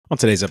On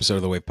today's episode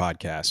of the Wave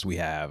Podcast, we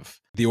have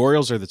the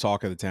Orioles are the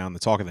talk of the town, the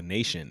talk of the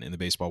nation in the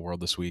baseball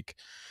world this week.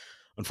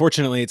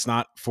 Unfortunately, it's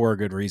not for a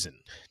good reason.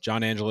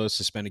 John Angelos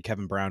suspended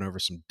Kevin Brown over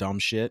some dumb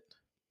shit.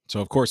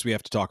 So, of course, we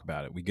have to talk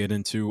about it. We get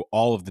into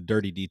all of the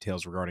dirty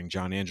details regarding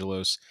John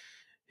Angelos,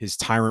 his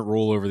tyrant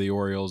rule over the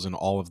Orioles, and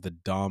all of the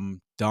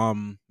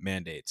dumb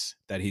mandates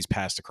that he's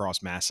passed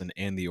across Masson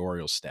and the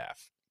Orioles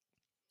staff.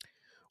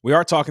 We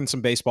are talking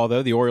some baseball,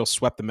 though. The Orioles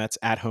swept the Mets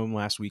at home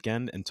last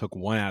weekend and took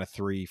 1 out of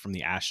 3 from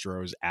the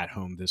Astros at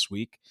home this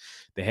week.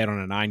 They head on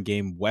a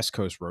 9-game West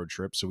Coast road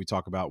trip, so we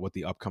talk about what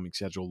the upcoming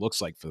schedule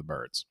looks like for the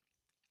Birds.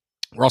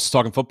 We're also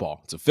talking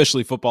football. It's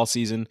officially football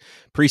season.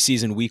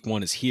 Preseason week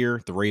 1 is here.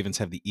 The Ravens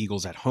have the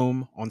Eagles at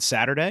home on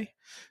Saturday,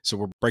 so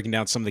we're breaking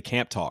down some of the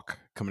camp talk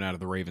coming out of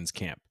the Ravens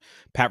camp.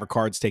 Pat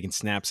Ricard's taking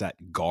snaps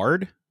at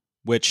guard,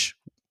 which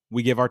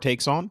we give our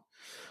takes on.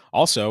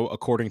 Also,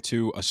 according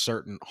to a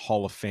certain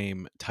Hall of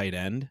Fame tight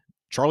end,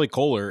 Charlie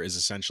Kolar is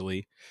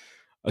essentially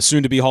a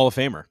soon-to-be Hall of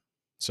Famer,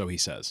 so he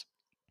says.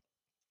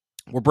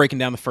 We're breaking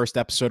down the first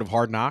episode of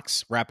Hard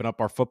Knocks, wrapping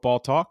up our football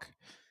talk,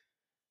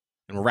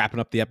 and we're wrapping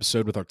up the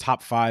episode with our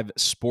top 5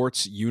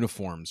 sports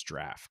uniforms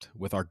draft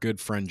with our good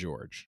friend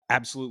George.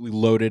 Absolutely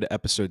loaded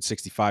episode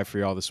 65 for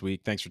y'all this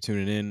week. Thanks for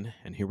tuning in,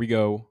 and here we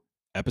go,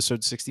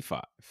 episode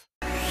 65.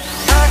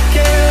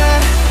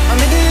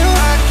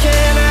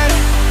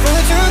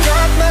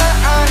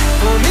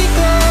 Pull me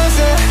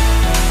closer.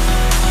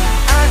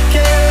 I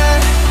can't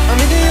lie. I'm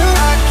into you.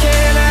 I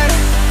can't hide.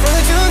 From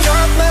the truth,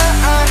 drop my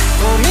eye.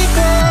 Pull me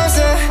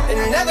closer and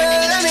never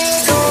let me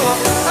go.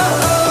 Oh, oh,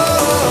 oh,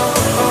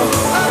 oh,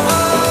 oh,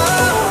 oh,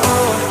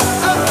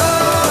 oh,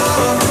 oh.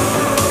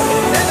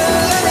 And never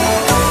let me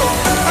go.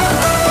 Oh,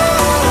 oh,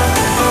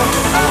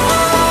 oh, oh, oh,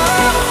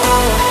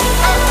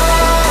 oh,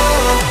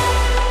 oh,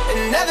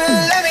 and never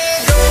let me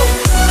go.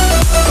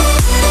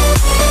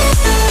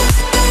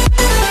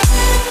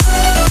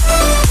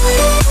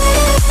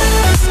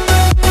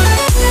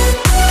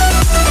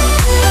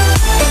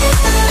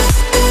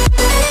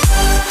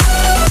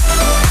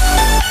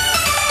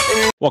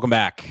 Welcome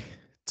back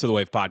to the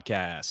Wave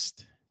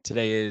Podcast.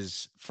 Today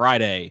is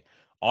Friday,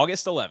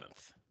 August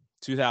 11th,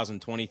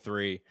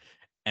 2023.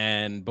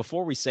 And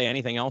before we say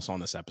anything else on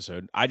this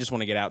episode, I just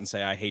want to get out and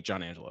say I hate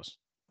John Angelos.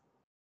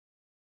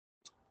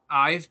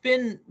 There's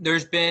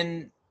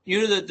been,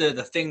 you know,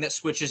 the thing that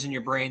switches in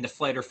your brain, the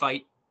flight or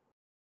fight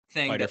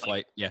thing. Fight or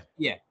flight, yeah.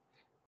 Yeah.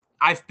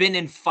 I've been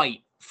in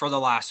fight for the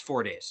last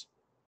 4 days.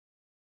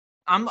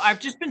 I've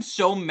just been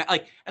so, and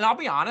I'll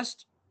be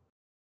honest,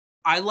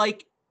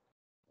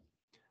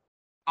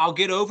 I'll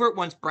get over it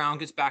once Brown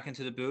gets back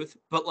into the booth,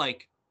 but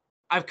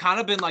I've kind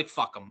of been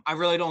fuck him. I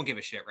really don't give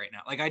a shit right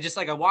now. I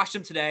watched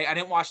him today. I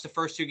didn't watch the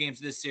first 2 games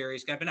of this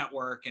series. I've been at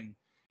work and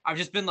I've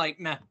just been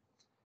meh.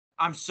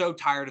 I'm so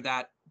tired of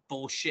that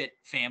bullshit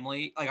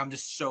family. I'm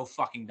just so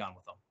fucking done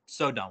with them.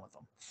 So done with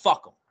them.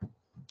 Fuck them.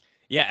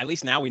 Yeah, at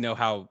least now we know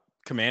how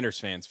Commanders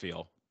fans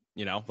feel.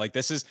 You know,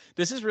 this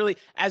is really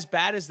as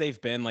bad as they've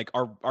been.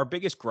 Our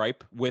biggest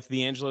gripe with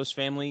the Angelos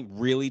family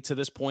really to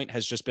this point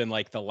has just been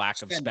the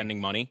lack of spending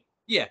money.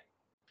 Yeah.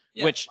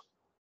 Which,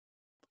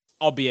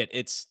 albeit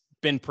it's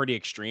been pretty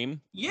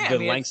extreme. Yeah.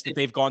 The lengths that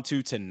they've gone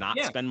to not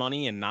spend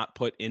money and not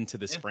put into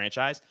this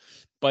franchise.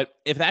 But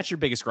if that's your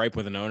biggest gripe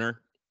with an owner,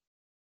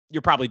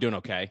 you're probably doing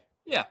okay.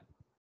 Yeah.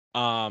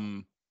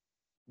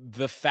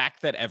 The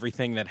fact that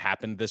everything that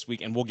happened this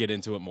week, and we'll get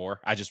into it more.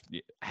 I just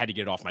had to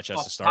get it off my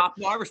chest to start.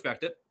 No, I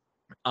respect it.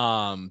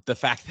 The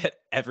fact that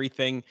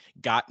everything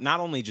not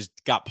only just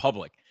got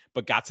public,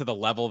 but got to the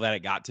level that it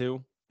got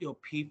to.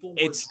 People.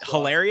 It's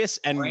hilarious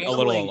and a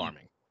little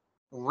alarming.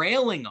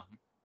 Railing them.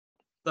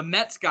 The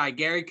Mets guy,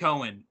 Gary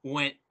Cohen,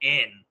 went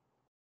in.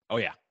 Oh,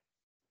 yeah.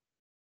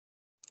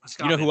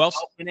 You know who else?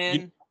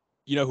 You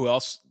know who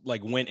else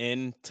went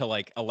in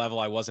to a level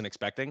I wasn't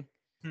expecting?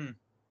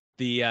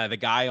 The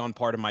guy on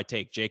Part of My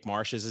Take, Jake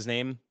Marsh is his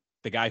name.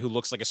 The guy who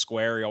looks like a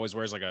square. He always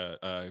wears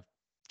a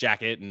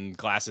jacket and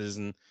glasses,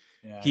 and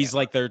he's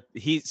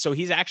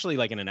he's actually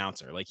an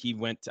announcer. I think he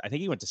went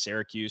to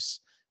Syracuse,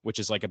 which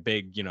is a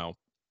big,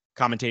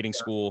 commentating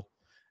school.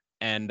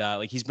 And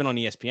he's been on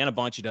ESPN a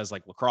bunch. He does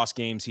lacrosse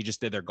games. He just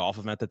did their golf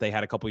event that they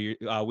had a couple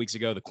weeks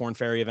ago, the Corn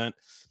Ferry event.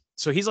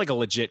 So he's a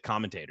legit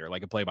commentator, a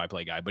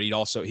play-by-play guy. But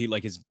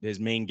his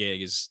main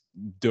gig is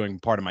doing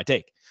Part of My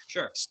Take.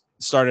 Sure.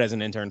 Started as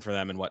an intern for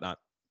them and whatnot.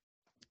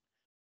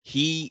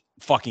 He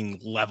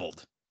fucking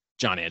leveled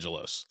John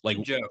Angelos.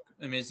 Joke.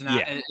 I mean, it's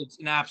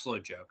an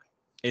absolute joke.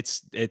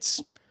 It's.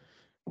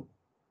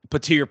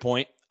 But to your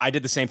point, I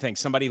did the same thing.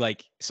 Somebody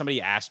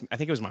asked me, I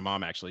think it was my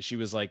mom actually. She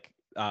was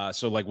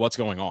so what's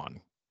going on?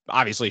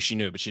 Obviously she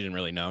knew, but she didn't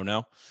really know.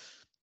 No.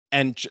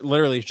 And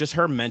literally just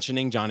her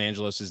mentioning John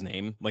Angelos's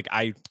name.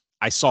 I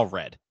saw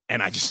red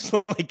and I just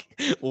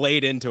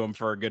laid into him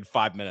for a good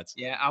 5 minutes.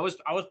 Yeah. I was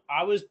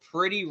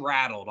pretty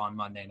rattled on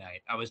Monday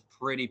night. I was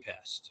pretty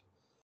pissed.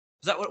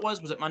 Is that what it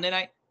was? Was it Monday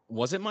night?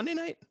 Was it Monday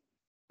night?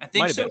 I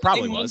think so.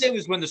 Probably Monday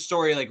was when the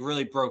story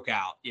really broke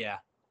out. Yeah.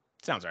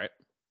 Sounds right.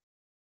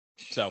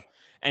 So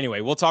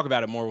anyway, we'll talk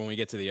about it more when we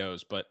get to the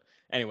O's, but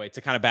Anyway,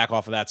 to kind of back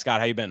off of that, Scott,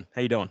 how you been?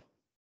 How you doing?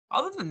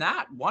 Other than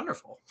that,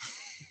 wonderful.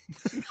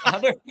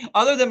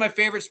 other than my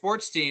favorite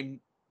sports team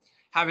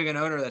having an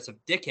owner that's a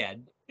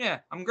dickhead, yeah,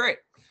 I'm great.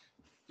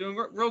 Doing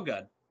real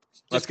good.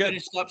 That's good.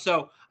 Finished up.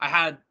 So I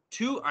had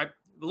a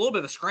little bit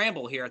of a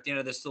scramble here at the end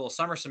of this little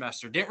summer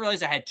semester. Didn't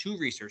realize I had 2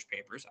 research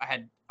papers.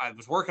 I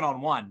was working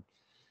on one,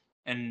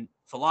 and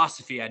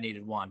philosophy I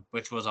needed one,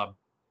 which was a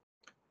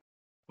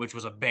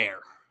bear.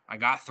 I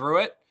got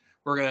through it.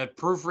 We're gonna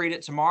proofread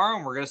it tomorrow,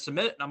 and we're gonna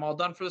submit it, and I'm all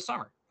done for the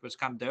summer. It was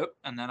kind of dope.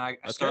 And then I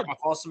start my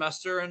fall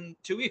semester in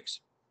 2 weeks,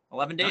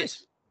 11 days.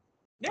 Nice.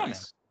 Yeah,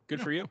 nice. Man.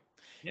 Good for you.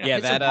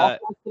 Yeah, that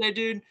today,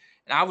 dude.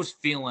 And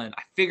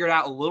I figured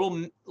out a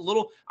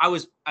little. I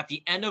was at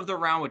the end of the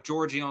round with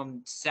Georgie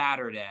on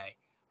Saturday.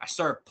 I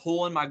started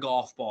pulling my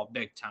golf ball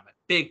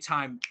big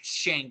time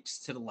shanks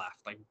to the left,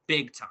 like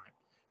big time.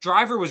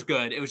 Driver was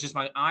good. It was just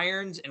my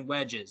irons and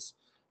wedges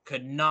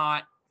could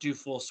not do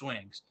full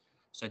swings.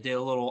 So I did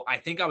a little, I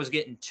think I was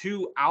getting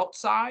 2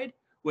 outside,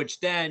 which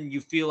then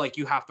you feel like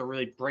you have to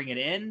really bring it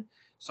in.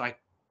 So I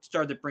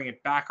started to bring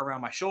it back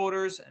around my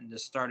shoulders and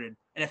just started,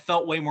 and it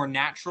felt way more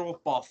natural.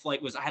 Ball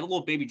flight I had a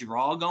little baby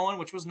draw going,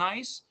 which was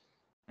nice.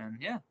 And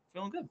yeah,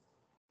 feeling good.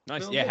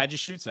 Nice. Yeah. How'd you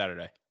shoot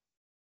Saturday?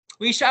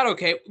 We shot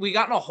okay. We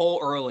got in a hole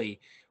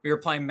early. We were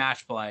playing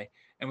match play,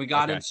 and we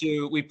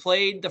we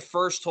played the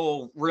first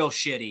hole real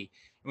shitty.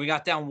 And we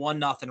got down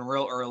 1-0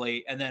 real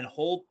early. And then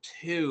hole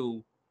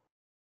 2,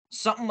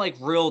 something like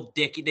real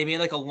dicky. They made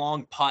like a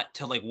long putt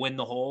to like win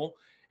the hole.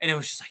 And it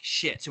was just like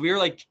shit. So we were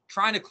like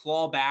trying to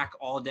claw back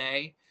all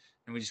day,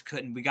 and we just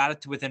couldn't. We got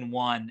it to within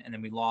 1, and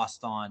then we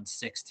lost on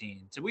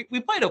 16. So we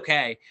played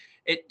okay.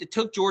 It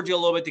took Georgia a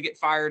little bit to get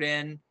fired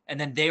in, and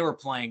then they were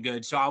playing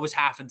good. So I was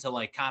having to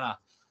like kind of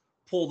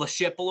pull the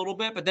ship a little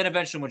bit. But then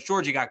eventually when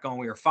Georgia got going,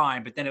 we were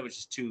fine. But then it was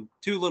just too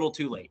little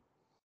too late.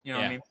 You know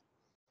what I mean?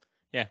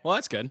 Yeah. Well,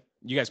 that's good.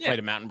 You guys played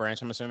at Mountain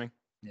Branch, I'm assuming?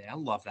 Yeah, I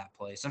love that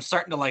place. I'm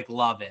starting to like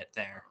love it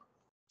there.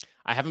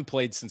 I haven't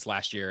played since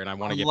last year, and I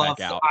want to get back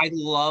out. I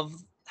love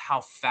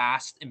how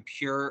fast and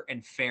pure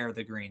and fair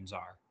the greens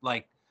are.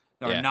 Like,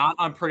 they're not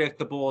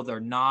unpredictable. They're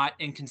not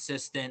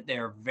inconsistent.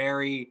 They're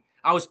very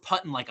 – I was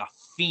putting like a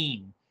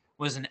fiend.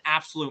 Was an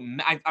absolute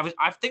 –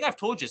 I think I've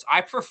told you this. I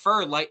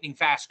prefer lightning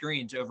fast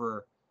greens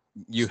over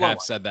 – You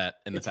have said that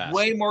in the past. It's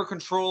way more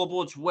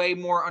controllable. It's way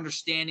more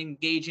understanding,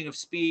 gauging of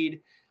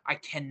speed. I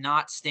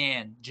cannot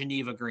stand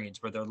Geneva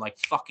greens where they're like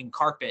fucking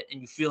carpet,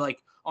 and you feel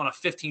like on a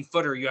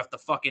 15-footer you have to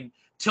fucking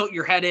tilt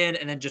your head in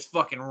and then just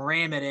fucking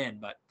ram it in.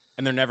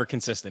 And they're never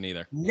consistent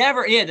either.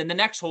 Never. Yeah. Then the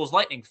next hole is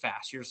lightning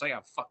fast. You're just like,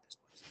 oh, fuck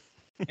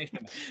this place.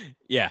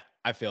 Yeah,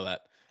 I feel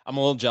that. I'm a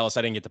little jealous.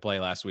 I didn't get to play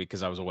last week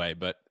because I was away,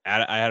 but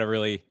I had a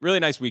really, really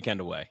nice weekend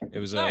away. It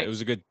was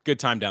a good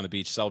time down the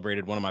beach.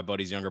 Celebrated one of my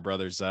buddy's younger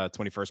brother's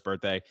 21st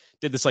birthday.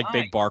 Did this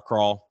big bar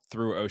crawl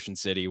through Ocean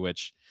City,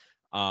 which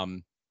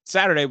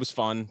Saturday was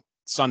fun.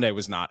 Sunday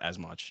was not as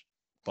much,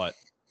 but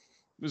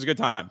it was a good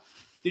time.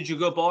 Did you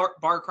go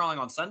bar crawling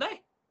on Sunday?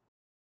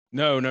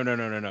 No.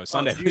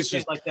 Sunday was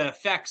just like the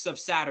effects of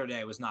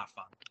Saturday was not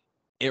fun.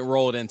 It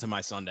rolled into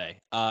my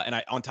Sunday. And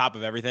I, on top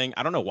of everything,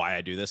 I don't know why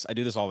I do this. I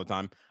do this all the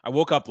time. I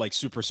woke up like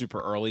super, super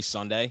early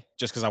Sunday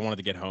just because I wanted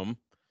to get home.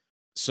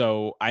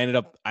 So I ended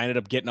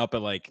up getting up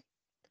at like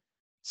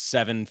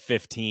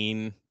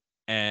 7:15,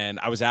 and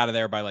I was out of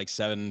there by like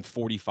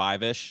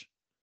 7:45-ish,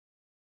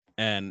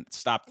 and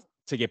stopped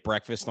to get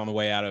breakfast on the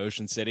way out of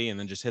Ocean City, and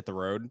then just hit the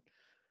road.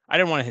 I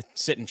didn't want to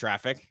sit in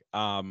traffic,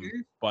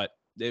 but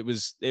it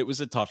was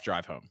a tough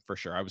drive home for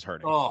sure. I was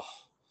hurting. Oh,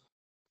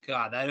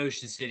 God, that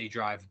Ocean City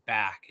drive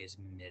back is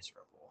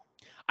miserable.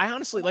 I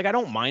honestly, I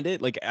don't mind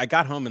it. Like, I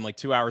got home in like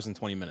 2 hours and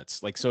 20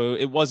 minutes. Like, so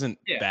it wasn't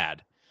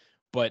bad,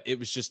 but it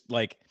was just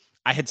like,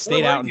 I had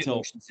stayed out until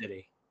Ocean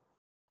City.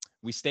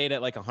 We stayed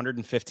at like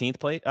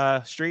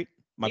 115th Street.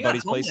 My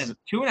buddy's place.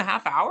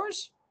 2.5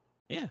 hours?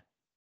 Yeah.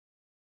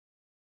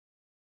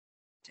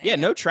 Damn. Yeah,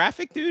 no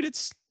traffic, dude.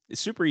 It's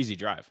super easy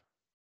drive.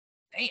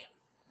 Damn.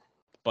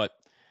 But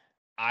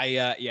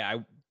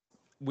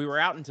we were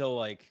out until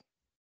like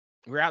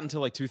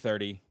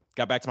 2:30.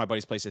 Got back to my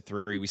buddy's place at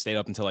 3. We stayed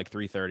up until like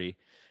 3:30,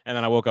 and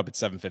then I woke up at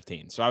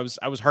 7:15. So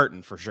I was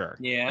hurting for sure.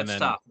 Yeah, and then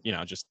tough.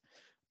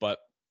 But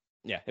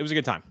yeah, it was a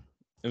good time.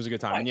 It was a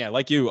good time. Nice. And yeah,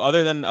 like you,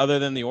 other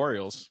than the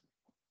Orioles,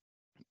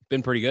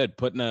 been pretty good.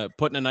 Putting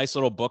a nice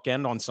little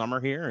bookend on summer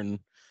here and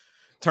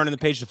turning the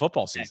page to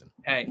football season.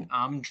 Hey,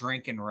 I'm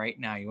drinking right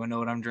now. You want to know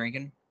what I'm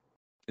drinking?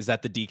 Is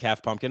that the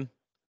decaf pumpkin?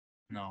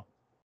 No.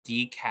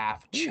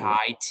 Decaf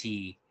chai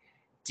tea.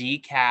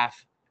 Decaf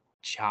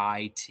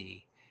chai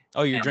tea.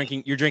 Oh, you're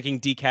drinking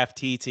decaf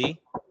tea?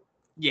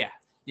 Yeah.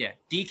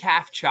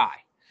 Decaf chai.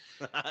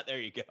 There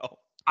you go.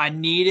 I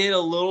needed a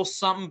little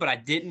something, but I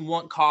didn't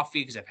want coffee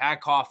because I've had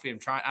coffee.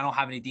 I don't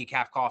have any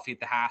decaf coffee at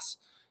the house.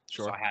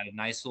 Sure. So I had a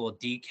nice little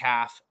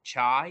decaf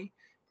chai,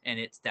 and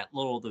it's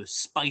those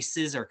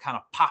spices are kind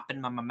of popping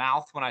in my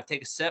mouth when I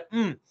take a sip.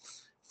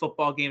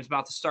 Football game's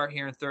about to start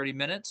here in 30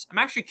 minutes. I'm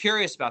actually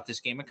curious about this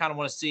game. I kind of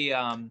want to see.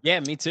 Yeah,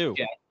 me too.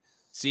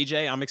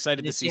 CJ, I'm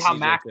excited to see how CJ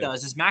Mac too.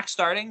 does. Is Mac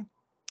starting?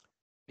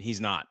 He's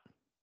not.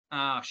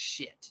 Oh,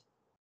 shit.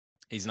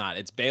 He's not.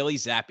 It's Bailey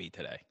Zappi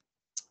today.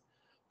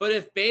 But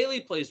if Bailey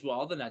plays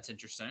well, then that's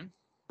interesting.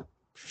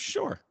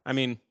 Sure. I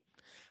mean,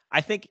 I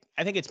think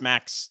it's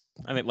Max.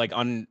 I mean, like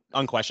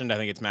unquestioned, I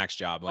think it's Max's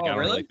job. Like, I don't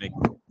really think.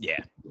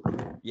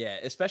 Yeah.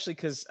 Especially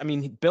because I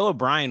mean, Bill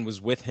O'Brien was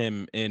with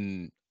him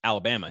in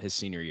Alabama his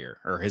senior year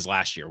or his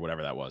last year,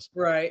 whatever that was.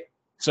 Right.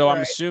 So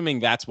I'm assuming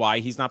that's why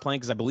he's not playing,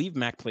 because I believe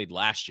Mac played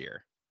last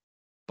year,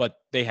 but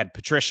they had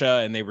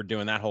Patricia and they were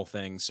doing that whole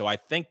thing. So I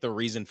think the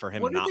reason for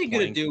him not playing. What are they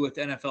going to do with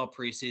NFL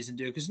preseason,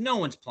 dude? Because no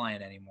one's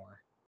playing anymore.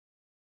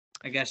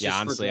 I guess just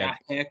honestly, for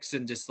draft picks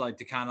and just like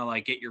to kind of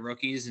like get your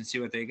rookies and see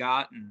what they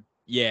got. And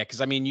yeah, because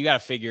I mean, you got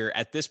to figure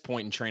at this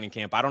point in training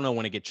camp, I don't know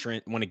when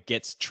it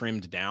gets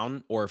trimmed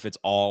down or if it's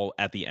all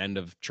at the end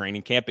of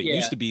training camp. It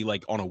used to be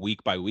like on a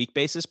week by week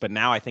basis, but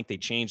now I think they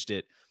changed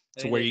it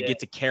to where you get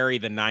to carry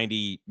the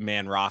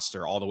 90-man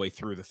roster all the way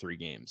through the 3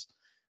 games.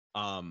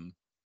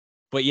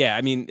 But yeah,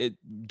 I mean,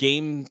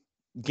 games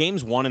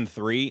 1 and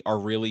 3 are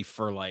really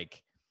for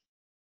like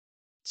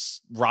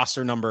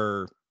roster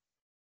number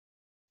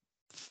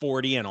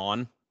 40 and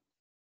on.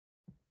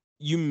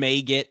 You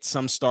may get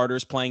some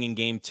starters playing in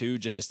game 2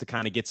 just to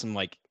kind of get some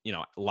like,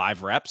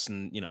 live reps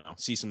and,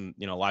 see some,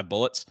 live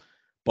bullets.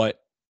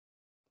 But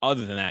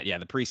other than that, yeah,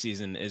 the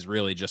preseason is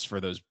really just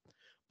for those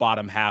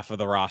bottom half of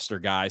the roster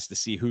guys to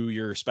see who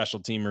your special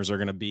teamers are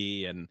going to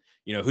be and,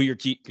 who you're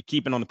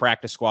keeping on the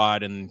practice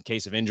squad in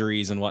case of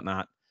injuries and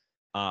whatnot.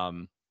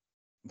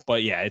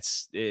 But yeah,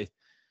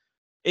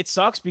 it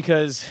sucks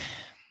because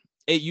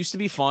it used to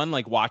be fun,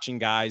 like watching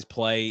guys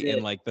play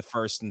in like the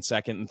first and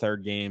second and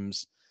third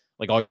games,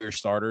 like all your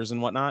starters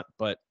and whatnot.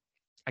 But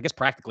I guess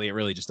practically it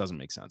really just doesn't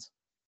make sense.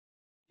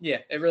 Yeah,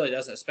 it really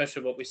doesn't,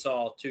 especially what we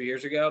saw 2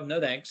 years ago. No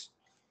thanks.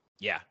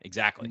 Yeah,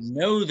 exactly.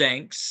 No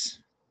thanks.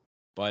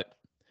 But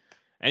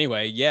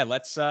anyway, yeah,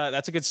 that's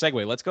a good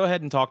segue. Let's go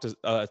ahead and talk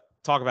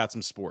about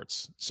some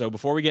sports. So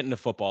before we get into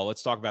football,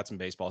 let's talk about some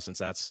baseball since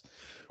that's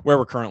where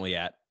we're currently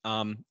at.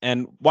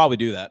 And while we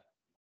do that,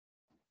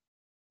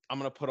 I'm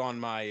going to put on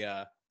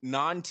my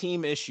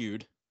non-team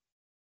issued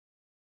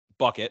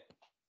bucket.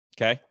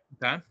 Okay.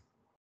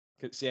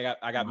 See,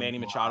 I got Manny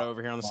Machado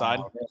over here on the side.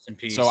 Rest in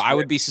peace. So I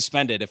would be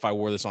suspended if I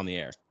wore this on the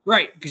air.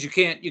 Right, because you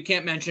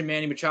can't mention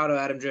Manny Machado,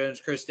 Adam Jones,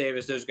 Chris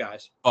Davis, those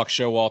guys. Buck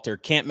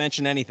Showalter. Can't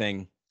mention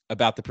anything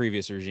about the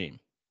previous regime.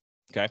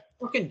 Okay.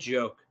 Fucking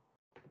joke.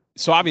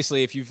 So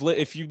obviously, if you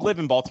live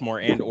in Baltimore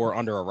and or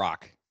under a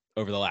rock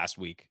over the last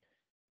week,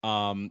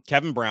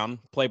 Kevin Brown,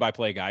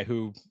 play-by-play guy,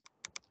 who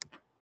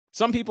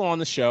some people on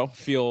the show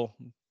feel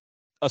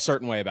a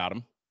certain way about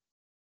him.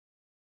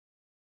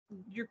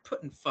 You're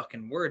putting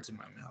fucking words in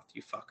my mouth,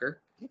 you fucker.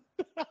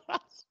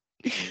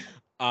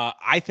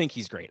 I think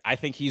he's great. I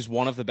think he's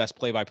one of the best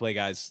play-by-play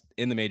guys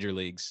in the major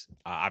leagues.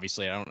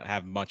 Obviously, I don't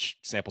have much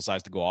sample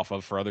size to go off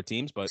of for other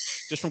teams, but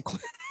just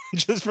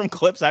from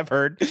clips I've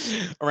heard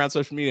around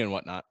social media and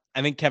whatnot,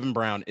 I think Kevin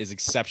Brown is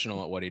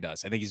exceptional at what he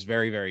does. I think he's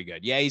very, very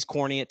good. Yeah, he's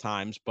corny at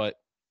times, but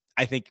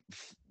I think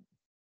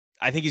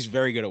he's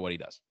very good at what he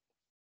does.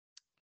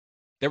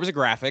 There was a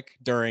graphic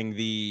during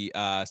the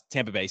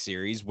Tampa Bay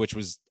series, which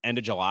was end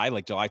of July,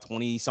 like July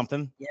 20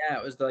 something. Yeah,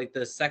 it was like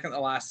the second to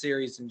last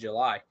series in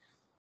July.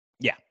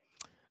 Yeah.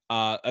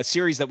 A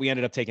series that we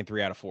ended up taking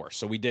 3 out of 4.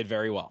 So we did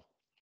very well.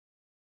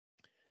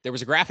 There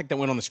was a graphic that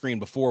went on the screen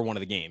before one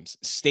of the games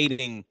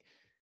stating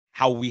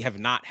how we have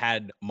not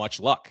had much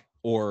luck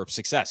or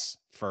success,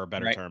 for a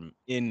better term,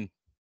 in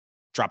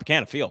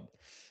Tropicana Field.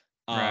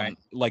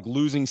 Like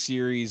losing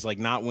series, like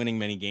not winning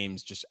many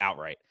games, just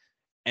outright.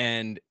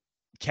 And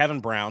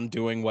Kevin Brown,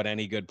 doing what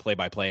any good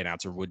play-by-play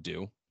announcer would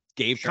do,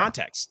 gave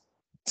context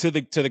to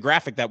the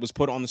graphic that was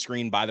put on the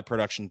screen by the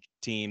production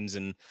teams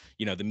and,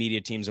 the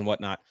media teams and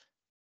whatnot,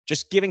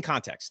 just giving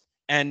context.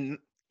 And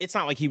it's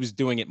not like he was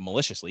doing it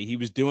maliciously. He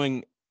was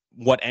doing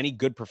what any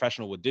good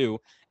professional would do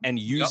and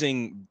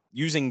using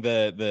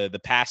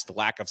the past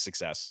lack of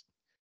success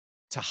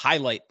to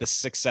highlight the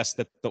success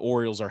that the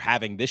Orioles are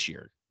having this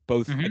year,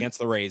 both against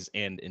the Rays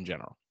and in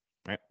general,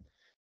 right?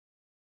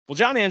 Well,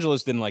 John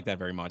Angelos didn't like that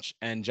very much,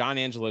 and John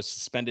Angelos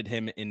suspended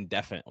him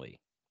indefinitely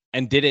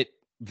and did it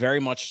very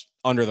much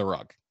under the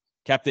rug,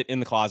 kept it in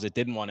the closet,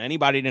 didn't want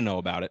anybody to know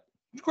about it.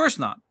 Of course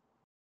not.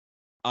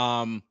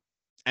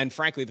 And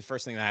frankly, the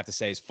first thing I have to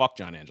say is fuck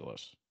John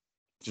Angelos.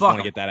 Just want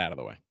to get that out of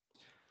the way.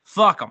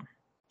 Fuck him.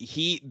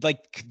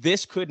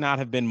 This could not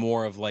have been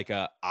more of like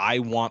a I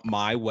want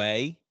my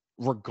way,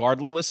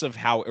 regardless of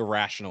how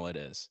irrational it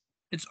is.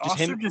 It's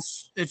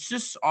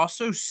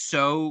also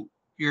so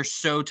you're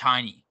so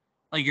tiny.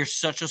 Like, you're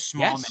such a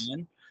small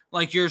man.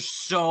 Like, you're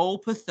so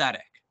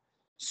pathetic.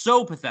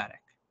 So pathetic.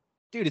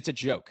 Dude, it's a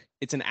joke.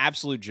 It's an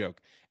absolute joke.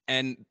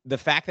 And the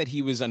fact that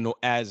he was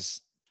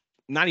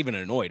not even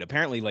annoyed.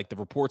 Apparently, like, the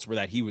reports were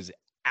that he was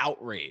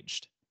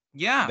outraged.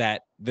 Yeah.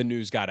 That the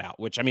news got out,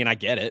 which, I mean, I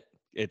get it.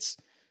 It's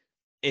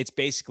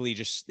basically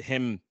just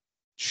him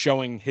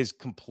showing his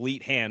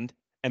complete hand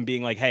and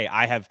being like, hey,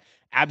 I have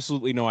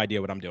absolutely no idea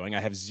what I'm doing. I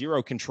have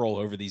zero control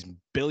over these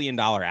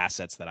billion-dollar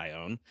assets that I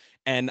own,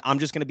 and I'm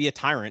just going to be a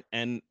tyrant,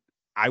 and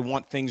I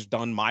want things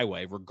done my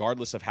way,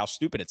 regardless of how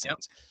stupid it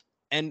sounds.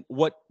 And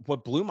what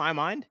blew my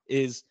mind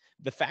is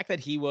the fact that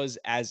he was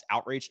as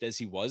outraged as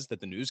he was that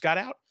the news got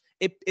out.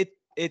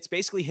 It's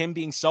basically him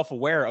being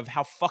self-aware of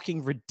how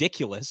fucking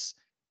ridiculous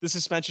the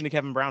suspension of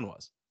Kevin Brown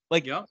was.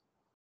 Like, Yeah.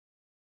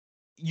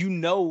 you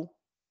know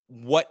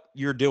what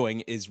you're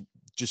doing is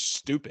just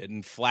stupid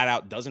and flat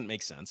out doesn't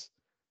make sense,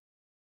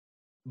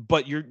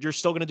 but you're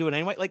still going to do it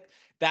anyway. Like,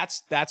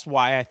 that's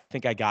why I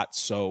think I got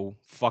so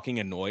fucking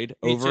annoyed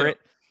over it.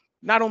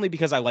 Not only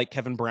because I like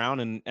Kevin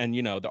Brown and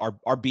you know,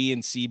 our B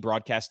and C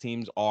broadcast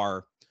teams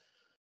are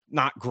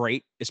not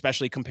great,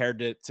 especially compared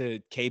to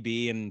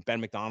KB and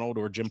Ben McDonald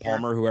or Jim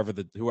Palmer, whoever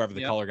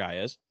the color guy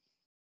is.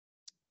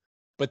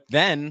 But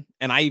then,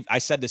 and I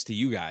said this to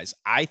you guys,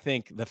 I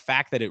think the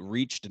fact that it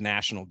reached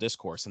national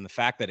discourse and the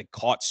fact that it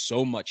caught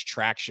so much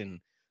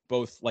traction,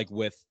 both like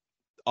with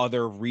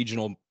other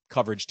regional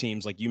coverage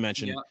teams, like you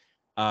mentioned,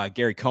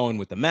 Gary Cohen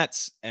with the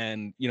Mets,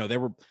 and you know, they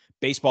were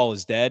Baseball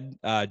is Dead,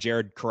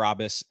 Jared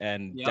Carabas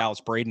and Dallas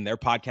Braden, their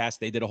podcast,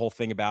 they did a whole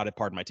thing about it.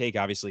 Pardon my take,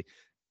 obviously.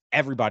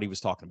 Everybody was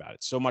talking about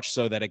it, so much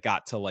so that it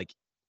got to like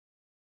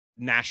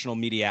national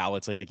media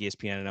outlets like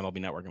ESPN and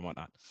MLB Network and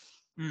whatnot.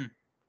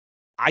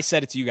 I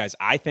said it to you guys.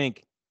 I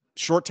think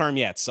short term,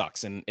 it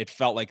sucks. And it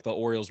felt like the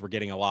Orioles were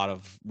getting a lot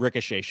of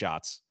ricochet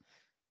shots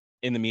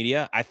in the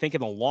media. I think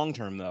in the long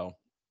term, though,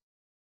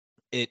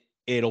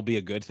 it'll be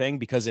a good thing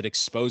because it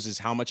exposes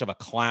how much of a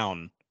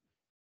clown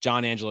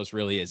John Angelos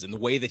really is, and the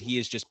way that he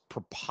is just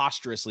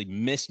preposterously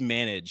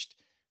mismanaged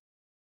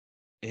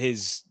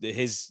his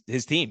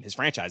team, his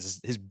franchise,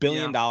 his $1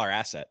 billion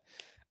asset.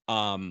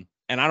 And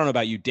I don't know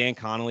about you, Dan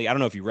Connolly. I don't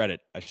know if you read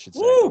it, I should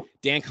say. Woo!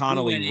 Dan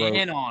Connolly went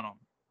in on him.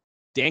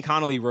 Dan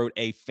Connolly wrote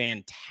a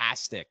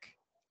fantastic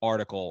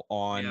article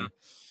on,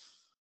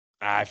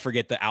 I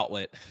forget the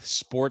outlet,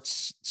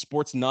 Sports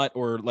Nut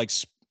or like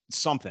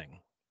something.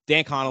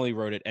 Dan Connolly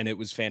wrote it, and it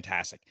was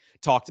fantastic.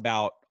 Talked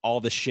about all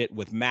the shit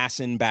with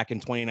Masson back in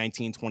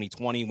 2019,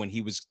 2020, when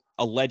he was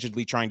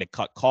allegedly trying to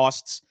cut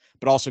costs,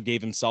 but also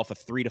gave himself a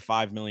 $3 to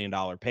 $5 million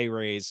pay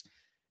raise.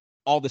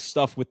 All the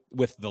stuff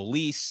with the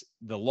lease,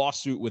 the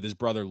lawsuit with his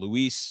brother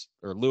Lewis,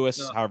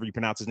 however you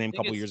pronounce his name, a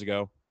couple years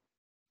ago.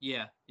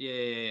 Yeah.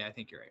 I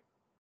think you're right.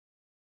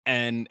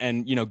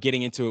 And you know,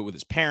 getting into it with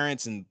his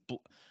parents and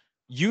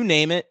you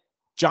name it.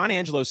 John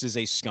Angelos is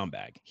a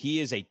scumbag.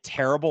 He is a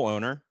terrible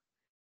owner.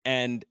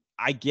 And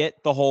I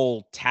get the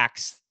whole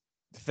tax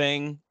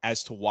thing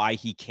as to why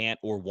he can't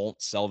or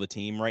won't sell the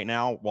team right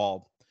now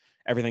while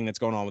everything that's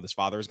going on with his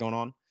father is going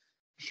on.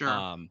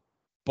 Sure.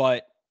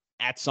 But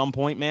at some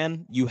point,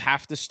 man, you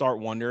have to start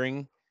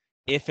wondering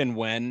if and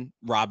when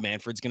Rob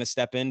Manfred's going to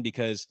step in,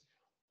 because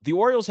the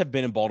Orioles have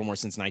been in Baltimore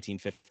since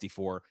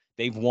 1954.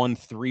 They've won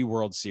 3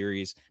 World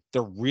Series.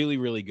 They're really,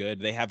 really good.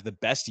 They have the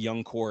best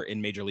young core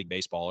in Major League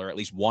Baseball, or at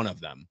least one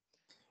of them.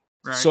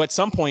 Right. So at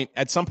some point,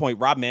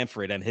 Rob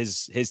Manfred and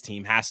his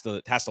team has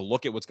to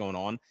look at what's going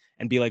on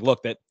and be like,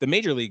 look, that the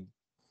Major League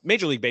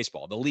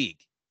Baseball, the league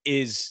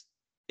is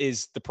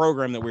the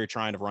program that we're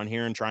trying to run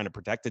here and trying to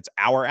protect. It's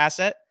our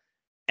asset.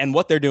 And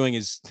what they're doing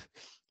is,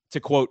 to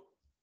quote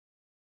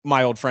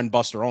my old friend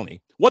Buster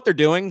Olney, what they're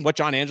doing, what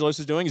John Angelos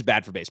is doing, is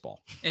bad for baseball.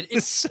 It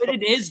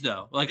is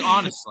though. Like,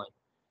 honestly,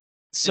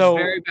 so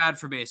it's very bad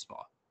for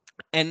baseball.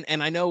 And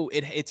I know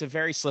it's a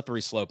very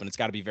slippery slope, and it's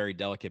got to be very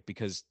delicate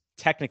because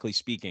technically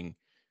speaking,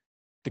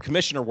 the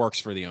commissioner works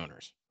for the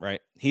owners,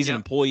 right? He's an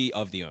employee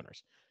of the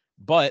owners.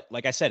 But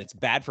like I said, it's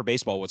bad for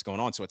baseball what's going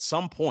on. So at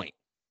some point,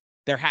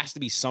 there has to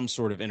be some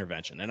sort of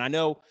intervention. And I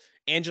know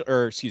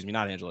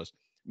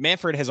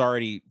Manfred has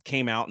already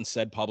came out and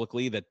said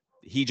publicly that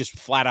he just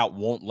flat out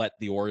won't let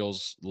the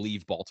Orioles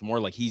leave Baltimore.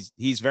 Like he's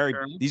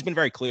been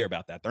very clear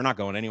about that. They're not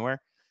going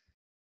anywhere.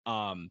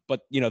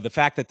 But you know, the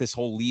fact that this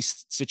whole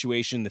lease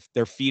situation,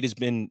 their feet has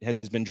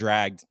been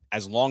dragged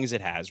as long as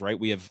it has, right?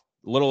 We have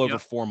a little over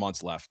 4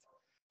 months left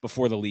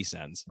before the lease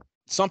ends.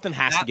 Something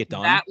has to get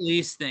done. That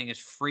lease thing is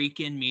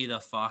freaking me the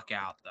fuck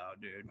out though,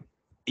 dude.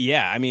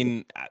 Yeah. I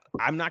mean,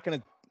 I'm not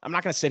going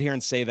to sit here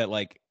and say that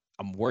like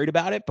I'm worried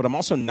about it, but I'm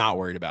also not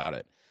worried about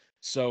it.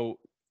 So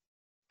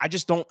I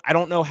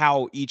don't know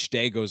how each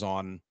day goes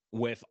on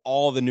with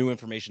all the new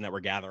information that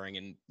we're gathering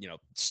and, you know,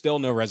 still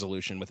no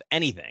resolution with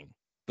anything,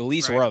 the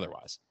lease or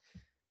otherwise.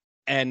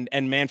 And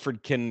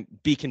Manfred can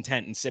be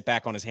content and sit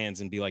back on his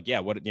hands and be like, yeah,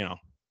 what, you know,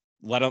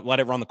 let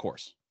it run the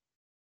course.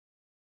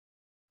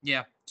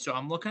 Yeah. So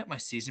I'm looking at my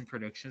season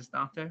predictions,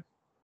 Doctor.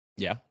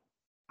 Yeah.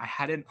 I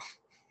had in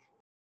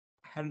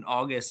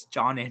August,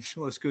 John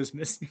Angelos goes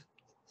missing.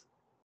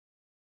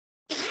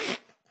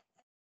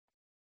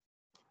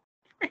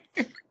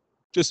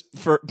 Just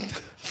for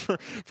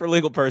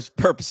legal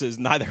purposes,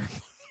 neither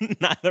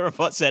of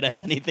us had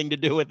anything to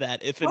do with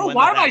that. If and when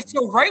why am I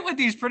so right with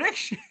these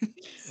predictions?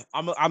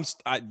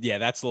 Yeah,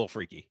 that's a little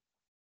freaky.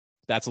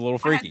 That's a little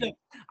freaky.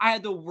 I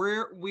had the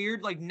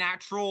weird like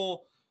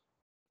natural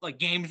like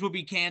games would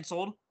be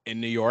canceled in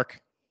New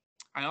York.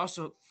 I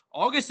also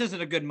August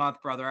isn't a good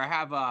month, brother. I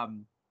have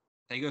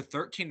they go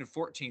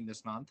 13-14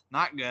 this month.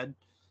 Not good.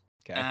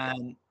 Okay.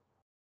 And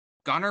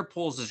Gunnar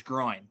pulls his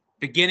groin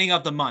beginning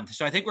of the month.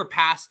 So I think we're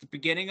past the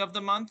beginning of the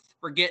month.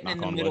 We're getting in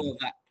the middle of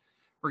that.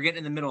 we're getting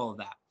in the middle of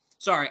that.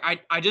 Sorry,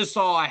 I just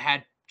saw I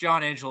had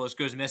John Angelos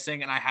goes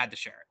missing, and I had to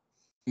share it.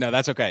 No,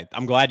 that's okay.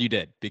 I'm glad you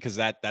did, because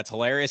that's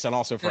hilarious and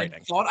also frightening.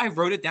 I thought I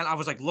wrote it down. I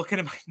was like looking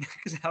at my neck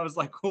because I was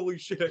like, holy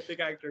shit, I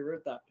think I actually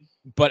wrote that.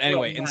 But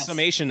anyway, in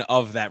summation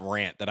of that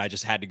rant that I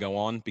just had to go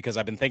on, because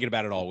I've been thinking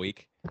about it all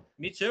week.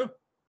 Me too.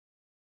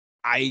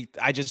 I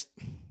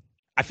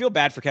feel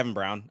bad for Kevin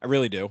Brown. I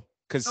really do,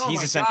 because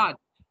he's essentially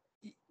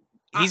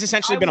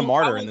been a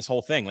martyr in this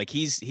whole thing. Like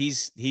he's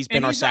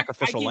been our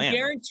sacrificial lamb. I can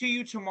guarantee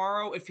you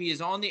tomorrow, if he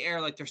is on the air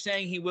like they're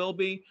saying he will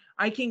be,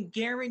 I can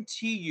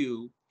guarantee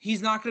you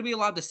he's not going to be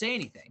allowed to say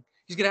anything.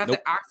 He's going to have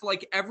to act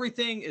like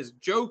everything is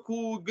Joe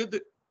cool,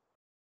 good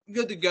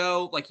to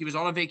go, like he was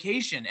on a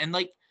vacation. And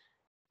like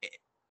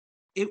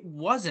it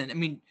wasn't. I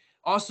mean,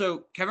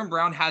 also Kevin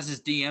Brown has his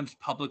DMs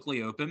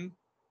publicly open,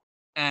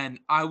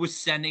 and I was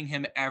sending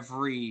him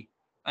every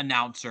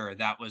announcer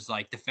that was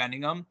like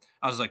defending him.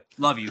 I was like,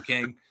 love you,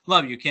 King.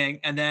 Love you, King.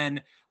 And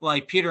then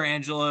like Peter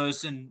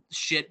Angelos and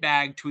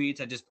shitbag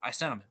tweets, I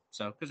sent him.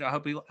 So because I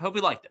hope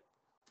he liked it.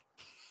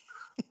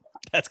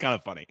 That's kind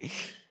of funny.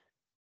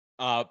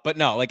 But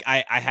no, like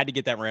I had to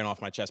get that rant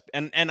off my chest.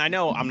 And I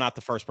know I'm not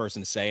the first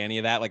person to say any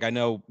of that. Like I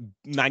know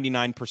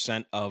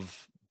 99%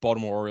 of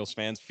Baltimore Orioles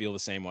fans feel the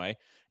same way.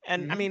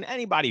 And I mean,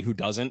 anybody who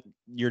doesn't,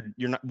 you're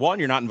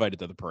not invited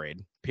to the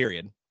parade,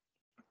 period.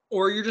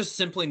 Or you're just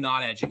simply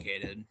not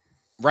educated.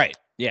 Right.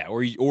 Yeah.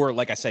 Or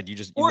like I said, you're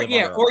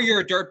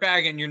a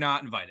dirtbag and you're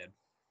not invited.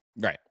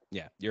 Right.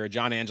 Yeah. You're a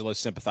John Angelos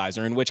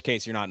sympathizer, in which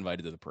case you're not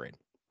invited to the parade.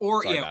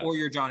 Or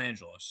you're John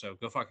Angelos. So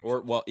go fuck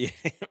yourself. Yeah,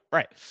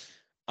 right.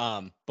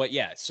 But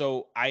yeah,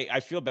 so I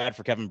feel bad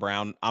for Kevin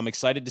Brown. I'm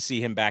excited to see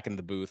him back in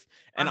the booth.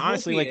 And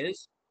honestly, like,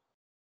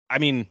 I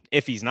mean,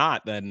 if he's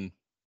not, then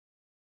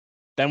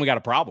we got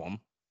a problem,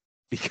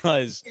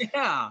 because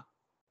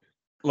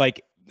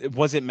like,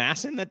 was it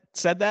Masson that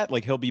said that?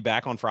 Like he'll be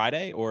back on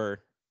Friday, or?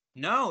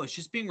 No, it's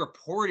just being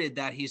reported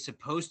that he's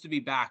supposed to be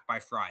back by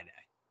Friday.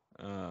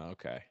 Oh,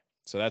 okay.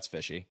 So that's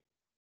fishy.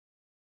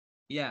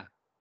 Yeah.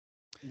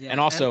 And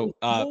also,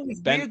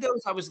 weird though,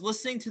 I was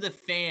listening to the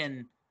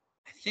Fan,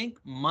 I think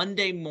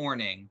Monday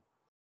morning.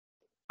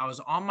 I was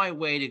on my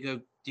way to go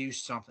do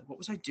something. What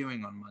was I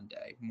doing on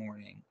Monday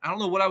morning? I don't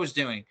know what I was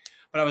doing,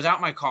 but I was out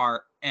in my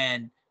car,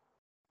 and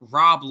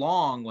Rob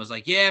Long was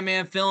like, yeah,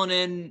 man, filling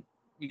in.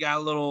 You got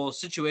a little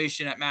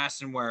situation at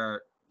Masson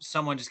where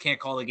someone just can't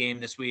call the game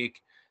this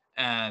week.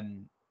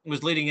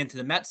 Was leading into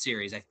the Mets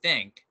series, I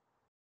think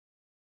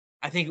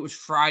it was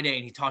Friday,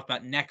 and he talked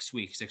about next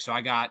week. So I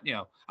got,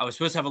 I was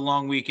supposed to have a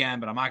long weekend,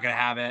 but I'm not going to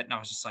have it. And I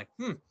was just like,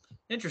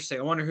 interesting.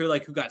 I wonder who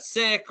got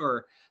sick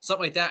or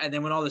something like that. And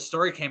then when all this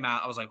story came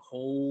out, I was like,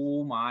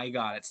 oh my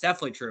God, it's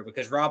definitely true,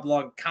 because Rob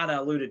Long kind of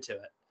alluded to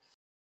it.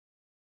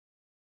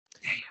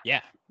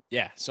 Damn.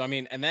 Yeah. So, I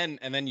mean, and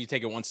then you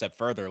take it one step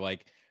further,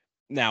 like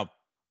now,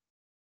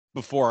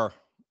 before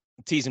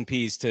T's and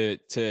P's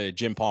to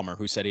Jim Palmer,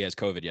 who said he has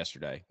COVID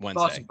yesterday,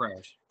 Wednesday. Thoughts and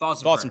prayers.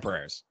 Thoughts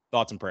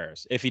and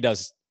prayers. If he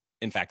does,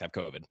 in fact, have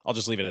COVID, I'll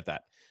just leave it at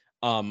that.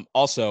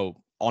 Also,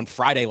 on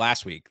Friday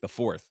last week, the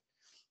 4th,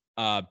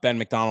 Ben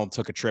McDonald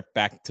took a trip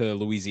back to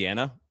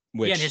Louisiana.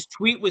 And his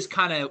tweet was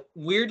kind of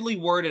weirdly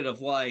worded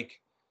of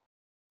like, ...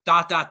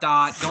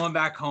 going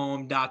back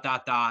home, ...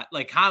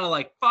 like kind of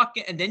like, fuck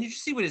it. And then you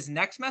just see what his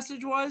next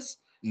message was?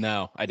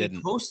 No, I didn't.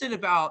 He posted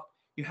about,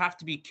 you have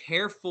to be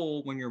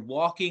careful when you're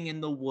walking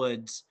in the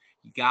woods.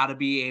 You got to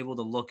be able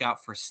to look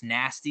out for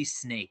nasty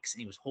snakes.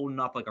 And he was holding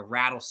up like a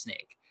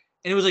rattlesnake.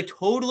 And it was like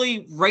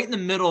totally right in the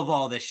middle of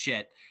all this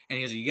shit. And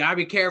he goes, you got to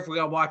be careful. We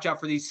got to watch out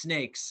for these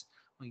snakes.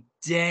 I'm like,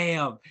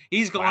 damn.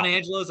 He's calling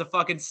Angelo's a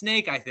fucking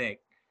snake, I think.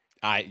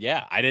 I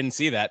didn't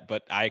see that,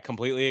 but I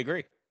completely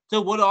agree. So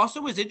what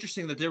also was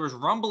interesting, that there was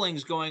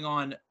rumblings going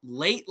on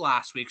late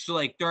last week. So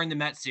like during the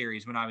Mets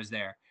series when I was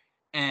there.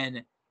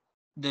 And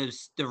the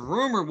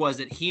rumor was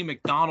that he and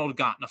McDonald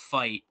got in a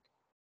fight.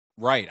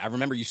 Right. I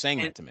remember you saying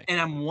that to me. And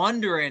I'm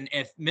wondering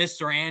if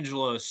Mr.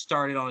 Angelos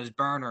started on his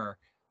burner,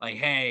 like,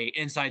 hey,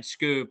 inside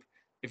scoop,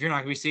 if you're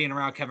not going to be seeing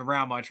around Kevin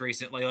Brown much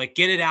recently, like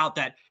get it out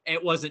that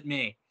it wasn't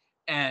me.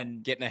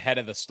 And getting ahead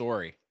of the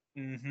story.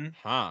 Mm-hmm.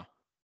 Huh.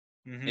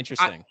 Mm-hmm.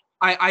 Interesting.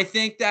 I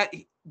think that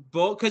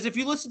both, because if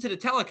you listen to the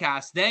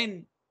telecast,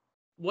 then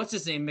what's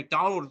his name?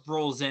 McDonald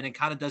rolls in and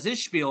kind of does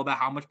his spiel about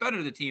how much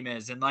better the team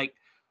is. And like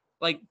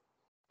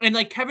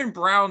Kevin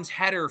Brown's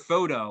header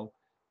photo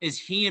is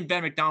he and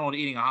Ben McDonald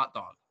eating a hot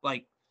dog.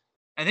 Like,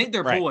 I think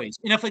they're boys.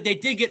 And if like they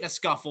did get in a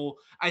scuffle,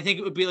 I think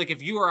it would be like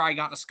if you or I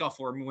got in a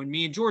scuffle, or when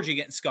me and Georgie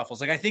get in scuffles.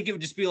 Like, I think it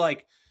would just be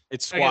like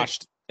it's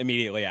squashed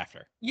immediately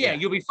after. Yeah,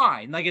 you'll be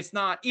fine. Like, it's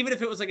not, even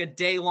if it was like a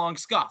day-long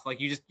scuff,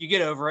 like you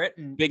get over it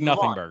and big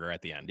nothing burger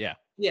at the end. Yeah.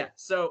 Yeah.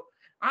 So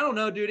I don't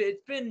know, dude.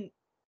 It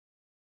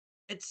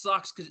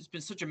sucks because it's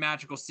been such a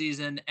magical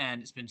season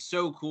and it's been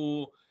so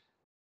cool.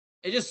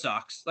 It just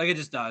sucks. Like, it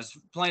just does.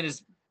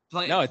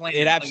 No,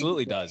 it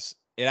absolutely does.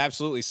 It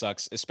absolutely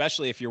sucks,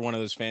 especially if you're one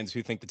of those fans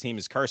who think the team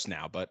is cursed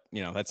now. But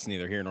that's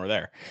neither here nor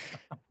there.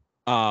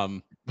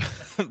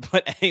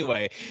 But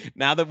anyway,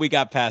 now that we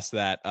got past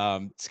that,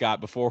 Scott,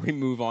 before we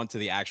move on to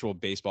the actual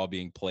baseball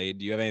being played,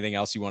 do you have anything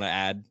else you want to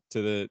add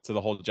to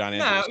the whole John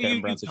Angelos No, Kevin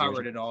you Brown situation?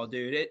 covered it all,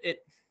 dude.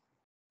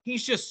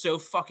 He's just so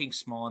fucking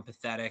small and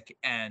pathetic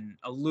and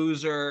a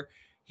loser.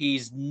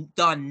 He's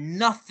done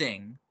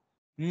nothing.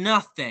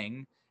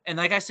 And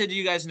like I said to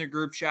you guys in the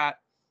group chat,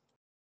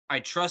 I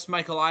trust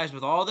Michael Elias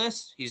with all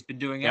this. He's been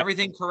doing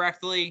everything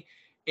correctly.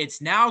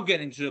 It's now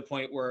getting to the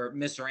point where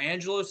Mr.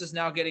 Angelos is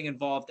now getting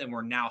involved, and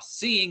we're now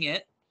seeing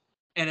it.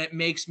 And it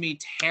makes me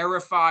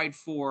terrified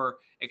for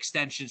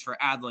extensions for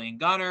Adley and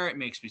Gunnar. It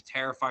makes me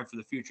terrified for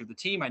the future of the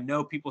team. I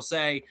know people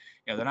say,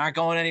 they're not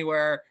going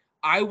anywhere.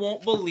 I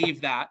won't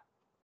believe that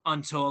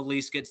until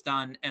Elise gets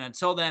done. And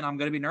until then, I'm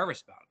going to be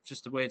nervous about it. It's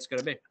just the way it's going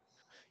to be.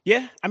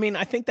 Yeah, I mean,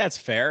 I think that's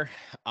fair.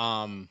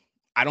 I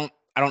don't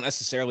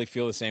necessarily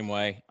feel the same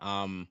way.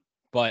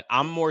 But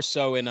I'm more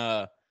so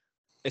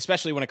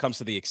especially when it comes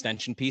to the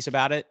extension piece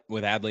about it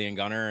with Adley and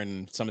Gunnar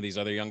and some of these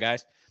other young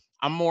guys.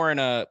 I'm more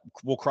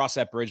we'll cross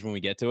that bridge when we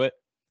get to it.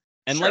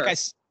 And Sure.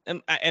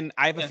 and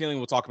I have a feeling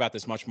we'll talk about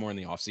this much more in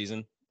the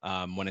offseason,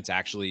 when it's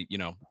actually,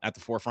 at the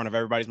forefront of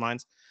everybody's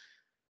minds.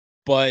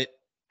 But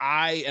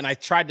I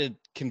tried to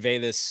convey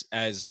this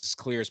as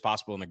clear as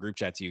possible in the group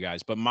chat to you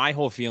guys, but my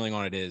whole feeling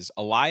on it is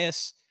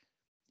Elias,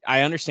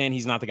 I understand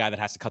he's not the guy that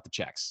has to cut the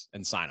checks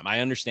and sign them.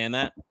 I understand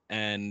that.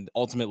 And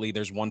ultimately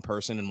there's one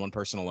person and one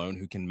person alone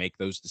who can make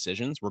those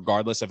decisions,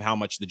 regardless of how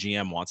much the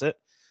GM wants it.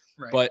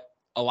 Right. But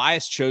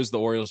Elias chose the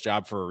Orioles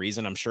job for a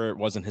reason. I'm sure it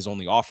wasn't his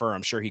only offer.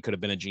 I'm sure he could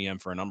have been a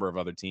GM for a number of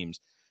other teams,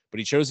 but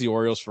he chose the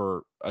Orioles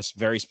for a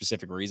very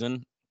specific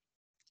reason.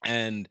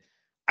 And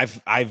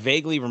I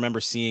vaguely remember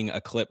seeing a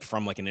clip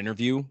from like an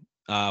interview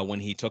when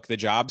he took the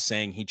job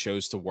saying he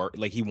chose to work,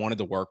 like he wanted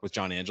to work with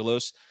John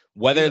Angelos,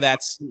 whether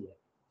that's,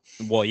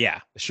 well, yeah,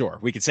 sure.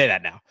 We could say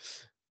that now,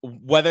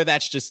 whether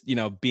that's just,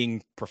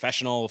 being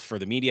professional for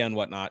the media and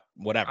whatnot,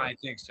 whatever. I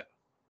think so.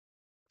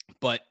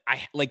 But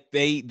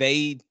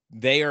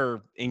they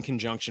are in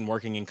conjunction,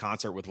 working in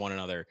concert with one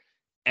another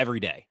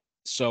every day.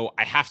 So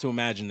I have to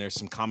imagine there's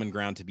some common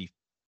ground to be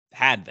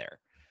had there.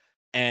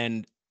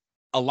 And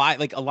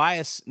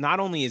Elias, not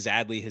only is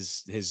Adley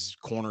his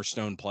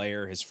cornerstone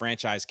player, his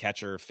franchise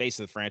catcher, face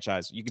of the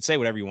franchise. You could say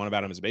whatever you want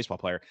about him as a baseball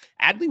player.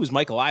 Adley was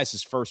Mike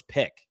Elias's first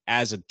pick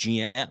as a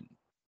GM.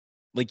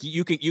 Like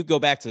you go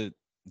back to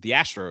the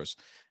Astros,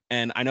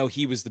 and I know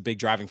he was the big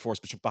driving force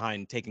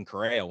behind taking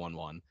Correa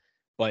 1-1.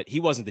 But he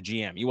wasn't the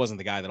GM. He wasn't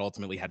the guy that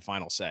ultimately had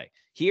final say.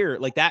 Here,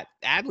 like that,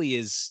 Adley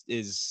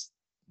is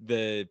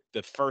the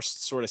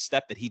first sort of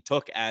step that he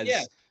took as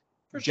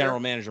general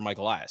manager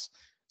Michael Elias.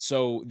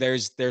 So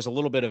there's a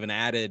little bit of an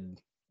added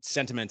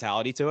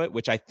sentimentality to it,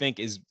 which I think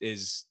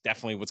is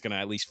definitely what's going to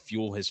at least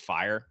fuel his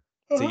fire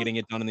to getting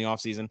it done in the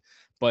offseason.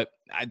 But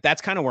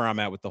that's kind of where I'm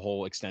at with the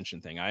whole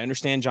extension thing. I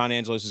understand John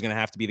Angelos is going to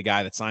have to be the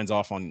guy that signs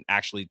off on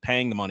actually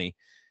paying the money.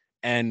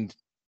 And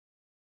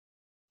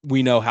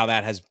we know how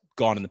that has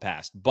gone in the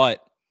past, but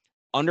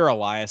under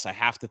Elias, I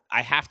have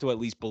to at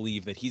least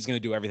believe that he's going to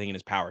do everything in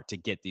his power to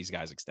get these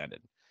guys extended.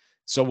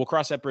 So we'll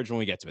cross that bridge when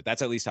we get to it.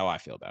 That's at least how I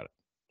feel about it.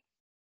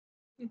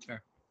 That's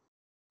fair.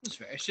 That's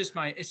fair. It's just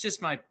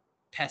my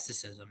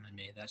pessimism in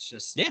me. That's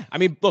just, yeah. I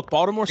mean, look,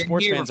 Baltimore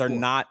sports fans are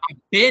not. I've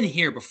been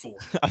here before.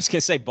 I was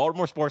gonna say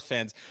Baltimore sports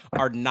fans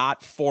are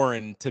not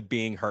foreign to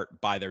being hurt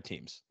by their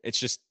teams. It's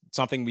just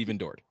something we've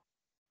endured.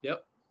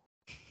 Yep.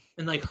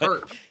 And like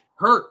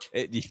hurt.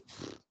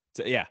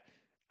 Yeah.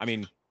 I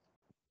mean,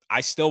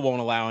 I still won't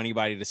allow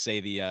anybody to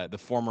say the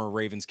former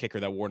Ravens kicker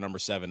that wore number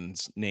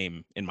 7's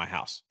name in my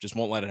house. Just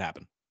won't let it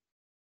happen.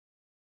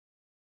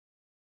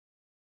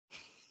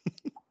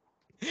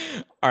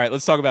 All right,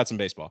 let's talk about some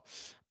baseball.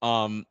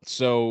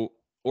 So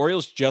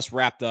Orioles just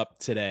wrapped up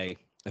today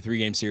a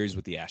 3-game series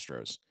with the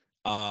Astros.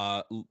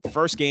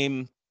 First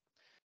game,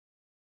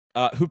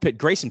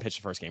 Grayson pitched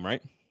the first game,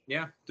 right?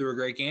 Yeah, threw a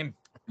great game.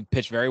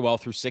 Pitched very well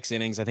through 6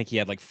 innings. I think he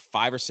had like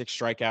 5 or 6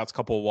 strikeouts,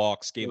 couple of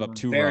walks, gave up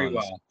 2 very runs.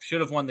 Well.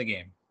 Should have won the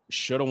game.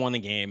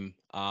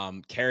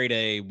 Carried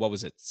a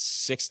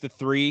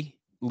 6-3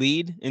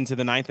 lead into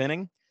the 9th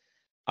inning.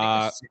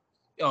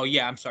 Oh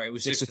yeah, I'm sorry. It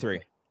was 6-3.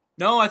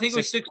 No, I think it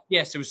was 6.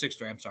 Yes, it was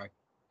 6-3. I'm sorry.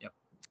 Yep.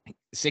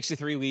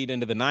 6-3 lead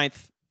into the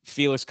 9th.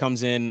 Felix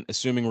comes in,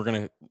 assuming we're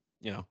gonna,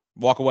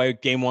 walk away,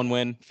 game 1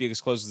 win.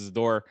 Felix closes the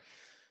door.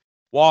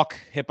 Walk,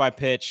 hit by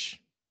pitch,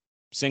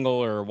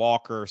 single or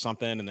walk or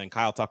something, and then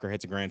Kyle Tucker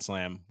hits a grand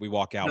slam. We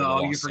walk out.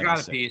 No, you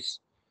forgot a piece.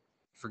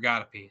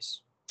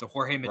 The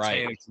Jorge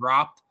Mateo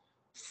dropped.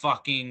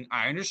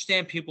 I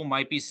understand people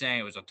might be saying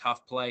it was a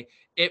tough play.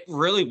 It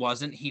really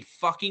wasn't. He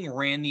fucking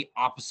ran the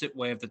opposite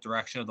way of the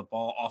direction of the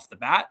ball off the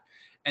bat,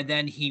 and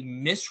then he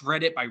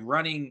misread it by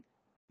running.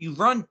 You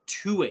run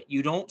to it.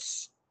 You don't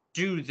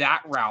do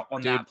that route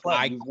on that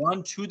play. You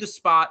run to the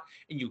spot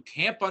and you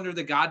camp under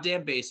the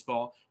goddamn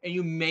baseball and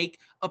you make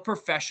a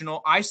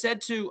professional. I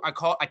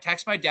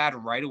text my dad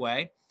right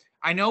away.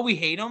 I know we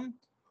hate him.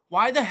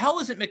 Why the hell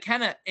isn't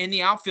McKenna in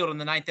the outfield in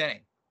the 9th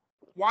inning?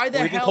 Why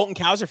the hell? Colton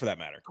Cowser for that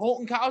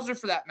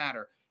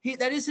matter.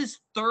 That is his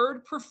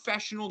third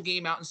professional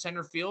game out in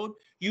center field.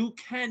 You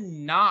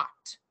cannot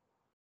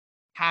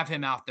have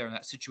him out there in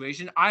that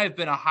situation. I have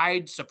been a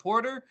Hyde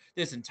supporter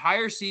this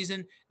entire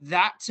season.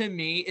 That to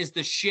me is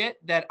the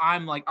shit that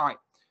I'm like, all right,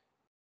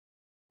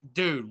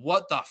 dude,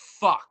 what the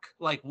fuck?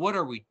 Like, what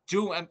are we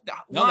doing?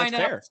 No, that's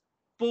fair.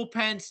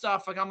 Bullpen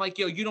stuff. Like, I'm like,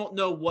 yo, you don't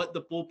know what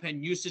the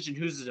bullpen usage and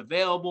who's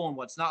available and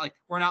what's not. Like,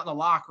 we're not in the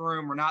locker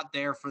room. We're not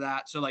there for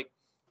that. So, like,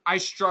 I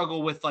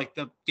struggle with, like,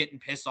 the getting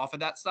pissed off at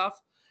that stuff.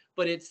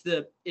 But it's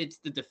the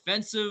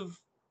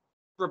defensive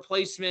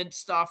replacement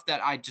stuff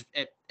that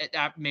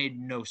that made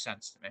no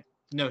sense to me.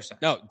 No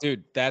sense. No,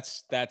 dude,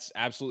 that's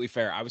absolutely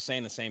fair. I was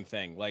saying the same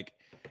thing. Like,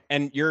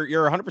 and you're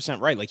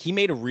 100% right. Like, he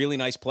made a really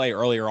nice play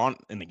earlier on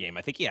in the game.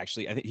 I think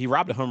he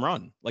robbed a home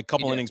run like a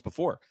couple innings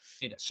before.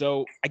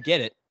 So I get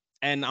it.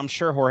 And I'm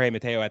sure Jorge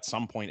Mateo at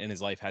some point in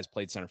his life has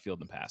played center field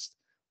in the past.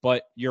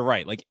 But you're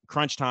right. Like,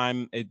 crunch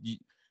time,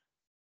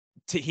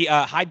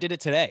 Hyde did it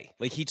today.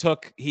 Like, he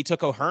took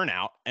O'Hearn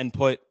out and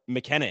put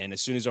McKenna in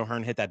as soon as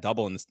O'Hearn hit that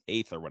double in the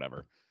 8th or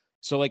whatever.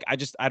 So, like,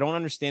 I don't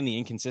understand the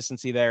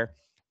inconsistency there.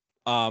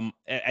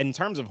 In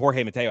terms of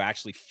Jorge Mateo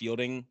actually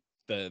fielding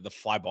the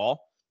fly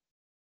ball,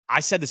 I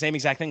said the same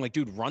exact thing. Like,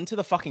 dude, run to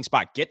the fucking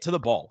spot, get to the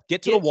ball,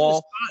 get to the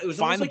wall,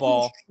 find the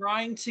ball. He was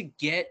trying to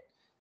get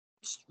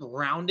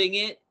rounding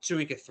it so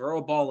he could throw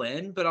a ball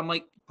in, but I'm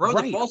like, bro,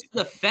 the ball's to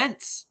the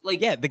fence. Like,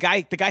 yeah, the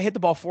guy hit the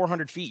ball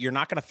 400 feet. You're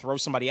not going to throw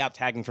somebody out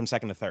tagging from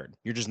second to third.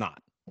 You're just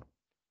not.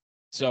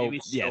 So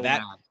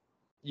yeah,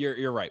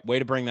 you're right. Way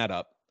to bring that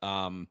up.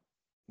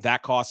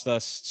 That cost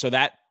us. So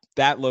that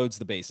loads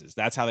the bases.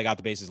 That's how they got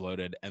the bases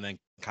loaded. And then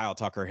Kyle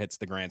Tucker hits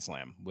the grand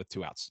slam with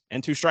 2 outs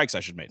and 2 strikes. I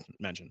should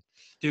mention.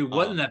 Dude,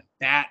 wasn't a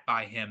bat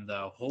by him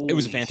though? It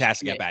was a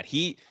fantastic at bat.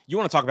 You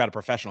want to talk about a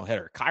professional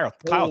hitter? Kyle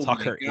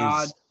Tucker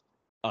is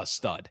a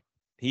stud.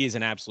 He is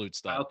an absolute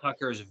stud. Kyle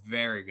Tucker is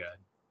very good.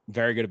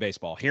 Very good at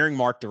baseball. Hearing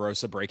Mark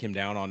DeRosa break him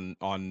down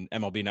on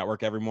MLB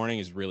Network every morning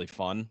is really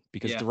fun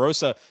because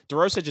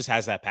DeRosa just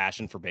has that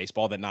passion for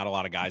baseball that not a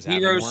lot of guys have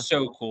anymore. He's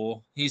so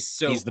cool. He's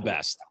the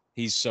best.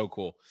 He's so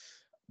cool.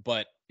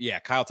 But yeah,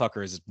 Kyle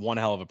Tucker is one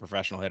hell of a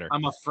professional hitter.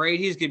 I'm afraid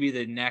he's going to be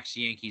the next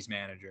Yankees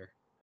manager.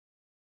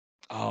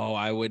 Oh,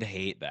 I would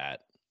hate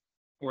that.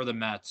 Or the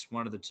Mets,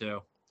 one of the two.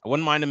 I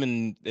wouldn't mind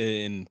him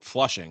in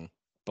Flushing,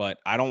 but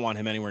I don't want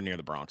him anywhere near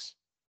the Bronx.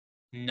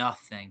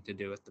 Nothing to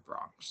do with the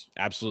Bronx.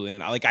 Absolutely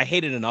not. Like, I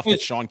hate it enough that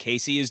Sean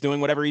Casey is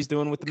doing whatever he's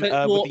doing with the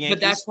Yankees.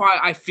 But that's why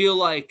I feel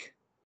like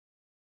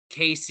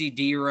Casey,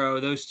 D-Row,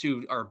 those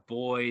two are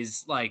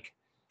boys. Like,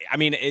 I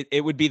mean,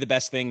 it would be the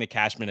best thing that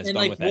Cashman has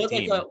done with that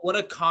team. What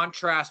a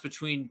contrast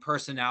between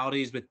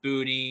personalities with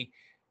Booney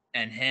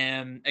and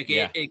him. Like,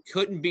 it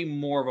couldn't be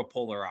more of a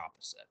polar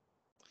opposite.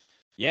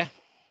 Yeah,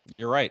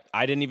 you're right.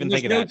 I didn't even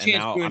think of that, and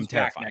now I'm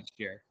terrified. Next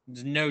year.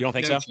 There's no, you don't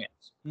think no so?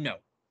 Chance.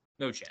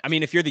 No chance. I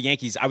mean, if you're the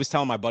Yankees, I was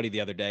telling my buddy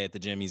the other day at the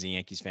gym, he's a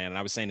Yankees fan, and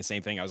I was saying the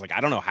same thing. I was like, I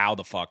don't know how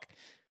the fuck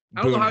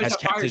Boone has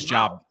kept his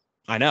job.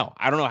 I know.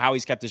 I don't know how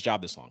he's kept his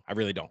job this long. I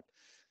really don't.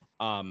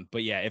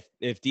 But yeah,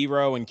 if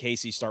D-Row and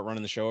Casey start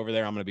running the show over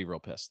there, I'm going to be real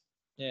pissed.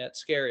 Yeah, it's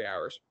scary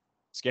hours.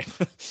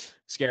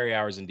 Scary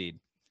hours indeed.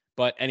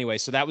 But anyway,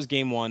 so that was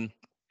game 1.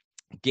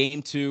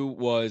 Game 2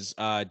 was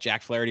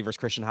Jack Flaherty versus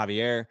Christian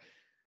Javier.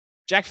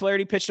 Jack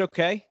Flaherty pitched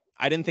okay.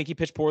 I didn't think he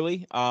pitched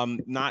poorly.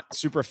 Not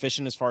super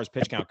efficient as far as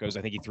pitch count goes.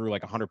 I think he threw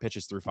like 100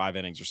 pitches through 5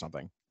 innings or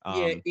something.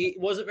 Yeah, he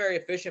wasn't very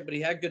efficient, but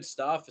he had good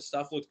stuff. His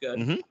stuff looked good.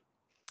 Mm-hmm.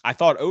 I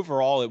thought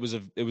overall it was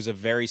a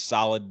very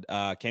solid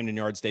Camden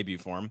Yards debut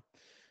for him.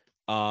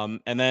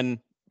 And then,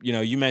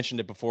 you mentioned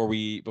it before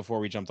we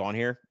jumped on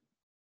here.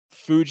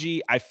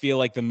 Fuji, I feel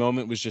like the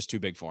moment was just too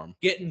big for him.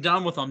 Getting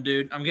done with him,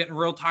 dude. I'm getting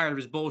real tired of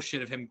his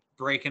bullshit of him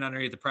breaking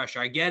underneath the pressure.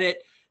 I get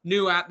it.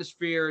 New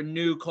atmosphere,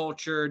 new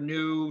culture,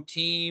 new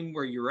team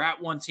where you're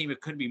at one team. It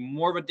couldn't be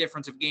more of a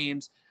difference of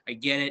games. I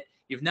get it.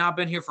 You've now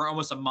been here for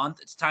almost a month.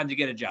 It's time to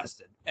get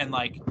adjusted. And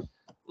like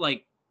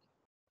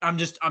I'm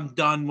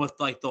done with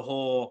like the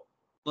whole,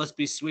 let's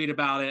be sweet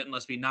about it and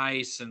let's be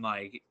nice. And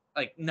like,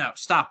 no,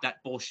 stop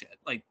that bullshit.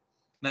 Like,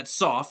 that's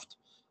soft.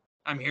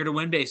 I'm here to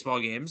win baseball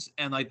games.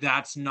 And like,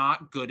 that's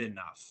not good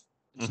enough.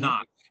 It's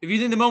not. If you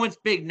think the moment's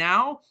big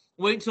now,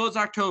 wait until it's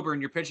October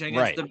and you're pitching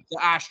against the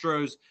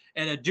Astros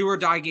and a do or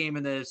die game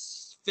in the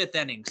 5th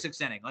inning,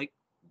 6th inning. Like,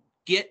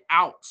 get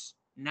out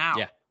now.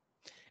 Yeah,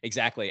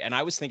 exactly. And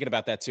I was thinking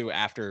about that too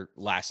after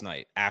last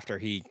night, after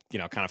he,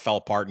 kind of fell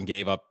apart and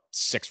gave up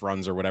 6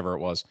 runs or whatever it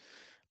was.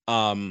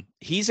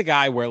 He's a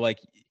guy where like,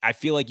 I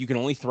feel like you can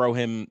only throw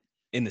him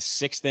in the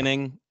 6th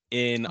inning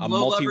in a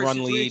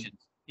multi-run lead.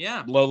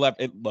 Yeah. Low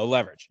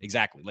leverage.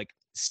 Exactly. Like,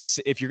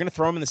 if you're going to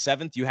throw him in the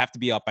 7th, you have to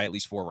be up by at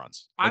least 4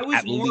 runs.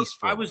 Like,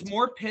 I was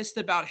more pissed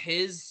about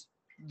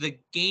the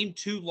game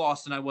 2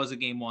 loss than I was a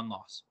game 1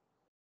 loss.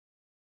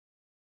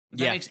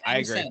 Yeah, I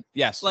agree. Sense.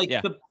 Yes. Like,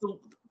 the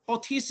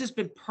Bautista's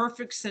been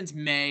perfect since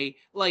May.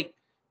 Like,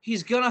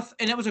 he's gonna,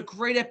 and it was a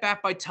great at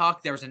bat by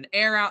Tuck. There was an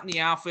air out in the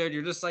outfield.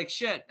 You're just like,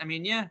 shit. I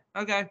mean, yeah,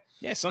 okay.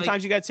 Yeah,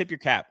 sometimes you got to tip your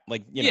cap.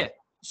 Like, you know.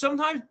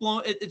 Sometimes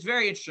it's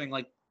very interesting.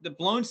 Like, the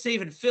blown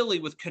save in Philly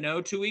with Cano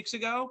 2 weeks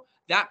ago,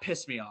 that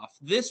pissed me off.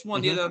 This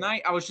one the other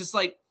night, I was just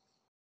like,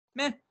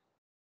 meh.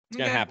 It's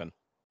gonna happen.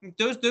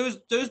 Those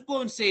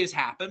blown saves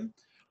happen,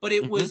 but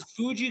it was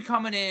Fuji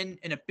coming in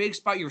a big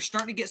spot. You were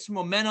starting to get some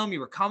momentum. You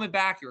were coming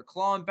back. You were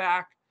clawing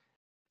back.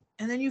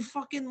 And then you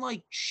fucking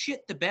like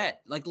shit the bed,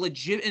 like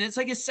legit. And it's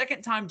like his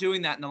second time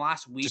doing that in the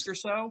last week or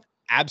so.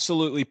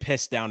 Absolutely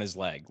pissed down his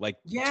leg. Like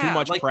too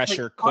much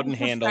pressure, couldn't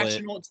handle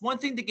it. It's one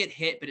thing to get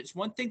hit, but it's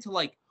one thing to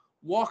like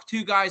walk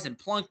two guys and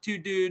plunk two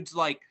dudes.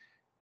 Like,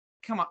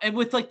 come on. And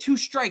with like 2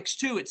 strikes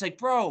too. It's like,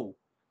 bro,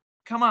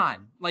 come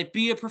on. Like,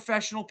 be a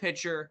professional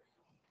pitcher.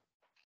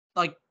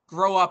 Like,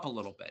 grow up a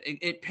little bit.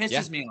 It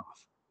pisses me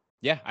off.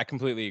 Yeah, I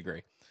completely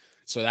agree.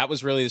 So that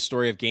was really the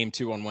story of game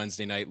 2 on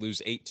Wednesday night.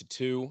 Lose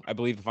 8-2. I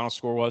believe the final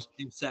score was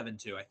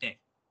 7-2, I think.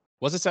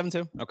 Was it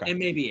 7-2? Okay. And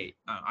maybe 8.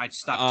 I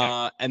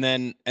stopped. And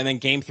then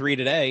game 3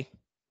 today,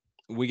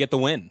 we get the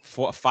win.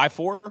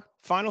 5-4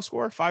 final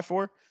score.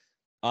 5-4.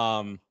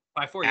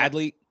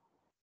 5-4.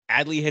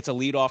 Adley hits a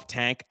leadoff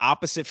tank,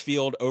 opposite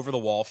field over the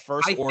wall.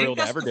 First Oriole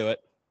to ever do it.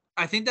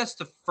 I think that's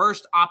the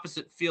first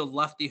opposite field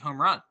lefty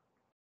home run.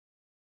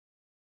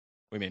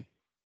 What do you mean?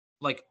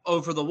 Like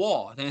over the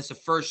wall. I think it's the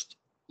first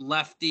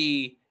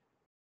lefty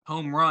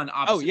home run.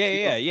 Oh yeah,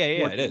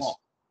 it is.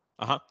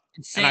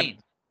 Insane.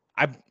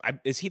 And I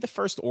is he the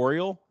first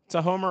Oriole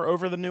to homer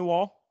over the new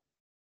wall,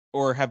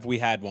 or have we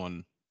had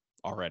one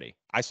already?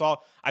 I saw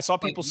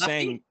people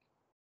saying.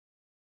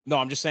 No,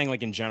 I'm just saying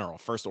like in general,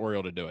 first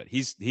Oriole to do it.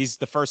 He's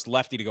the first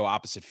lefty to go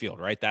opposite field,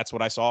 right? That's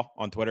what I saw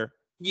on Twitter.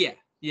 Yeah.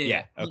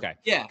 Okay.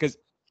 Yeah. Because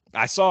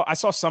I saw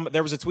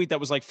there was a tweet that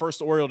was like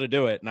first Oriole to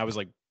do it, and I was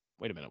like,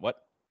 wait a minute, what?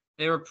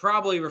 They were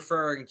probably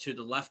referring to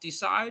the lefty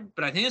side,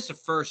 but I think it's the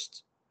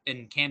first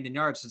in Camden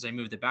Yards since they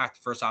moved it back,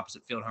 the first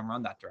opposite field home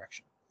run that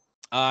direction.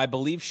 I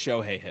believe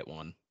Shme hit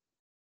one.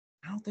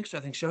 I don't think so.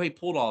 I think Shme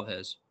pulled all of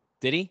his.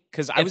 Did he?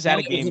 Because I was at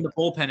a game in the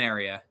bullpen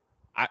area.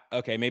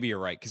 Okay, maybe you're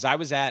right. Because I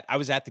was at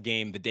the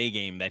game, the day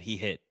game that he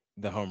hit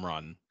the home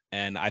run,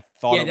 and I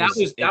thought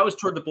that was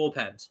toward the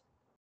bullpens.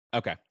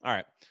 Okay, all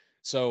right.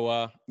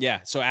 So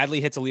so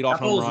Adley hits a leadoff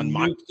home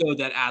run.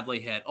 That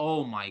Adley hit.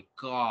 Oh my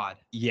god.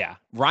 Yeah,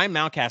 Ryan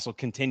Mountcastle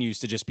continues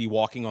to just be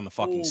walking on the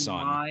fucking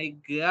sun. Oh my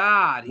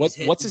god.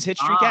 What's his hit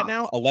streak at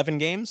now? 11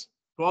 games.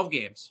 12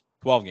 games.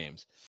 12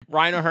 games.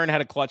 Ryan O'Hearn had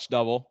a clutch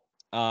double.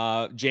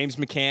 James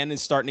McCann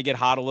is starting to get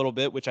hot a little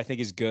bit, which I think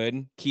is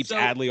good. Keeps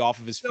Adley off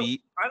of his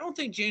feet. I don't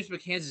think James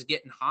McCann's is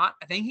getting hot.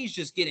 I think he's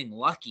just getting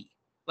lucky.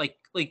 Like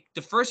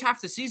the first half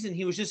of the season,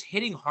 he was just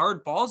hitting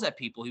hard balls at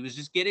people. He was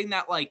just getting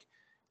that like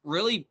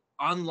really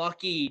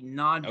unlucky he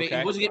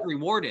wasn't getting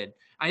rewarded.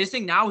 I just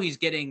think now he's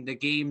getting the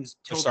games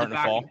tilted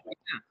back.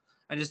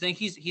 I just think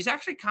he's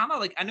actually kind of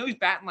like, I know he's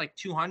batting like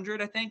 200,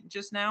 I think,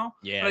 just now.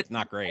 Yeah, it's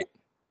not great.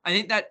 I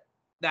think that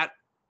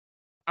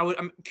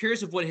I'm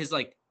curious of what his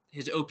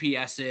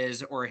OPS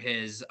is, or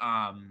his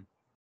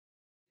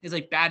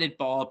like batted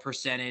ball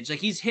percentage. Like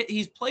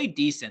he's played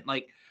decent.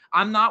 Like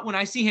when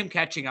I see him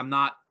catching, I'm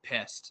not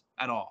pissed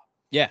at all.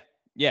 Yeah.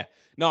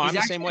 No, I'm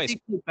the same way.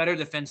 He's better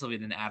defensively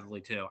than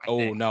Adley too.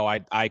 No,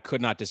 I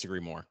could not disagree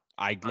more.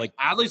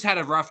 Adley's had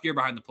a rough year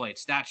behind the plate.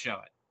 Stats show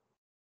it.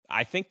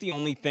 I think the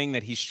only thing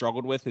that he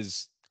struggled with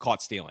is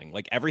caught stealing.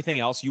 Like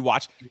everything else, you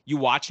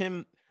watch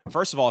him.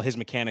 First of all, his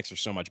mechanics are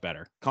so much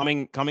better.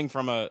 Coming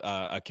from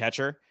a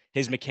catcher,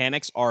 his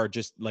mechanics are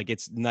just like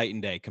it's night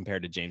and day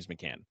compared to James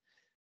McCann.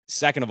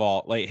 Second of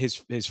all, like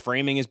his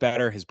framing is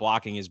better, his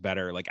blocking is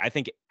better. Like I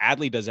think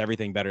Adley does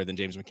everything better than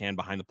James McCann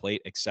behind the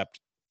plate,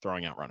 except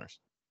throwing out runners.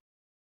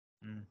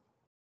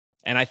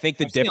 And I think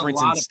the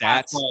difference in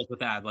stats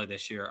with Adley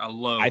this year,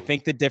 I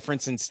think the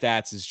difference in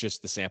stats is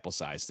just the sample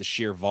size, the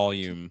sheer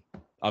volume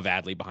of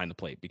Adley behind the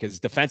plate. Because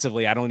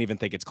defensively, I don't even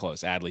think it's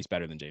close. Adley's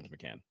better than James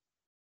McCann.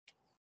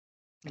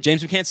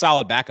 James McCann's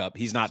solid backup.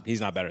 He's not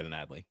better than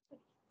Adley.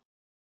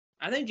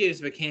 I think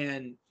James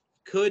McCann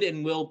could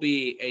and will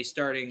be a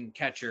starting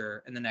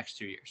catcher in the next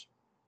 2 years.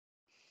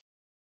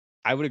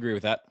 I would agree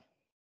with that.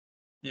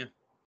 Yeah.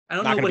 I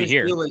don't know what his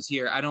deal is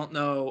here. I don't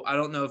know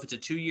if it's a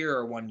 2-year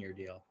or 1-year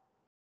deal.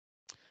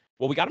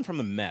 Well, we got him from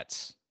the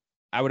Mets.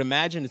 I would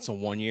imagine it's a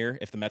 1 year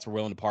if the Mets were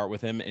willing to part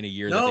with him in a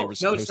year that they were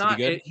supposed to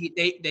be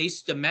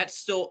good. The Mets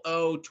still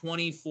owe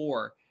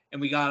 24, and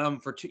we got him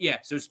for 2. Yeah,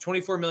 so it's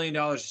 $24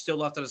 million still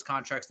left on his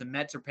contracts. The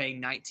Mets are paying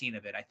 19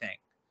 of it, I think.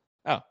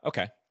 Oh,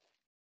 okay.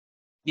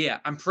 Yeah,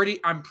 I'm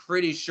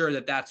pretty sure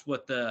that's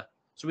what so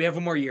we have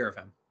 1 more year of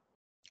him.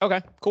 Okay,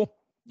 cool.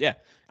 Yeah.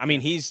 I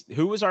mean,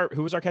 who was our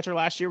catcher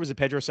last year? Was it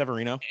Pedro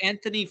Severino?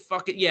 Anthony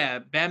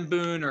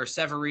Bamboon or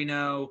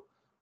Severino.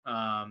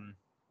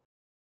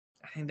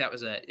 I think that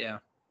was it. Yeah.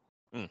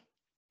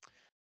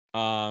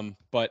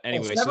 But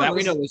anyway,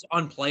 Severino was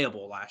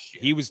unplayable last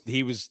year.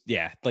 He was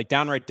like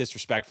downright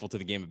disrespectful to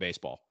the game of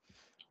baseball.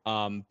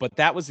 But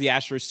that was the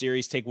Astros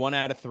series. Take 1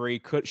 out of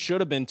 3.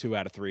 Should have been 2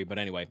 out of 3. But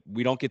anyway,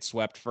 we don't get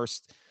swept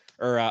first,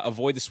 or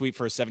avoid the sweep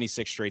for a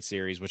 76 straight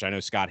series, which I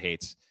know Scott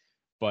hates.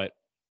 But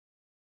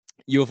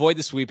you avoid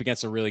the sweep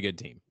against a really good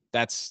team.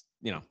 That's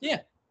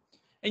Yeah,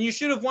 and you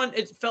should have won.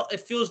 It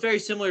feels very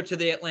similar to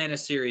the Atlanta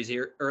series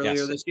here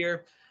earlier this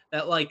year.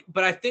 that like,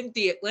 but I think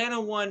the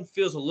Atlanta one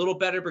feels a little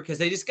better because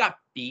they just got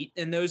beat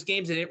in those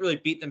games. They didn't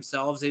really beat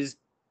themselves. They just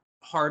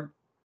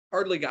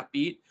hardly got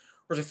beat.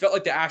 Whereas I felt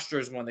like the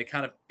Astros one, they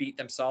kind of beat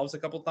themselves a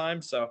couple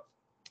times. So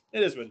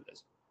it is what it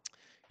is.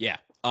 Yeah.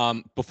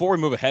 Before we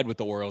move ahead with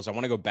the Orioles, I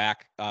want to go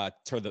back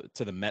to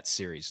the Mets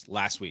series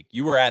last week.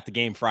 You were at the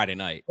game Friday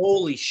night.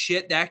 Holy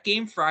shit. That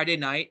game Friday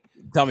night.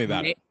 Tell me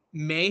about it.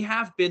 May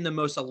have been the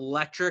most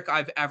electric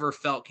I've ever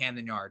felt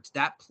Camden Yards.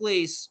 That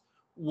place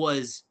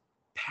was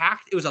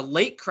packed. It was a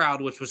late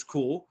crowd, which was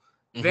cool.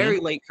 Very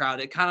late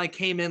crowd. It kind of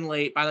came in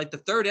late. By like the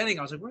third inning,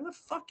 I was like, where the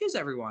fuck is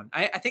everyone?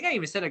 I think I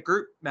even sent a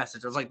group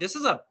message. I was like, this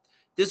is a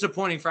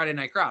disappointing Friday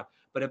night crowd.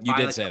 But you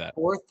did say that.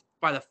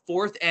 By the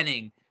fourth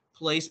inning,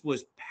 place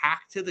was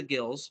packed to the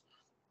gills.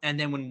 And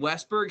then when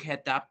Westburg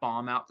hit that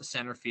bomb out the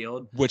center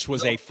field, which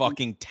was a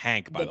fucking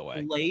tank, by the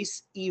way, the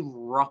place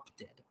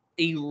erupted.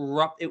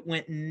 It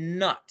went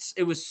nuts.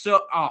 It was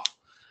so, oh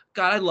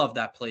God, I love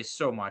that place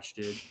so much,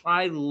 dude.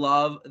 I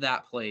love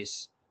that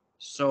place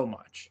so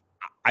much.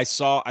 I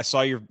saw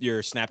your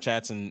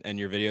Snapchats and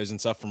your videos and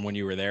stuff from when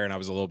you were there, and I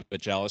was a little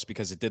bit jealous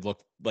because it did look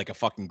like a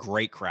fucking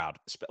great crowd.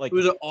 Like, it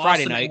was an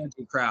Friday awesome night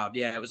crowd.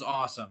 Yeah, it was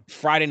awesome.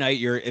 Friday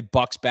night,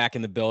 Buck's back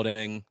in the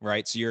building,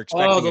 right? So you're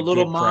expecting the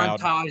little montage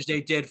crowd.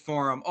 They did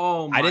for him.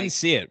 Oh my! I didn't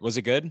see it. Was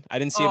it good? I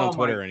didn't see it on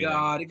Twitter or anything. Oh my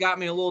God, it got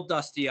me a little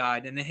dusty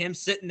eyed. And then him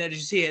sitting there, did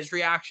you see his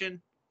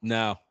reaction?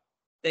 No.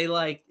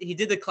 He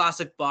did the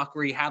classic Buck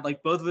where he had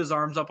like both of his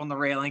arms up on the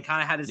railing,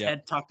 kind of had his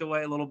head tucked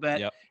away a little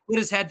bit, put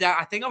his head down.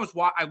 I think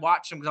I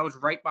watched him because I was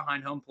right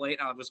behind home plate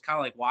and I was kind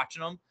of like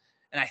watching him.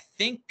 And I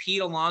think Pete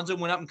Alonso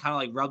went up and kind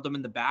of like rubbed him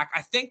in the back.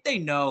 I think they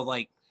know,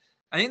 like,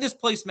 I think this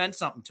place meant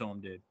something to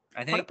him, dude.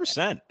 I think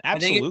 100%.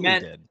 Absolutely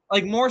did.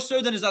 Like more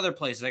so than his other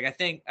places. Like I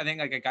think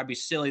like I'd be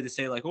silly to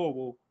say like, oh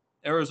well,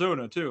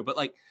 Arizona too. But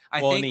like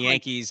I think in the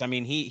Yankees, I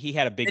mean he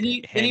had a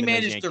big hand he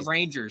managed the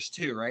Rangers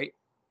too, right?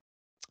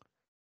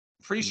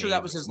 Pretty sure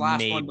that was his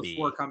last one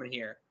before coming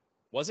here.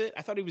 Was it?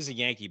 I thought he was a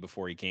Yankee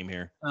before he came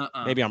here.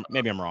 Maybe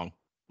I'm wrong.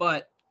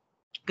 But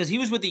because he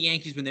was with the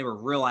Yankees when they were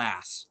real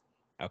ass.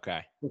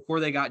 Okay. Before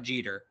they got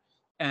Jeter,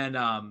 and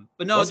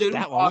but no, was dude, it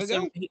that long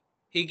ago?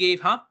 He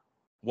gave,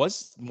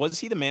 Was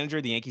he the manager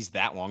of the Yankees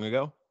that long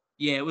ago?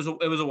 Yeah, it was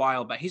a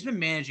while back. He's been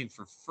managing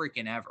for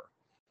freaking ever.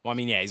 Well, I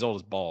mean, yeah, he's old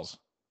as balls.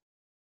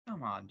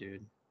 Come on,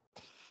 dude.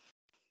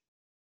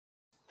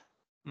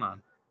 Come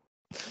on.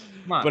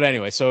 But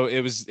anyway, so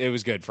it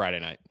was good Friday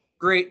night.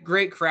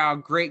 Great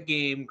crowd, great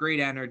game, great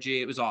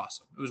energy. It was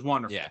awesome. It was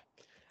wonderful.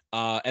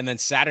 Yeah. And then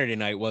Saturday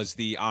night was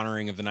the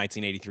honoring of the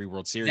 1983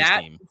 World Series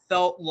team. That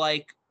felt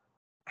like,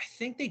 I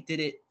think they did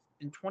it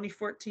in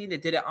 2014. They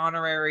did it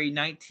honorary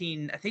I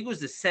think it was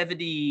the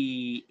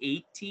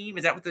 78 team.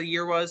 Is that what the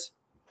year was?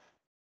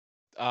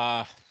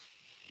 Or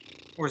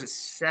was it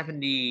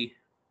 70?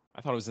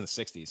 I thought it was in the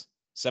 60s.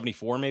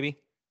 74 maybe?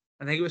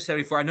 I think it was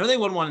 74. I know they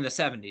won one in the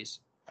 70s.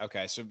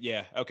 Okay, so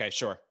yeah, okay,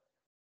 sure.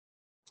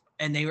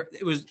 And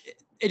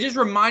it just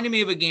reminded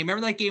me of a game.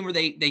 Remember that game where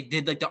they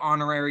did like the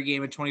honorary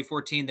game in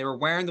 2014? They were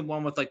wearing the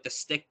one with like the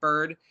stick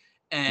bird,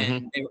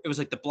 and it was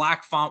like the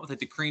black font with like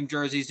the cream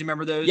jerseys. Do you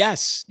remember those?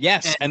 Yes.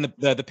 And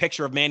the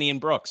picture of Manny and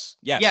Brooks.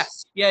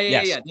 Yes.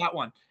 Yeah, that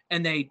one.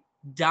 And they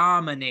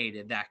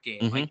dominated that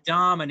game, like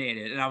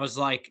dominated. And I was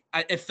like,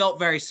 it felt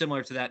very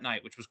similar to that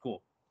night, which was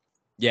cool.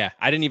 Yeah,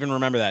 I didn't even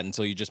remember that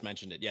until you just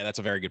mentioned it. Yeah, that's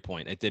a very good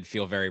point. It did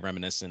feel very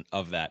reminiscent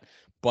of that.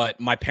 But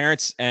my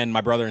parents and my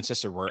brother and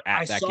sister were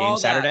at that game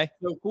Saturday.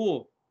 So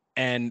cool.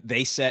 And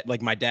they said,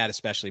 like my dad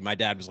especially, my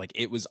dad was like,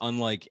 it was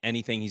unlike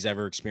anything he's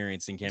ever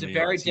experienced in Camden. It's a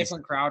very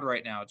different crowd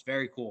right now. It's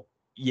very cool.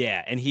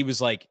 Yeah, and he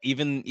was like,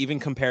 even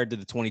compared to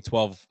the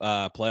 2012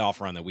 playoff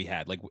run that we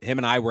had, like him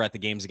and I were at the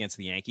games against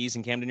the Yankees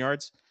in Camden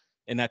Yards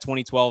in that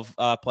 2012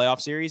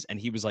 playoff series, and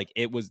he was like,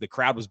 the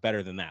crowd was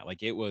better than that.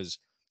 Like it was,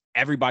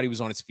 everybody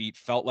was on its feet.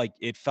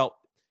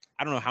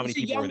 I don't know how many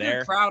people were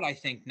there. Crowd, I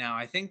think now.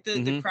 I think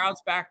the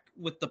crowd's back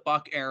with the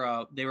Buck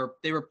era. They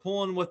were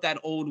pulling with that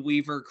old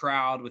Weaver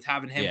crowd, with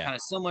having him kind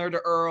of similar to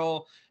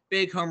Earl,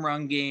 big home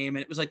run game,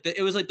 and it was like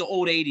the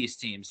old '80s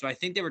team. So I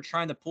think they were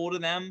trying to pull to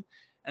them,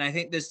 and I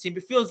think this team,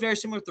 it feels very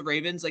similar with the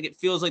Ravens. Like it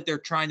feels like they're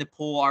trying to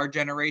pull our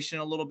generation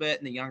a little bit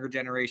and the younger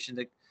generation.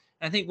 And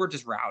I think we're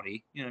just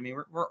rowdy. You know what I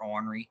mean? We're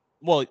ornery.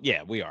 Well,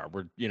 yeah, we are.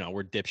 We're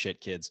dipshit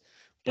kids.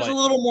 Just a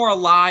little more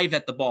alive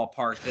at the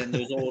ballpark than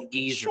those old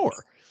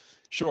geezers.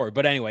 Sure.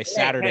 But anyway,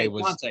 Saturday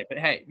was. Dante, but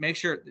hey, make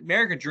sure the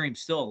American Dream's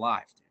still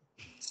alive,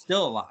 dude.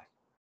 Still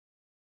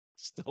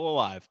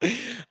alive.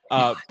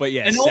 But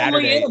yeah, and Saturday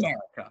only in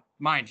America,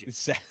 mind you.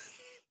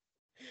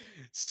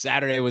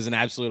 Saturday was an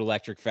absolute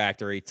electric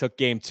factory. Took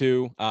game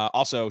 2.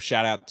 Also,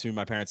 shout out to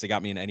my parents. They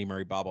got me an Eddie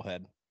Murray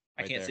bobblehead.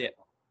 I can't see it.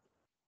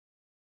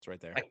 It's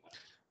right there.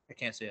 I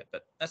can't see it,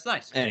 but that's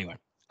nice. Anyway,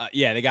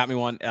 yeah, they got me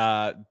one.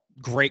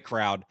 Great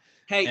crowd.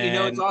 Hey,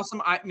 it's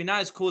awesome. I mean,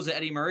 not as cool as the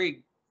Eddie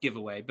Murray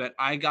giveaway, but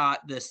I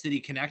got the City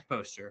Connect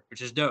poster,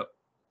 which is dope.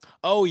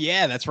 Oh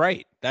yeah, that's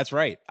right.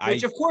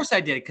 Which of course I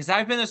did, because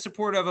I've been a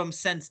supporter of them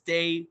since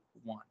day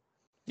one.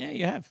 Yeah,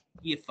 you have.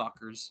 You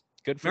fuckers.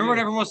 Good for Remember you. when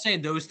everyone was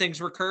saying those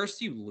things were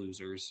cursed? You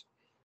losers.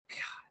 God.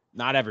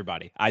 Not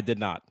everybody. I did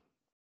not.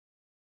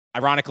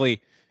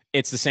 Ironically,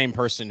 it's the same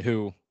person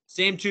who.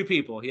 Same two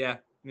people. Yeah.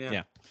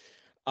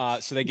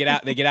 So they get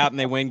out and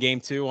they win game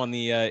 2 on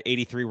the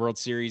 83 World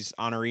Series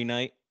honoree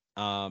night.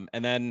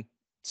 And then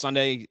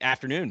Sunday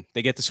afternoon,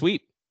 they get the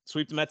sweep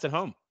the Mets at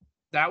home.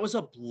 That was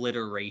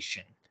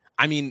obliteration.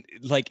 I mean,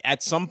 like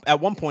at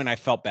one point I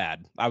felt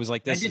bad. I was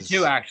like, this I did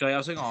too, actually. I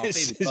was like, oh,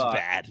 this baby is Buck.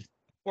 bad.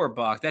 Poor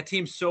Buck. That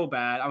team's so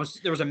bad.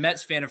 There was a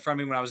Mets fan in front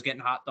of me when I was getting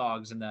hot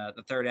dogs in the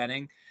third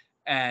inning,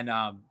 and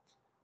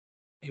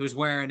he was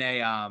wearing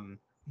a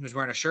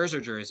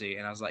Scherzer jersey,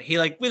 and I was like,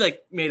 we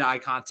made eye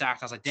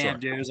contact. I was like, damn,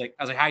 dude. I was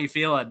like, how you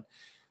feeling?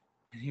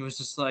 And he was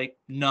just like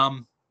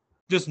numb.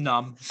 Just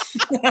numb.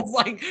 I was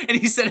like, and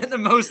he said it the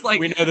most like,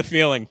 we know the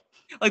feeling.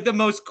 Like the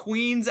most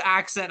Queens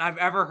accent I've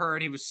ever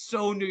heard. He was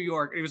so New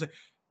York. He was like,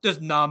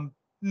 just numb.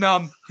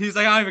 He's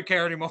like, I don't even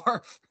care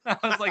anymore. I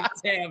was like,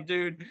 damn,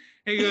 dude.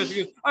 He goes,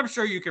 I'm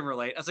sure you can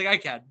relate. I was like, I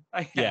can.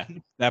 Yeah,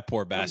 that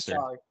poor bastard.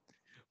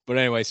 But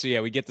anyway, so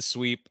yeah, we get the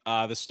sweep.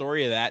 The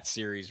story of that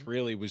series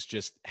really was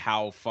just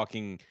how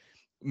fucking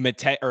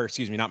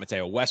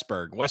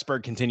Westburg.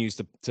 Westburg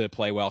continues to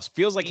play well.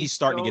 Feels like he's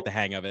starting to get the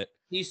hang of it.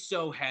 He's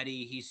so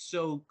heady. He's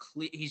so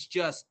clean. He's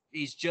just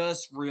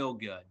real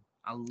good.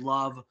 I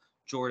love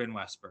Jordan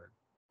Westburg.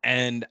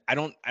 And I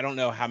don't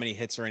know how many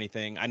hits or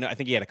anything. I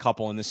think he had a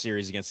couple in this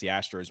series against the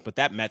Astros, but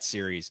that Mets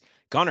series,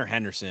 Gunnar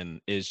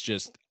Henderson is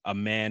just a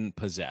man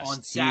possessed.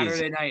 On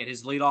Saturday night,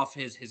 his leadoff,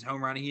 his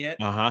home run he hit.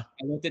 I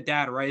looked at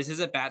Dad right as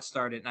his at bat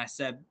started, and I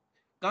said,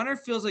 Gunnar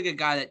feels like a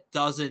guy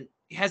that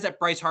he has that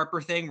Bryce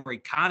Harper thing where he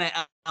kind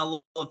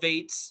of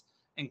elevates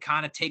and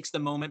kind of takes the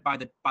moment by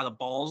the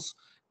balls.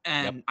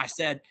 And I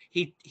said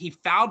he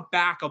fouled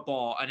back a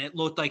ball, and it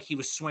looked like he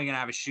was swinging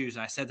out of his shoes.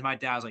 And I said to my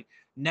dad, I was like,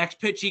 next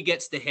pitch he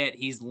gets the hit,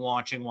 he's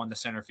launching one to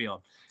center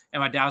field. And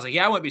my dad was like,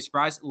 yeah, I wouldn't be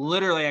surprised.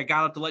 Literally, I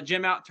got up to let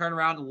Jim out, turn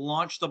around,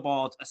 launch the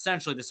ball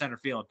essentially to center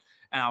field.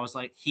 And I was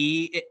like,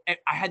 I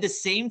had the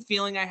same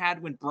feeling I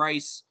had when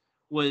Bryce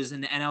was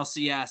in the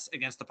NLCS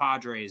against the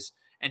Padres,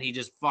 and he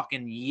just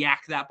fucking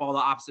yacked that ball to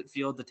opposite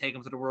field to take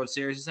him to the World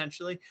Series,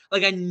 essentially.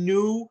 Like, I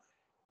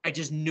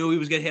just knew he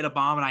was going to hit a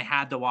bomb, and I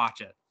had to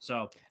watch it.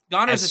 So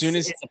Gunnar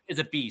is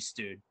a beast,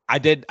 dude. I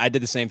did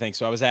the same thing.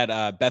 So I was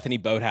at Bethany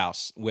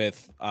Boathouse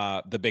with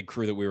the big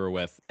crew that we were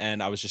with,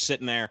 and I was just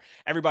sitting there.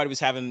 Everybody was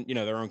having,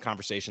 their own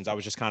conversations. I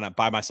was just kind of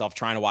by myself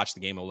trying to watch the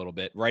game a little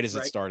bit right as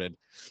it started,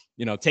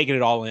 taking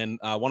it all in.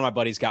 One of my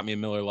buddies got me a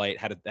Miller Lite,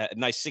 had a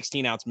nice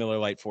 16-ounce Miller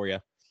Lite for you.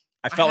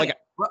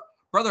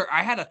 Brother,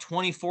 I had a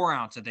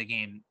 24-ounce at the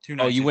game 2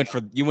 nights. Oh, you went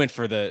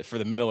for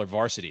the Miller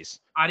varsities.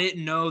 I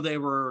didn't know they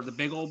were the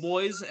big old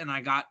boys, and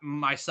I got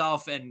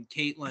myself and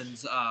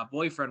Caitlin's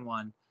boyfriend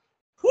one.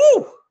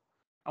 Whoo!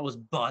 I was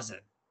buzzing.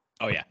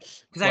 Oh yeah,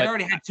 because I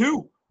already had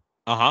 2.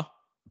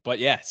 But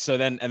yeah, so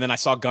then I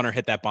saw Gunnar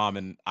hit that bomb,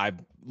 and I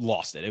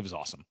lost it. It was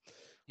awesome.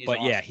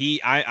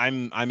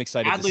 I'm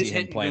excited to see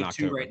him play in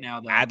October right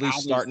now.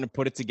 Adley's starting to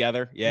put it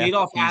together. Yeah,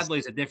 leadoff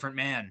Adley's a different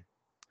man.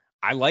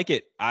 I like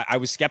it. I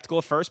was skeptical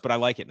at first, but I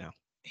like it now.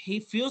 He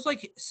feels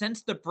like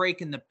since the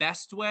break in the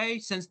best way,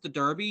 since the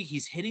Derby,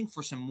 he's hitting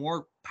for some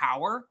more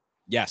power.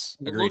 Yes,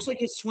 agreed. It looks like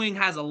his swing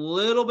has a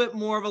little bit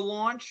more of a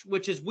launch,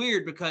 which is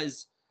weird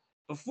because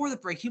before the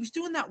break, he was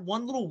doing that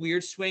one little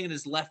weird swing in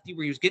his lefty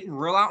where he was getting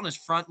real out on his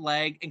front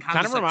leg and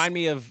kind of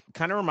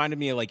reminded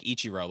me of like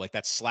Ichiro, like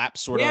that slap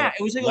sort of. Yeah,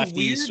 it was like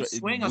lefty, a weird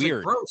swing. I was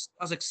like, bro,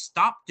 I was like,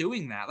 stop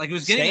doing that. Like it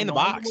was getting in the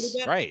box,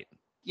 right?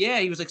 Yeah,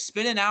 he was like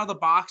spinning out of the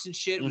box and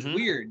shit. It was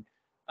weird.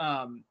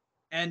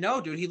 And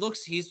no, dude,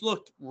 he's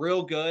looked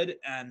real good.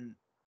 And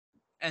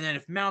then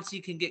if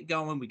Mountsie can get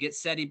going, we get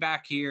Seti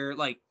back here.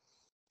 Like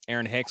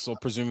Aaron Hicks will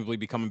presumably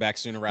be coming back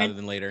sooner rather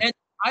than later. And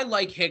I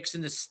like Hicks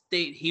in the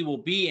state he will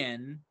be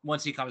in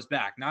once he comes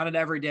back. Not an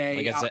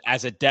everyday. Like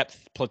as a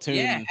depth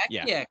platoon.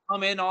 Yeah.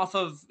 Come in off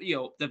of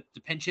the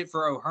pinch hit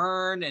for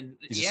O'Hearn and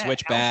he's a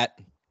switch bat.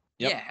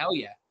 Yep. Yeah, hell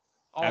yeah.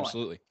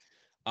 Absolutely.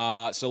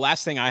 So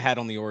last thing I had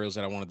on the Orioles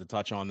that I wanted to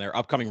touch on their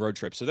upcoming road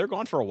trip. So they're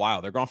gone for a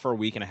while. They're gone for a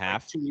week and a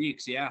half. 2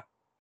 weeks, yeah.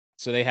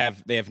 So they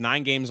have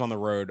 9 games on the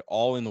road,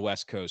 all in the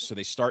West Coast. So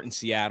they start in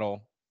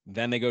Seattle,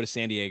 then they go to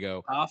San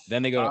Diego,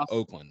 then they go to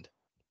Oakland.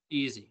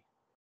 Easy.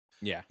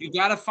 Yeah. You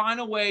got to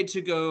find a way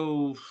to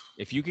go.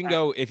 If you can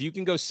go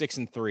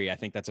 6-3, I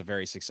think that's a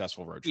very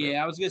successful road trip.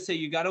 Yeah, I was gonna say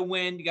you got to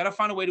win. You got to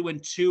find a way to win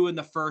 2 in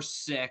the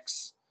first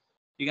 6.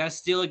 You got to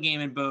steal a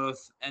game in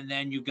both, and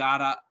then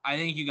I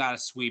think you got to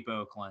sweep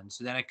Oakland.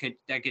 So then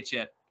that gets you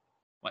at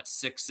what,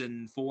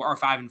 6-4 or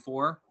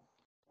 5-4.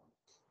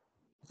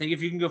 I think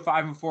if you can go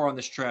 5-4 on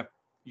this trip,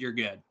 you're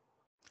good.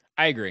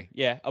 I agree.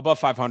 Yeah, above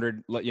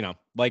 500.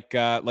 Like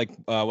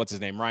what's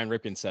his name, Ryan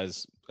Ripken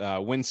says,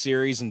 win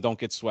series and don't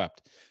get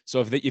swept.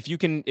 So if you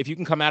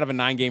can come out of a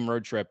 9-game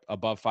road trip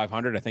above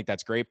 500, I think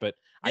that's great. But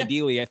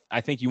ideally,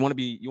 I think you want to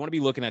be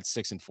looking at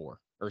 6-4 or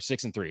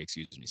 6-3.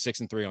 Excuse me,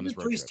 6-3 on this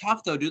road trip. It's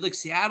tough though, dude. Like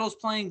Seattle's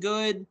playing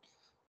good.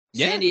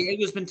 San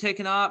Diego's been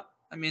ticking up.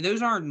 I mean,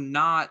 those are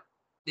not.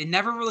 They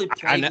never really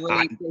play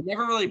great. They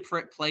never really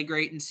play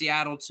great in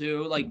Seattle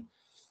too. Like,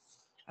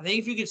 I think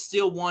if you could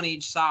steal one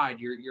each side,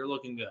 you're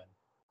looking good.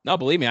 No,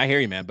 believe me, I hear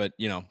you, man. But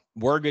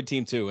we're a good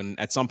team too, and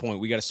at some point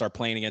we got to start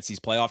playing against these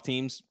playoff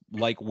teams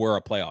like we're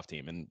a playoff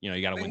team, and you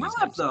got to They win these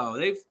have games.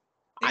 though.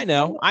 I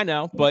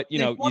know, but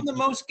they've won the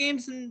most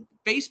games in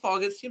baseball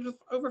against teams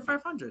over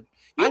 500.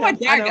 My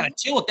dad got to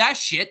chill with that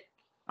shit.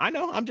 I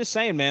know. I'm just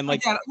saying, man.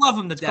 Like, I love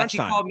him to death.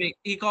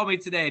 He called me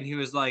today, and he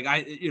was like,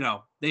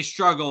 they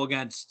struggle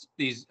against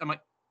these. I'm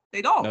like,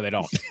 they don't. No, they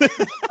don't.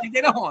 Like,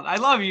 they don't. I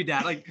love you,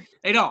 Dad. Like,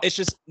 they don't. It's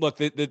just look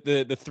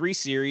the 3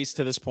 series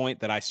to this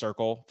point that I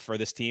circle for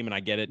this team, and I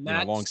get it.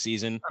 Mets, long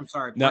season. I'm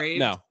sorry, Braves.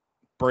 No,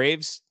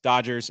 Braves,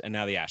 Dodgers, and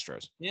now the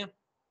Astros. Yeah.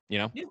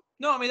 Yeah.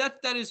 No, I mean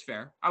that is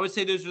fair. I would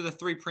say those are the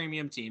 3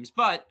 premium teams,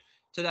 but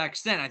to that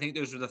extent, I think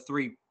those are the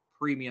 3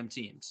 premium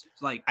teams.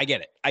 Like, I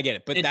get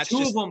it, but that's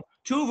two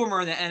of them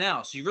are in the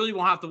NL, so you really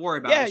won't have to worry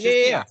about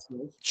it. Yeah.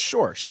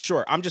 Sure.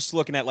 I'm just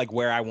looking at like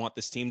where I want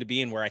this team to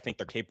be and where I think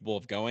they're capable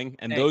of going,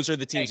 and those are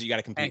the teams you got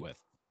to compete with.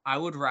 I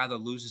would rather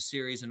lose a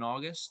series in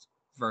August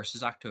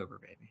versus October,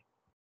 baby.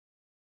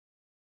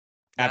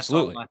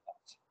 Absolutely,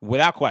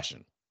 without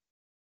question.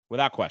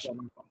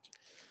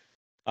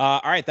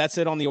 All right, that's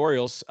it on the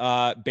Orioles.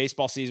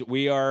 Baseball season.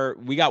 We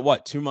got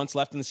what, 2 months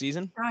left in the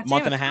season?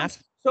 Month and a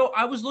half. So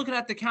I was looking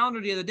at the calendar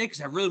the other day because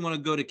I really want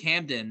to go to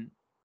Camden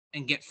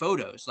and get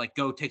photos, like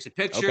go take some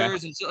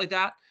pictures and shit like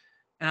that.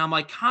 And I'm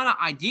like, kind of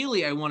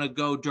ideally, I want to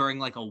go during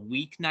like a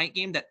weeknight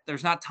game that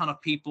there's not a ton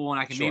of people and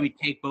I can maybe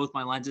take both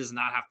my lenses and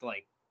not have to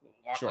like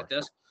walk like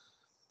this.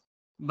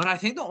 But I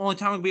think the only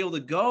time I'll be able to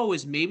go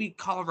is maybe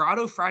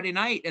Colorado Friday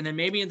night and then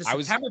maybe into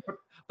September.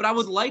 But I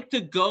would like to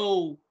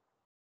go.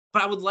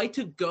 But I would like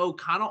to go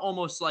kind of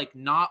almost like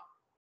not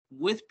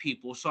with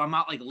people, so I'm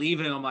not like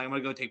leaving. I'm like, I'm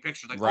gonna go take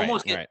pictures. Like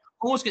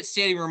almost get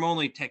standing room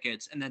only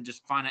tickets and then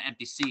just find an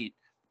empty seat.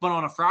 But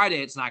on a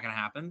Friday, it's not gonna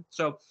happen.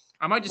 So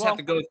I might just have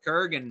to go with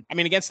Kurg. And I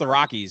mean, against the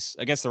Rockies,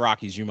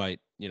 you might,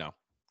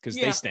 because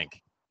they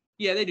stink.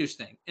 Yeah, they do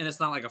stink, and it's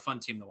not like a fun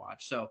team to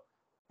watch. So,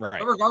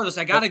 but regardless,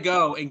 I gotta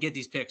go and get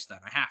these picks done.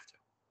 I have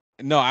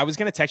to. No, I was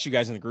gonna text you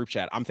guys in the group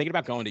chat. I'm thinking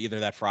about going to either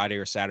that Friday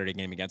or Saturday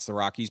game against the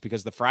Rockies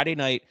because the Friday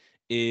night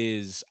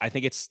I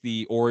think it's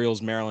the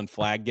Orioles Maryland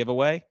flag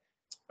giveaway.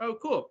 Oh,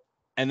 cool.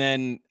 And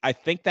then I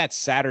think that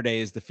Saturday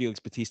is the Felix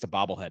Bautista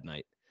bobblehead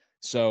night.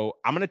 So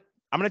I'm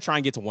gonna try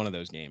and get to one of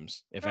those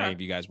games if any of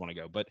you guys want to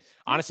go. But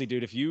honestly,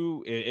 dude,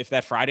 if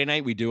that Friday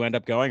night we do end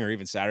up going, or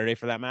even Saturday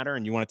for that matter,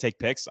 and you want to take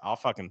pics, I'll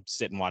fucking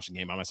sit and watch the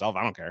game by myself.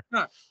 I don't care.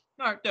 All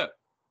right, do it.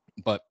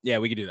 But yeah,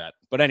 we could do that.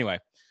 But anyway,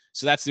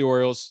 so that's the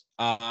Orioles.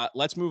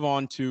 Let's move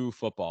on to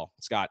football.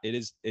 Scott,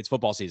 it's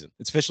football season.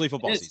 It's officially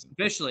football season.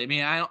 Officially. I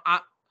mean,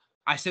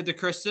 I said to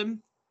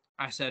Kristen,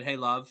 I said, "Hey,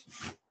 love,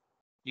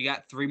 you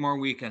got 3 more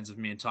weekends of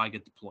me until I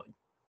get deployed,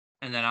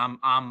 and then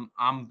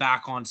I'm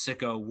back on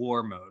sicko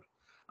war mode.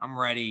 I'm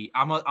ready.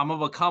 I'm gonna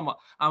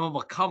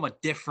become a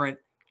different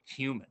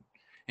human."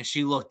 And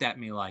she looked at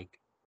me like,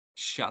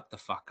 "Shut the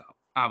fuck up."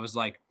 I was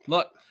like,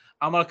 "Look,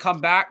 I'm gonna come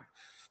back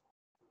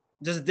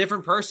just a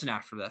different person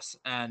after this."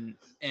 And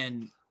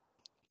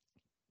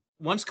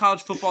once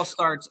college football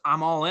starts,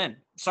 I'm all in.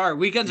 Sorry,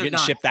 weekends are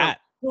done. Ship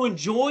that. So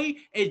enjoy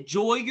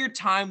your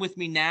time with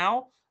me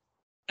now.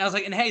 And I was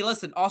like, and hey,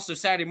 listen, also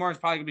Saturday morning's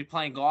probably gonna be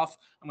playing golf.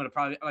 I'm gonna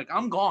probably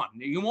I'm gone.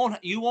 You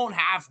won't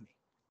have me.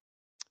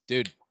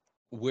 Dude,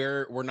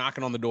 we're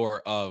knocking on the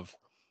door of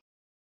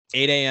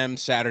 8 a.m.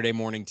 Saturday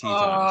morning tee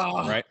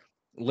times, right?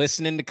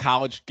 Listening to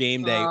College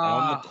Game Day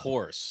on the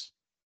course.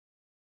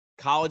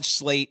 College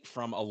slate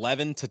from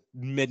 11 to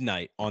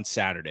midnight on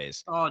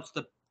Saturdays. Oh, it's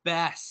the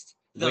best.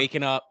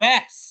 Waking up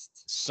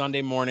best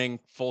Sunday morning,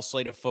 full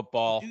slate of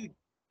football.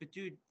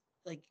 Dude,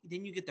 like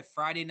then you get the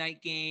Friday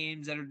night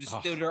games that are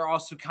just that are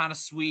also kind of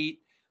sweet.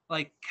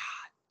 Like,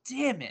 God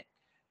damn it.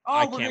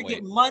 Oh, we're gonna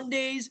get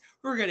Mondays,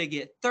 we're gonna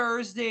get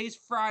Thursdays,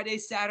 Friday,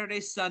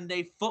 Saturday,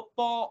 Sunday,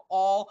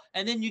 football,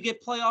 and then you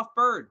get playoff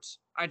birds.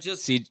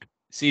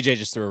 CJ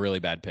just threw a really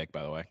bad pick,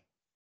 by the way.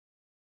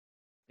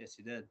 Yes,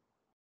 he did.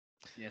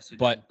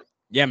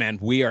 Yeah, man,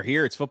 we are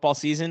here. It's football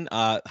season.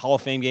 Hall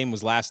of Fame game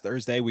was last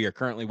Thursday. We are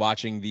currently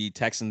watching the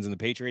Texans and the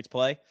Patriots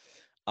play.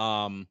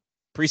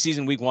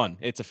 Preseason week 1.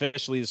 It's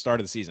officially the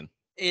start of the season.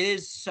 It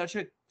is such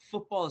a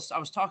football.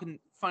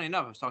 Funny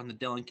enough, I was talking to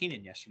Dylan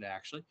Keenan yesterday,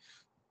 actually.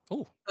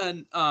 Oh.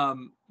 And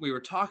we were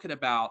talking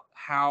about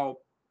how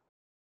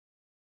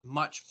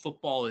much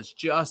football is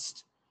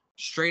just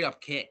straight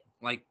up king.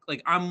 Like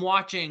I'm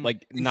watching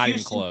like not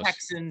even close.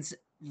 Texans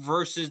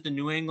versus the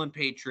New England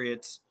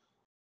Patriots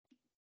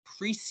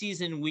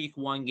preseason week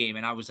 1 game,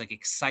 and I was like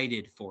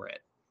excited for it.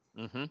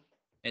 Mm-hmm.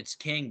 It's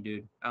king,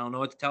 dude. I don't know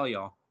what to tell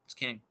y'all. It's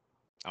king.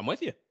 I'm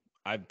with you.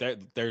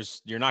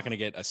 You're not going to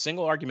get a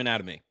single argument out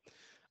of me.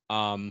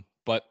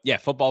 But yeah,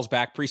 football's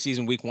back.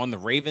 Preseason week 1. The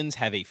Ravens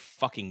have a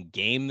fucking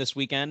game this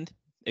weekend.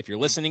 If you're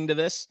listening to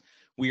this,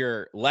 we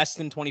are less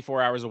than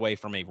 24 hours away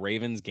from a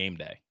Ravens game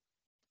day,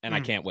 and I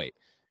can't wait.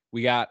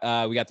 We got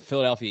the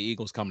Philadelphia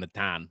Eagles coming to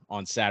town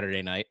on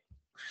Saturday night.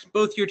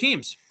 Both your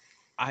teams.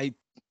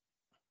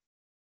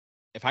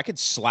 If I could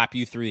slap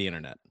you through the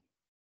internet,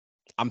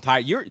 I'm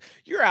tired.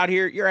 You're out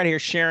here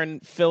sharing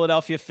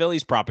Philadelphia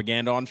Phillies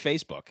propaganda on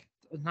Facebook.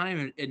 not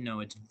even no,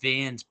 it's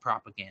Vans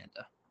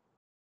propaganda.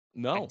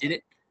 No. I did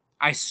it.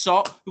 I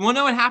saw. You want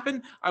to know what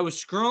happened? I was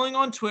scrolling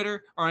on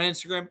Twitter or on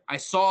Instagram. I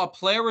saw a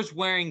player was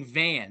wearing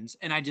Vans,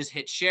 and I just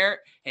hit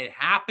share. It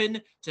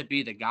happened to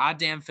be the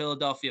goddamn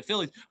Philadelphia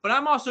Phillies. But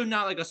I'm also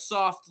not like a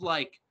soft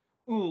like,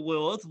 oh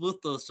well, it's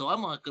with us, so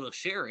I'm not gonna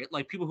share it.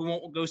 Like people who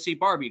won't go see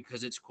Barbie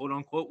because it's quote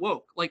unquote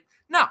woke. Like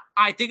no,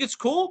 I think it's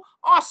cool,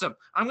 awesome.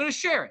 I'm gonna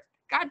share it.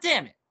 God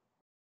damn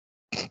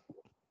it.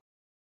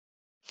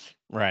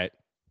 Right.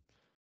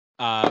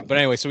 But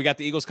anyway, so we got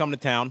the Eagles coming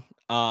to town.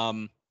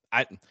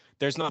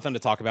 There's nothing to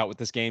talk about with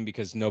this game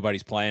because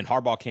nobody's playing.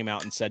 Harbaugh came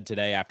out and said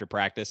today after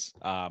practice,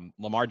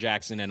 Lamar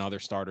Jackson and other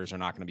starters are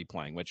not going to be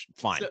playing, which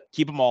fine. So,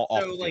 keep them all off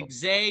the So field. like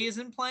Zay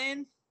isn't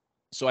playing.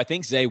 So I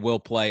think Zay will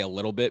play a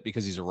little bit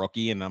because he's a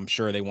rookie, and I'm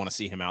sure they want to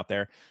see him out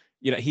there.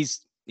 You know,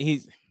 he's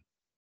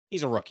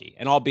a rookie,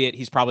 and albeit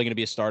he's probably going to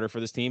be a starter for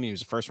this team. He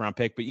was a first round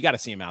pick, but you got to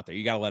see him out there.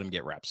 You got to let him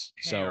get reps.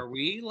 Hey, So are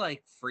we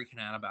like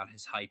freaking out about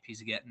his hype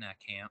he's getting at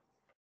camp?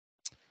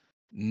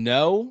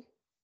 no,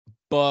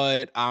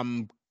 but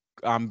I'm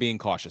being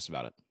cautious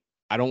about it.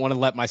 I don't want to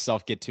let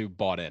myself get too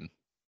bought in.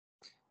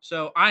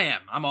 So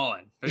I'm all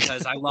in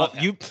because I love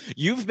him.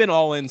 You've been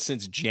all in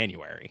since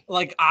January.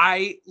 Like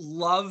I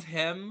love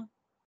him.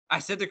 I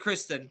said to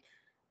Kristen,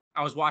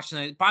 I was watching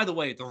it. By the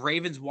way, the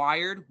Ravens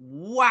Wired,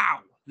 wow,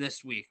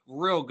 this week,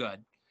 real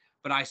good.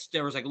 But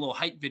there was like a little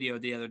hype video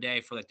the other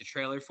day for like the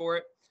trailer for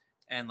it,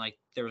 and like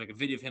there was like a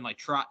video of him like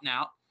trotting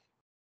out,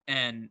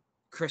 and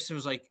Kristen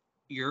was like,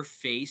 "Your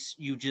face,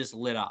 you just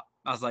lit up."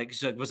 I was like, she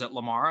said, "Was it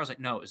Lamar?" I was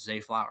like, "No, it was Zay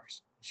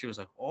Flowers." She was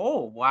like,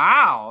 "Oh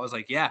wow!" I was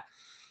like, "Yeah,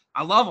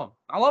 I love him.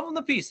 I love him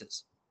to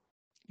pieces."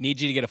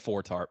 Need you to get a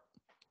 4 tarp.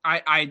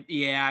 I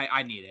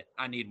need it.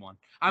 I need one.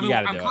 I mean,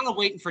 I'm kind of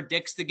waiting for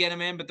Dix to get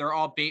him in, but they're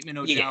all Bateman,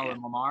 Odell,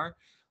 and Lamar.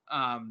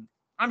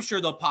 I'm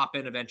sure they'll pop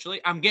in eventually.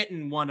 I'm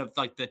getting one of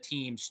like the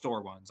team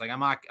store ones. Like I'm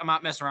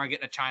not messing around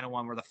getting a China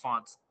one where the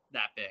font's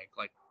that big.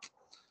 Like,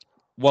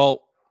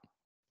 well,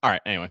 all right.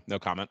 Anyway, no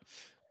comment.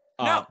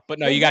 No, but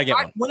no, you gotta get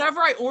one.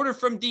 Whenever I order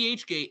from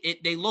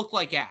DHgate, they look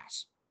like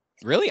ass.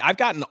 Really? I've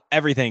gotten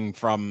everything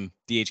from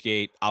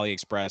DHgate,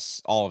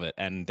 AliExpress, all of it,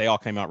 and they all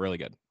came out really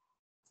good.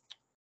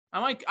 I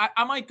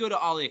might go to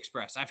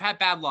AliExpress. I've had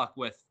bad luck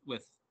with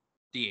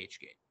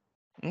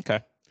DHgate. Okay,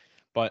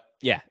 but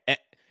yeah,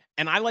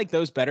 and I like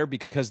those better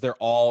because they're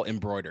all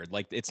embroidered.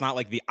 Like it's not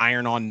like the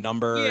iron-on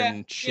number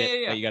and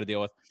shit that you got to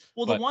deal with.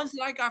 Well, the ones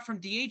that I got from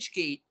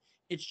DHgate,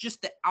 it's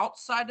just the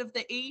outside of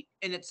the 8,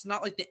 and it's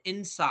not like the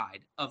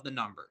inside of the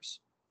numbers.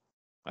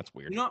 That's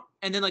weird. You know,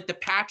 and then like the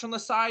patch on the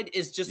side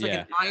is just like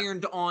an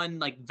ironed on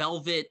like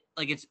velvet,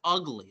 like it's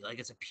ugly, like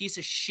it's a piece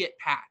of shit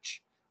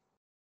patch.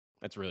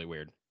 That's really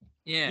weird.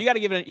 Yeah, you got to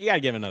give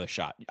it another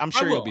shot. I'm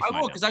sure you'll be fine. I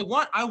will because I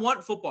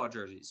want football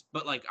jerseys,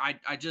 but like I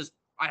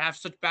have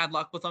such bad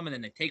luck with them, and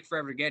then they take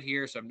forever to get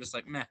here, so I'm just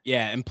like meh.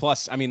 Yeah, and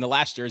plus, I mean, the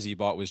last jersey you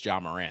bought was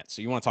John Morant,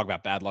 so you want to talk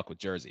about bad luck with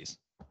jerseys.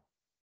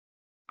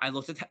 I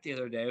looked at that the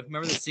other day.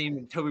 Remember the scene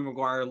when Tobey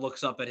Maguire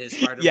looks up at his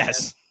Spider-Man?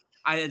 Yes.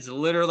 I was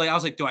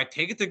like, do I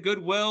take it to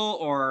Goodwill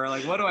or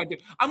like what do I do?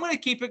 I'm gonna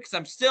keep it because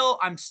I'm still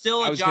I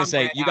was gonna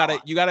say you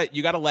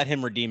gotta let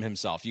him redeem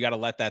himself. You gotta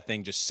let that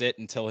thing just sit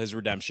until his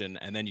redemption,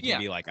 and then you can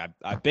be like,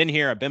 I've been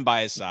here, I've been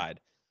by his side.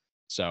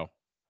 So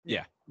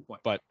yeah.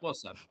 But well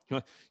said. You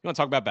want to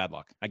talk about bad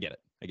luck? I get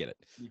it.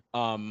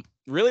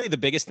 Really the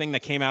biggest thing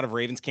that came out of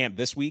Ravens camp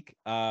this week,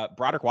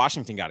 Broderick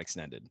Washington got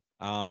extended,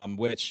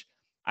 which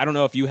I don't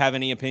know if you have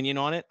any opinion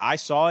on it. I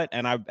saw it,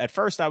 and at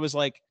first I was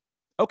like,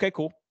 okay,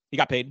 cool. He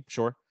got paid,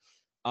 sure.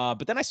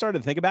 But then I started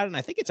to think about it, and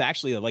I think it's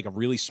actually like a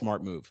really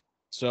smart move.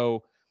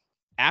 So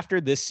after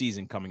this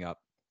season coming up,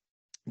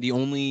 the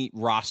only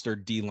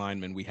rostered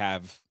D-lineman we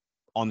have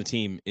on the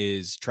team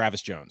is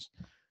Travis Jones.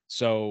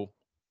 So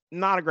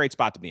not a great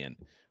spot to be in.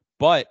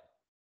 But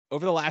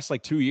over the last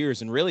like 2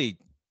 years, and really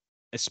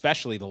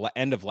especially the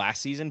end of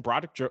last season,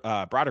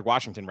 Broderick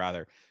Washington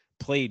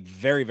played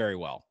very, very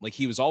well. Like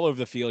he was all over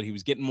the field. He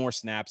was getting more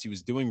snaps. He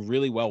was doing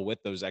really well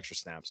with those extra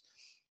snaps.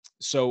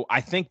 So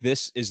I think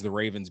this is the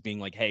Ravens being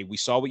like, hey, we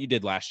saw what you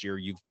did last year.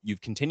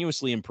 You've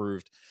continuously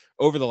improved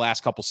over the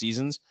last couple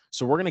seasons.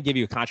 So we're going to give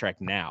you a contract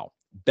now,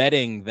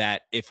 betting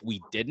that if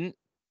we didn't,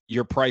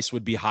 your price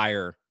would be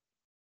higher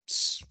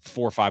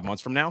 4 or 5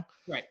 months from now.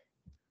 Right.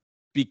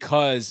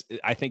 Because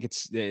I think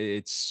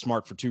it's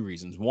smart for 2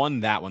 reasons. One,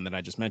 that one that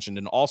I just mentioned.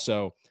 And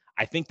also,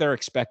 I think they're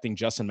expecting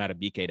Justin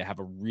Madubuike to have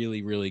a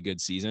really, really good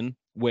season,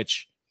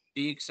 which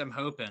Beaks, I'm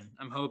hoping.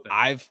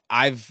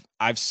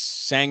 I've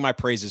sang my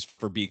praises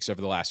for Beaks over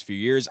the last few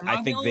years.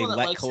 I think they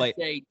let Calais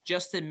say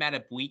Justin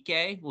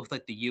Madubuike with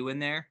like the U in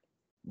there.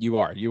 You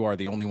are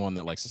the only one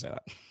that likes to say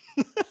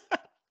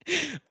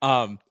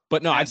that.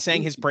 But no, I've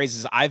sang his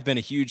praises. I've been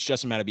a huge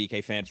Justin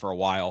Madubuike fan for a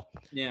while.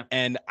 Yeah.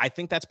 And I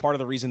think that's part of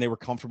the reason they were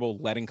comfortable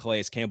letting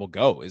Calais Campbell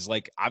go is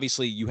like,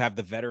 obviously you have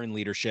the veteran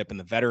leadership and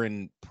the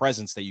veteran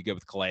presence that you get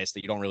with Calais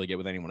that you don't really get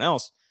with anyone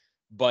else.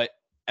 But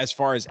as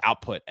far as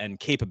output and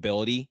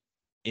capability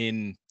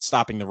in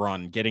stopping the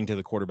run, getting to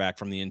the quarterback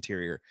from the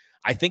interior,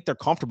 I think they're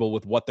comfortable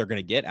with what they're going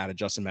to get out of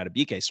Justin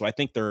Madubuike. So I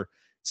think they're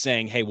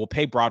saying, hey, we'll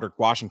pay Broderick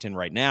Washington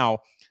right now.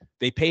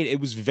 It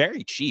was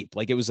very cheap.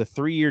 Like it was a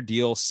 3-year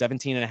deal,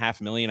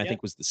 $17.5 million, I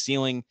think was the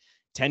ceiling,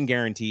 10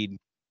 guaranteed,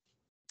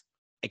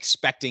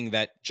 expecting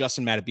that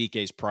Justin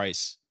Madubuike's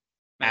price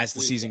as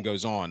the season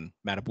goes on,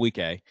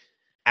 Madubuike,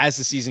 as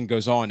the season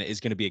goes on, is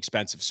going to be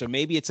expensive. So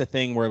maybe it's a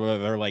thing where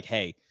they're like,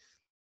 hey,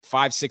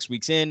 5-6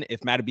 weeks in, if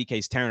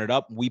Madubuike's tearing it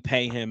up, we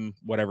pay him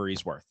whatever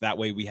he's worth. That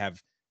way we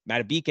have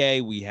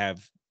Madubuike, we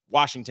have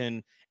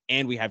Washington,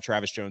 and we have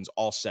Travis Jones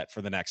all set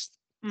for the next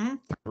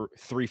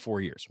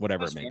 3-4 years,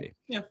 whatever it may be.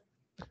 Yeah.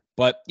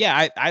 But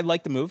yeah, I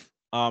like the move.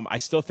 I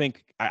still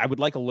think I would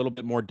like a little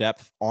bit more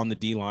depth on the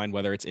D line,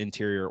 whether it's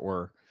interior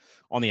or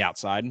on the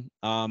outside.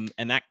 And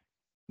that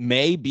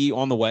may be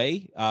on the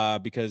way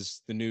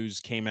because the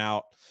news came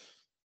out, I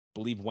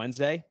believe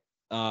Wednesday.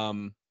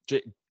 Davion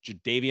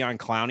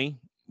Clowney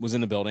was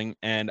in the building,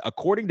 and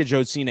according to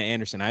Josina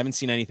Anderson, I haven't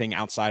seen anything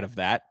outside of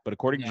that, but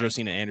according to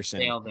Josina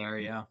Anderson,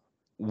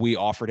 we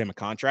offered him a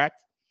contract,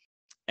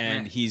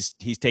 and he's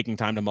taking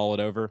time to mull it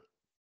over.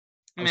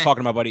 I was talking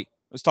to my buddy.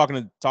 I was talking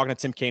to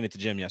Tim Kaine at the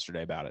gym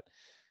yesterday about it.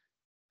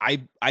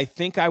 I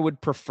think I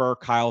would prefer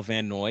Kyle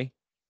Van Noy.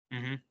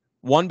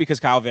 One, because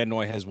Kyle Van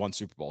Noy has won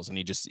Super Bowls and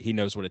he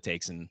knows what it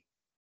takes, and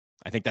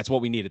I think that's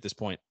what we need at this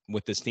point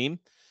with this team.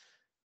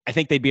 I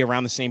think they'd be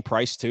around the same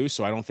price too,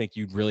 so I don't think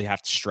you'd really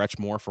have to stretch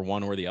more for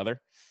one or the other.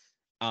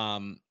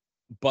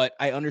 But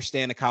I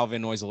understand that Kyle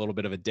Van Noy is a little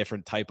bit of a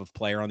different type of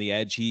player on the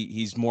edge.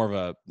 He's more of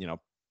a,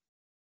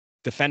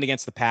 defend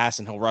against the pass,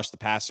 and he'll rush the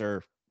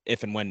passer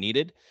if and when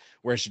needed.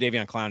 Whereas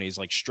Jadeveon Clowney is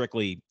like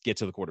strictly get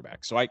to the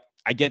quarterback. So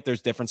I get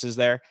there's differences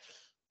there,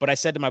 but I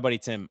said to my buddy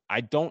Tim,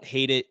 I don't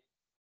hate it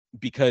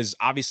because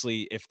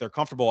obviously if they're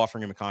comfortable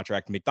offering him a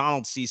contract,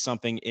 McDonald sees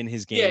something in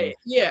his game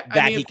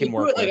that he can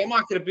work with. I'm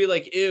not going to be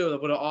like, ew,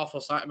 what an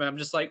awful sign. But I'm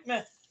just like,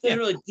 meh, they didn't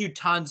really do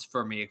tons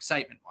for me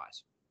excitement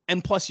wise.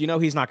 And plus,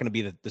 he's not going to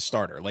be the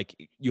starter. Like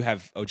you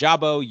have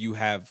Ojabo, you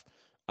have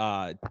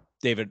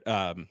David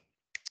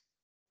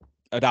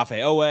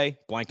Odafe Owe,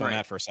 blanked on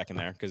that for a second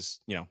there because,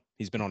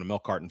 he's been on a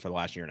milk carton for the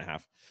last year and a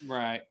half.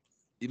 Right.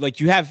 Like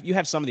you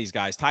have some of these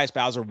guys. Tyus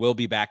Bowser will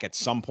be back at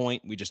some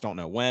point. We just don't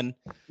know when.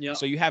 Yeah.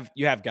 So you have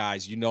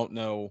guys you don't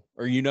know,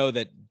 or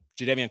that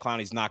Jadeveon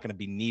Clowney's not going to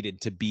be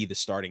needed to be the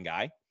starting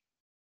guy.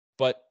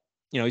 But,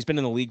 he's been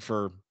in the league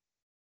for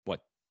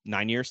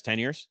 9 years, 10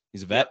 years.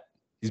 He's a vet. Yep.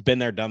 He's been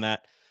there, done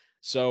that.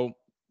 So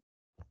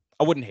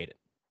I wouldn't hate it.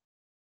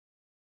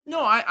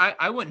 No,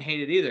 I wouldn't hate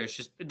it either. It's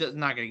just I'm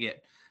not going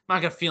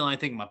to feel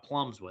anything in my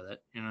plums with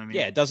it. You know what I mean?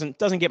 Yeah, it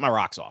doesn't get my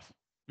rocks off.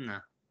 No.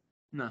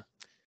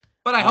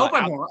 But I hope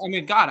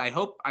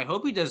I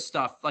hope he does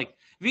stuff like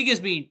if he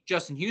gives me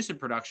Justin Houston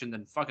production,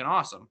 then fucking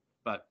awesome.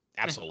 But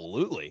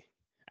absolutely.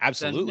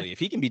 If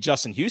he can be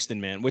Justin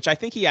Houston, man, which I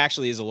think he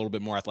actually is a little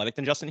bit more athletic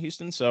than Justin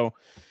Houston. So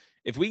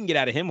if we can get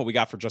out of him what we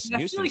got for Justin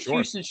Houston, feel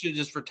like Houston should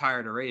just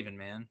retire to Raven,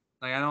 man.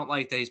 Like I don't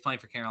like that he's playing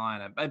for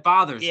Carolina. It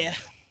bothers me.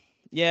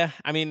 Yeah.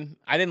 I mean,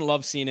 I didn't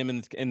love seeing him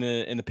in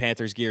the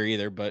Panthers gear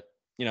either, but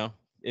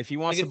if he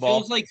wants the ball. It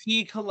feels like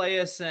he,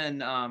 Calais,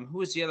 and who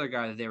was the other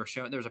guy that they were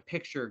showing? There was a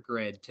picture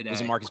grid today.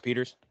 Was it Marcus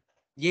Peters?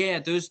 Yeah,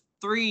 those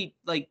three,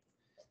 I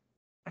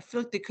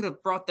feel like they could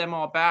have brought them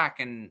all back.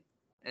 And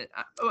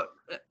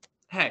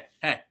hey.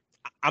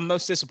 I'm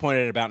most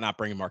disappointed about not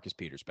bringing Marcus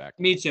Peters back.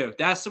 Me too.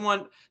 That's the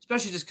one,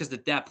 especially just because the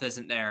depth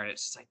isn't there. And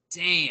it's just like,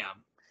 damn.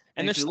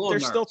 And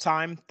there's still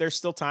time. There's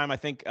still time. I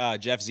think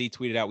Jeff Z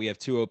tweeted out we have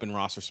 2 open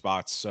roster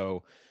spots.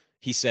 So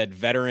he said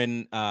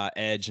veteran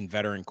edge and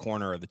veteran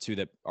corner are the 2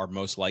 that are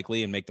most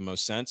likely and make the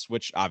most sense,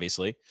 which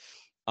obviously.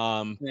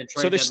 So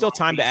there's still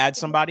time to add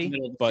somebody.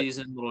 But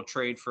season, little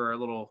trade for a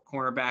little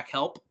cornerback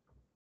help.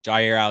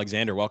 Jair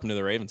Alexander, welcome to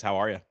the Ravens. How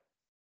are you?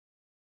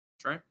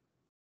 That's right.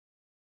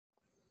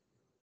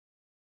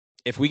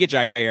 If we get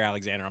Jair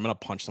Alexander, I'm going to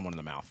punch someone in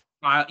the mouth.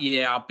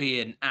 I'll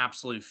be an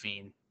absolute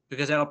fiend.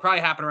 Because that'll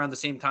probably happen around the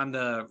same time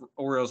the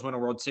Orioles win a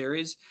World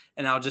Series,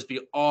 and I'll just be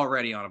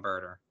already on a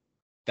birder.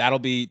 That'll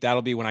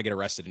be when I get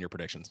arrested in your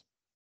predictions.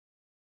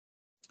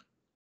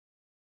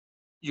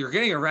 You're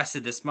getting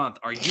arrested this month.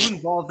 Are you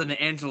involved in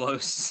the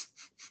Angelos?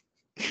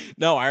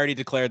 No, I already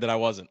declared that I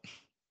wasn't.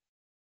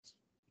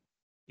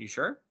 You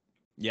sure?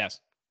 Yes.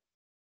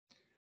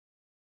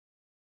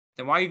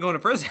 Then why are you going to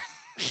prison?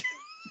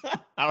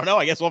 I don't know.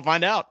 I guess we'll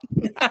find out.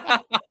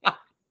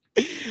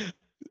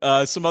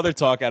 Some other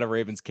talk out of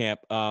Ravens camp.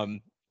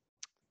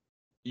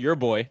 Your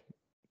boy,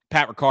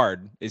 Pat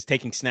Ricard, is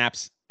taking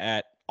snaps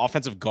at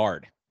offensive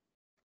guard.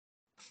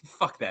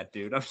 Fuck that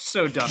dude. I'm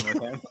so done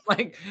with him.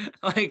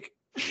 like.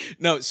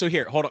 No, so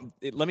here, hold on.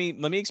 Let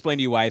me explain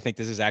to you why I think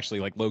this is actually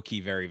low key,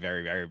 very,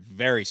 very, very,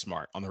 very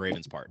smart on the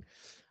Ravens' part.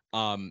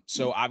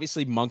 So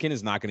obviously Monken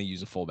is not going to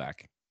use a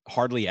fullback,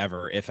 hardly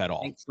ever, if at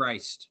all. Thank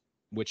Christ.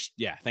 Which,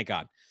 yeah, thank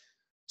God.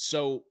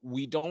 So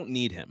we don't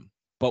need him.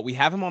 But we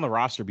have him on the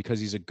roster because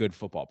he's a good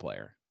football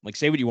player.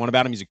 Say what you want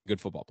about him, he's a good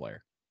football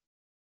player.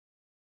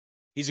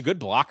 He's a good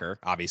blocker,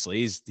 obviously.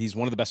 He's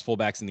one of the best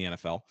fullbacks in the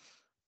NFL.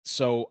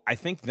 So I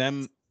think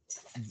them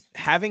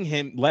letting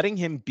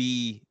him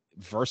be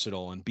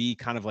versatile and be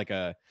kind of like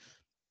a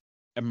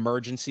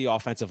emergency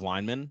offensive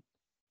lineman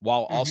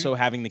while also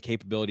having the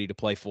capability to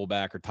play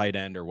fullback or tight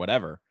end or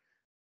whatever,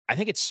 I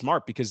think it's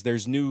smart because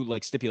there's new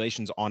like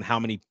stipulations on how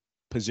many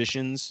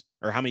positions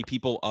or how many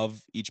people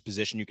of each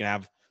position you can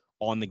have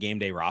on the game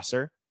day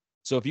roster.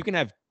 So if you can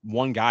have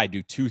one guy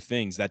do two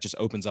things, that just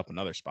opens up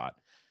another spot.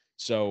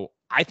 So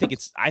I think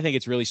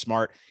it's really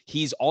smart.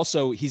 He's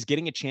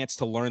getting a chance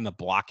to learn the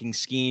blocking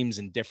schemes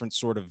and different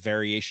sort of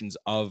variations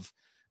of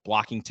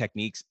blocking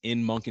techniques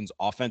in Monken's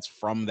offense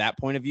from that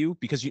point of view,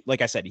 because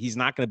like I said, he's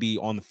not going to be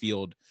on the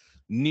field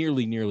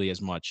nearly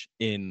as much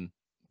in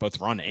both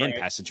run and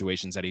pass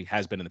situations that he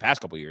has been in the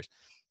past couple of years.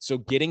 So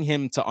getting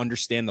him to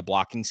understand the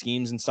blocking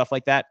schemes and stuff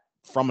like that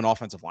from an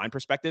offensive line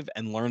perspective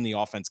and learn the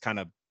offense kind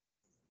of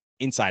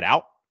inside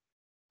out,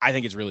 I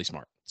think it's really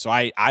smart. So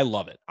I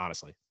love it,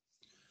 honestly.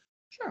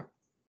 Sure.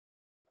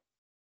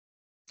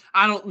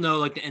 I don't know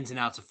like the ins and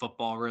outs of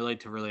football really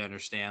to really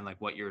understand like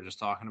what you were just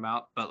talking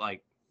about, but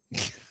like,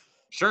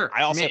 sure.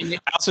 I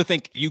also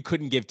think you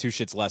couldn't give two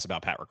shits less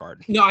about Pat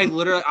Ricard. No, I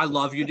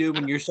love you, dude.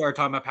 When you started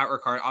talking about Pat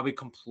Ricard, I'll be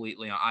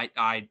completely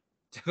I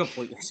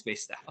completely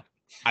spaced out.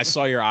 I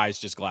saw your eyes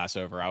just glass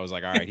over. I was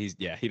like, all right, he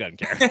doesn't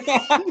care.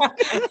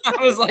 I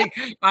was like,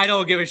 I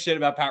don't give a shit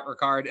about Pat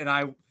Ricard, and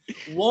I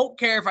won't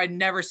care if I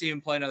never see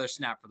him play another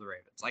snap for the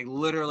Ravens. Like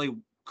literally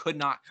could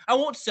not. I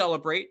won't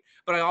celebrate,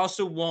 but I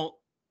also won't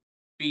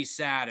be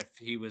sad if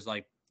he was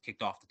like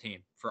kicked off the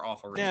team for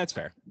awful reasons.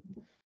 Yeah,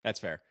 that's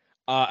fair.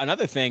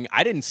 Another thing,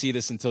 I didn't see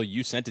this until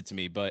you sent it to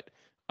me, but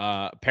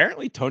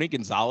apparently Tony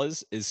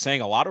Gonzalez is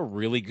saying a lot of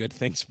really good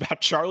things about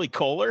Charlie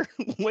Kohler,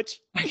 which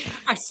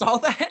I saw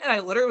that and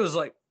I literally was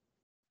like,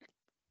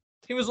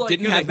 he was like,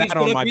 didn't have that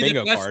on my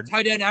bingo card.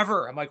 Tight end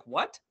ever. I'm like,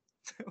 what?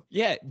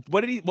 Yeah.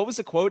 What was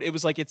the quote? It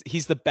was like,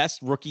 he's the best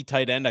rookie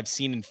tight end I've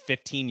seen in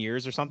 15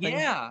 years or something.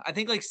 Yeah. I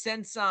think like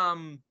since,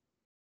 was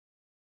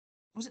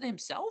it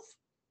himself?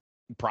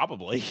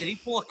 Probably. Did he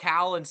pull a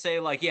Cal and say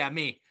like, yeah,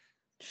 me?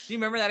 Do you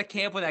remember that at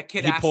camp when that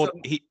kid asked him?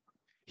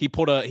 He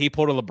pulled a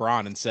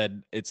LeBron and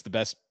said, "It's the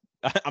best.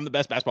 I'm the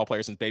best basketball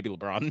player since baby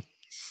LeBron,"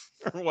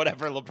 or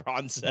whatever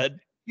LeBron said.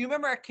 You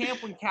remember at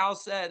camp when Cal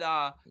said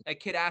that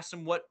kid asked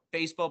him what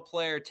baseball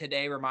player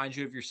today reminds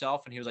you of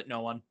yourself, and he was like, "No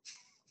one."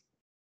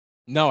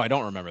 No, I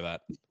don't remember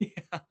that.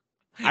 Yeah.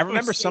 I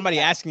remember somebody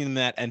asking him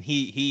that, and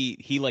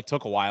he like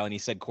took a while, and he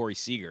said Corey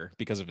Seager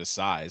because of his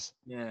size.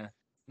 Yeah.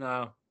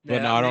 No. But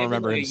yeah, no, I don't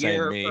remember him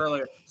saying me.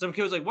 Earlier. Some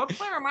kid was like, "What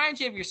player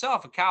reminds you of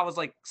yourself?" And Cal was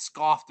like,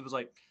 scoffed. It was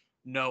like,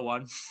 "No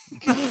one."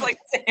 I was like,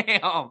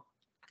 "Damn,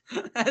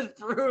 that's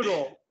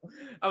brutal."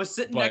 I was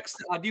sitting next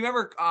to. Do you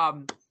remember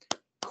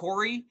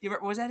Corey? Do you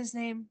remember? Was that his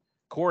name?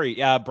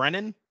 Corey.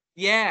 Brennan.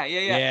 Yeah.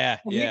 And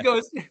yeah.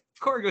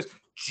 Corey goes,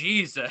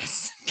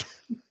 "Jesus."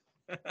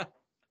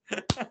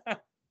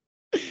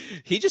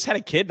 He just had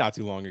a kid not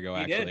too long ago.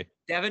 He actually, did.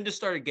 Devin just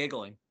started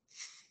giggling.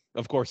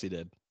 Of course he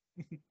did.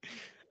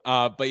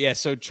 But yeah,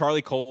 so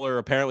Charlie Kohler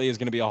apparently is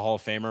going to be a Hall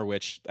of Famer,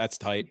 which that's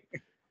tight.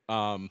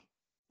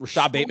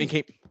 Rashad Bateman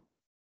came.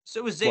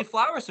 So was Zay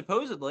Flowers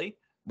supposedly.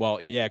 Well,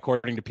 yeah,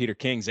 according to Peter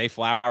King, Zay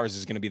Flowers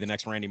is going to be the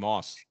next Randy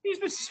Moss. He's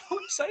been so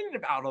excited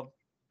about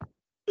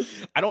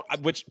him.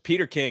 Which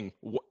Peter King,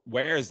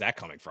 where is that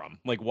coming from?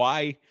 Like,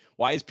 why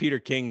is Peter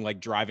King like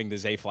driving the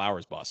Zay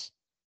Flowers bus?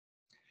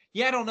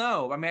 Yeah, I don't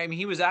know. I mean,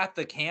 he was at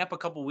the camp a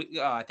couple weeks.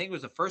 I think it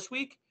was the first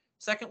week,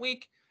 second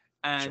week.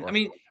 And sure. I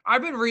mean,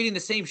 I've been reading the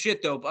same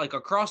shit though, like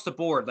across the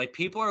board. Like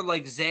people are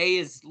like, Zay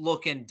is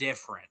looking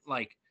different.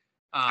 Like,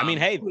 I mean,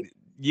 hey,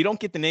 you don't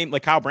get the name,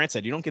 like Kyle Brandt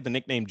said, you don't get the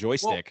nickname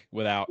Joystick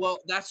without. Well,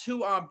 that's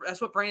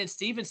what Brandon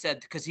Stevens said,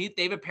 because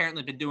they've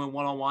apparently been doing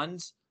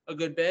one-on-ones a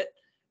good bit.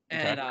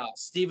 And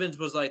Stevens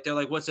was like, they're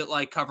like, "What's it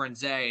like covering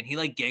Zay?" And he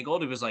like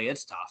giggled. He was like,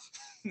 "It's tough.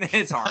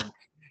 It's hard."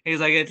 He's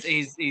like,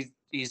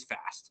 he's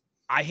fast.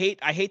 I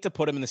hate to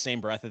put him in the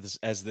same breath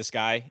as this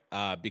guy,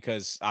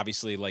 because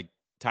obviously like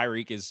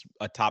Tyreek is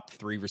a top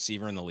 3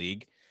 receiver in the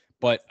league,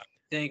 but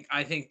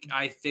I think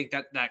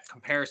that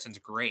comparison's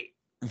great.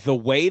 The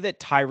way that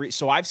Tyreek,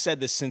 so I've said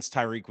this since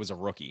Tyreek was a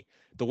rookie,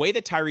 the way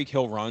that Tyreek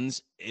Hill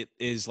runs, it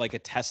is like a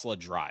Tesla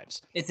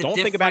drives. Don't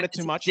think about it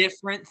too much.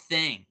 Different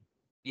thing.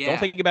 Yeah. Don't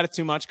think about it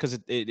too much, because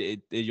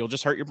you'll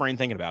just hurt your brain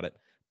thinking about it.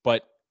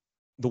 But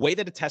the way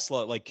that a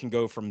Tesla like can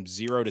go from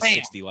 0 to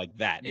 60 like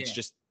that, it's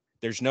just,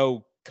 there's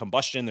no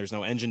combustion, there's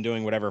no engine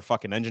doing whatever a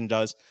fucking engine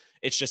does.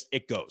 It's just,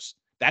 it goes.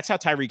 That's how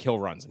Tyreek Hill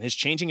runs. And his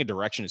changing a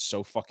direction is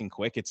so fucking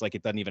quick. It's like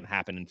it doesn't even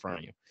happen in front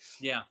of you.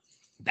 Yeah.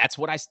 That's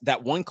what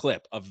that one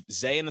clip of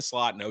Zay in the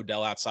slot and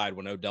Odell outside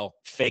when Odell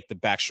faked the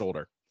back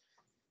shoulder.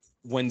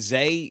 When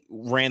Zay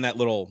ran that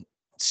little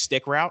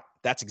stick route,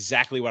 that's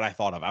exactly what I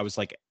thought of. I was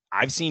like,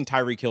 I've seen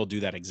Tyreek Hill do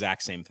that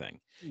exact same thing.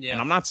 Yeah.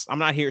 And I'm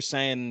not here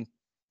saying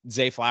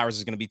Zay Flowers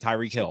is going to be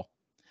Tyreek Hill.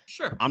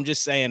 Sure. I'm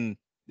just saying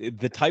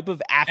the type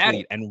of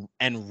athlete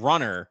and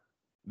runner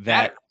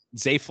that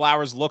Zay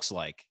Flowers looks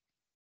like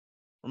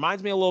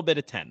reminds me a little bit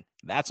of 10.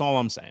 That's all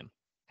I'm saying.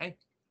 Hey.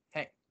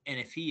 And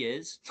if he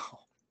is,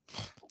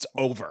 it's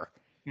over.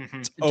 Mm-hmm.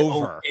 It's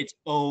over. It's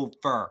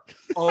over.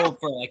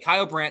 Over. Like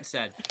Kyle Brandt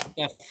said,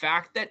 the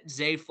fact that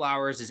Zay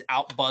Flowers is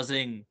out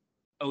buzzing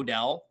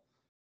Odell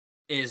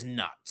is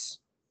nuts.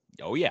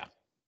 Oh, yeah.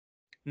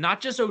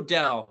 Not just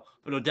Odell,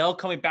 but Odell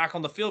coming back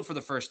on the field for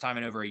the first time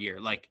in over a year.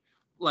 Like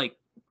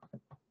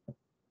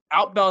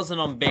outbells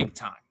them big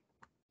time.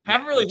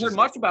 Haven't really heard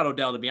much about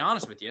Odell, to be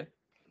honest with you.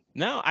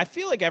 No, I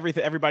feel like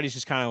everybody's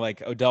just kind of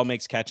like Odell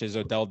makes catches,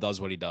 Odell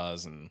does what he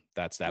does, and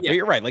that's that. Yeah. But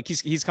you're right. Like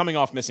he's coming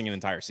off missing an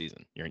entire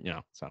season.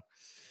 So.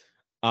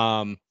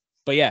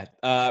 But yeah,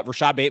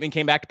 Rashad Bateman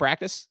came back to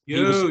practice.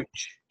 Huge.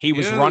 He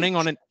was running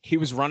on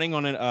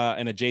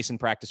an adjacent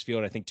practice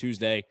field, I think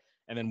Tuesday,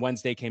 and then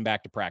Wednesday came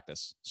back to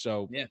practice.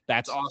 So yeah,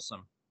 that's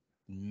awesome.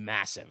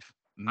 Massive.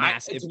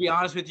 To be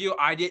honest with you,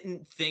 I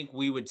didn't think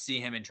we would see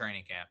him in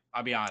training camp.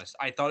 I'll be honest.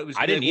 I thought it was.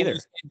 I didn't either.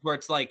 Where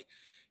it's like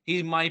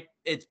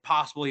it's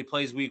possible he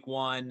plays week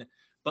 1,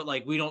 but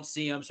like we don't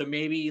see him. So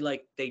maybe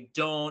like they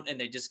don't, and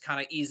they just kind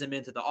of ease him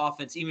into the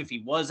offense. Even if he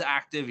was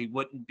active, he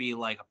wouldn't be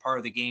like a part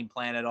of the game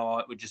plan at all.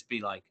 It would just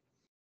be like,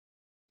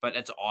 but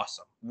it's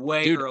awesome.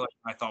 Way earlier than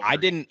I thought. I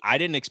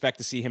didn't expect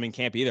to see him in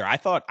camp either. I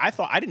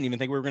didn't even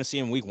think we were going to see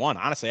him week 1.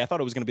 Honestly, I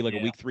thought it was going to be like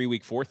a week 3,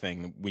 week 4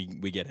 thing.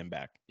 We get him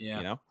back.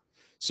 Yeah.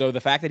 So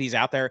the fact that he's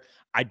out there,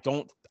 I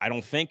don't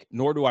think,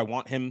 nor do I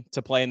want him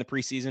to play in the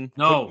preseason.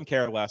 No.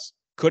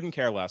 Couldn't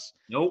care less.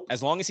 Nope.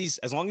 As long as he's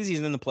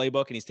in the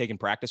playbook and he's taking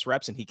practice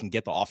reps and he can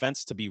get the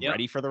offense to be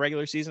ready for the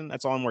regular season,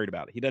 that's all I'm worried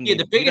about. He doesn't.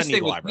 The biggest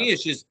thing with me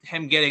is just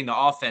him getting the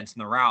offense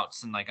and the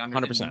routes and like I'm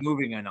 100%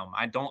 moving in them.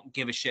 I don't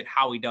give a shit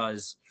how he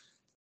does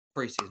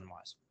preseason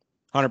wise.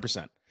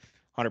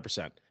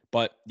 100%.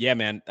 But yeah,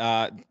 man.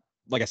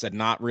 Like I said,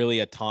 not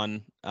really a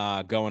ton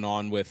going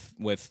on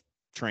with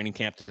training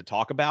camp to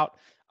talk about.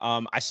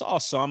 I saw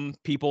some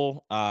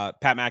people,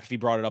 Pat McAfee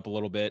brought it up a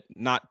little bit,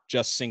 not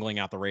just singling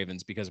out the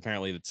Ravens because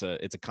apparently it's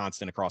a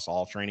constant across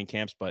all training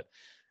camps, but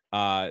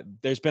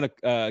there's been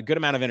a good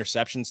amount of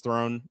interceptions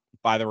thrown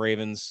by the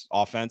Ravens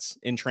offense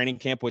in training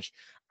camp, which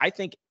I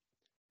think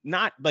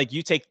not like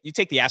you take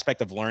the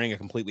aspect of learning a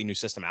completely new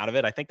system out of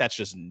it. I think that's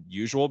just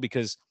usual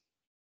because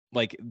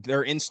like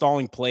they're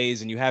installing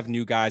plays and you have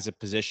new guys at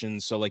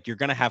positions. So like you're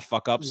going to have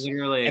fuck ups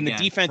and the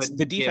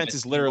defense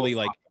is literally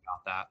like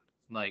about that.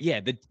 Like, yeah,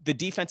 the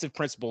defensive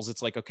principles,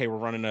 it's like, okay, we're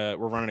running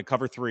a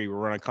cover 3, we're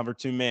running a cover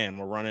 2 man,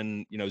 we're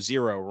running,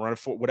 0, we're running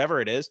 4, whatever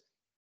it is.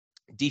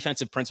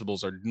 Defensive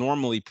principles are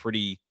normally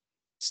pretty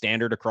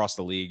standard across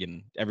the league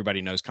and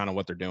everybody knows kind of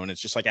what they're doing.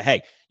 It's just like,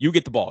 hey, you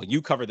get the ball,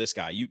 you cover this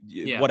guy,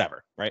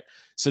 whatever. Right.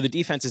 So the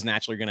defense is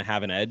naturally going to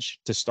have an edge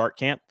to start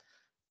camp.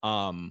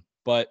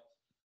 But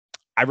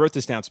I wrote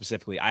this down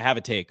specifically. I have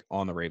a take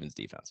on the Ravens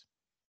defense.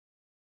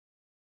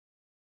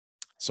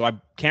 So I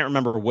can't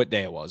remember what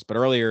day it was, but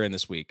earlier in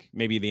this week,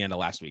 maybe the end of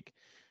last week,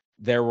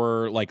 there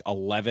were like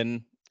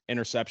 11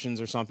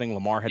 interceptions or something.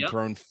 Lamar had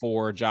thrown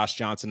 4. Josh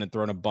Johnson had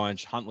thrown a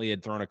bunch. Huntley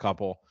had thrown a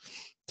couple.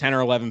 10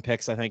 or 11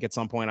 picks, I think, at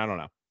some point. I don't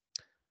know.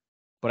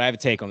 But I have a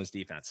take on this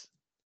defense.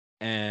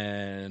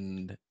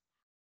 And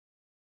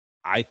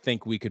I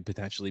think we could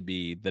potentially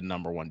be the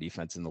number 1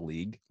 defense in the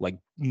league. Like,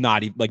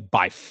 not even, like,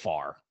 by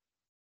far.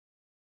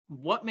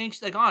 What makes,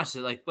 like,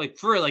 honestly, like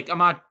for real, like, I'm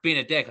not being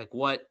a dick. Like,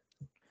 what?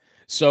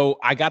 So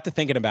I got to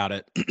thinking about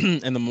it,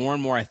 and the more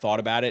and more I thought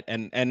about it,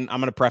 and I'm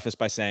going to preface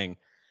by saying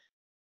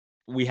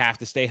we have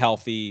to stay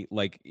healthy,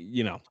 like,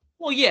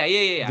 Well,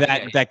 yeah.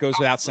 That goes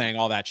without saying,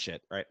 all that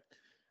shit, right?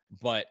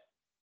 But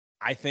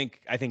I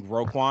think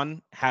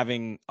Roquan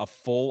having a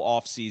full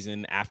off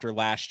season after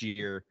last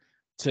year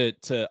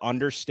to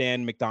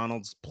understand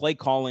McDonald's play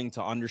calling,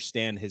 to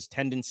understand his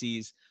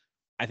tendencies.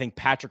 I think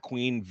Patrick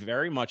Queen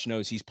very much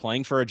knows he's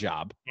playing for a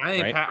job.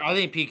 I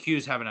think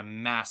PQ's having a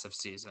massive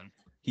season.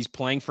 He's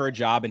playing for a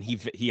job, and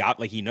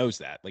he knows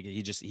that. Like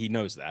he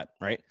knows that,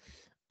 right?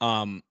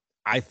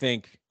 I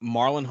think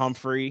Marlon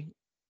Humphrey,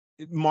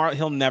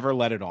 he'll never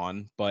let it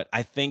on, but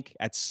I think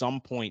at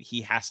some point he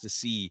has to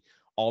see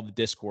all the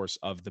discourse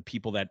of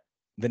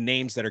the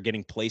names that are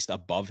getting placed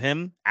above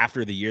him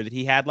after the year that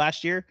he had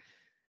last year.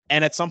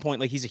 And at some point,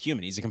 like, he's a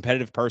human, he's a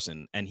competitive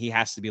person, and he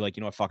has to be like,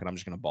 you know what, fuck it, I'm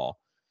just gonna ball.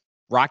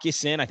 Rock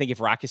Ya-Sin, I think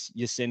if Rock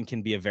Ya-Sin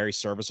can be a very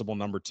serviceable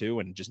number 2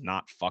 and just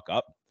not fuck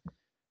up.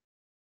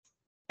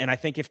 And I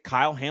think if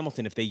Kyle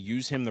Hamilton, if they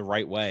use him the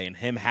right way and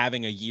him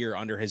having a year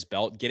under his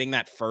belt, getting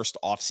that first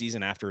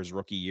offseason after his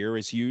rookie year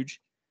is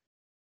huge.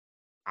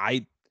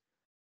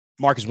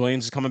 Marcus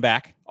Williams is coming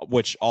back,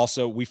 which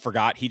also we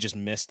forgot he just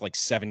missed like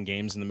 7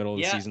 games in the middle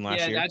of the season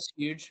last year. Yeah, that's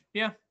huge.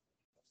 Yeah.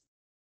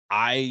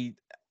 I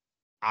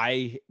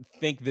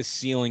think the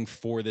ceiling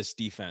for this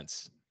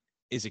defense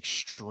is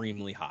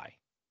extremely high.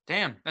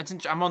 Damn,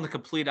 I'm on the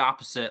complete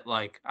opposite.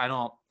 Like,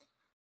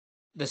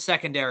 the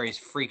secondary is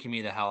freaking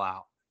me the hell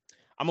out.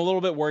 I'm a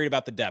little bit worried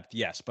about the depth,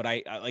 yes, but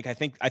I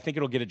think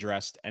it'll get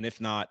addressed, and if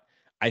not,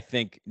 I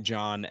think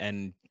John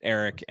and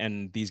Eric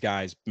and these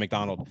guys,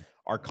 McDonald,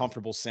 are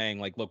comfortable saying,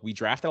 like, look, we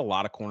drafted a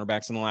lot of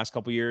cornerbacks in the last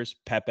couple of years.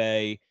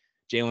 Pepe,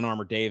 Jalen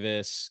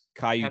Armour-Davis,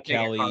 Caillou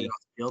Kelly.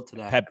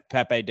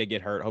 Pepe did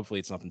get hurt. Hopefully,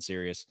 it's nothing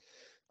serious.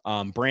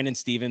 Brandon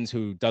Stevens,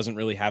 who doesn't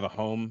really have a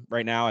home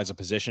right now as a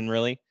position,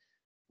 really.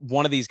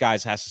 One of these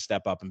guys has to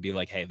step up and be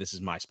like, hey, this is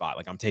my spot.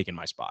 Like, I'm taking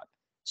my spot.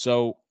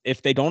 So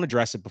if they don't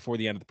address it before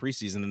the end of the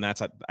preseason, then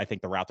that's, I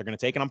think, the route they're going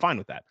to take, and I'm fine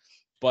with that.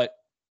 But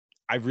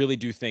I really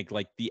do think,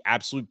 like, the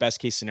absolute best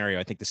case scenario,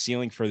 I think the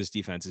ceiling for this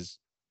defense is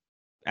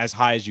as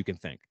high as you can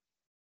think.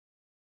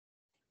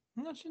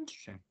 That's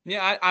interesting.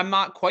 Yeah, I'm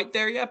not quite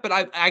there yet, but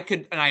I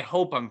could, and I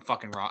hope I'm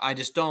fucking wrong. I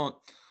just don't.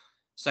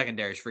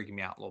 Secondary is freaking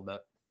me out a little bit.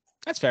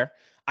 That's fair.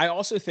 I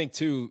also think,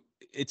 too,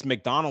 it's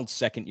McDonald's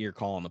second year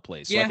call on the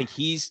play. So I think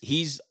he's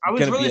going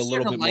to be a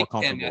little bit more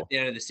comfortable at the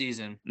end of the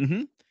season.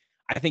 Mm-hmm.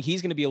 I think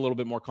he's going to be a little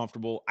bit more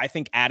comfortable. I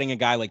think adding a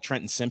guy like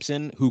Trenton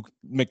Simpson, who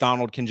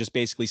McDonald can just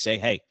basically say,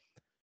 hey,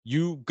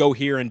 you go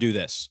here and do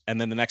this. And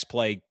then the next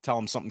play, tell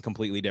him something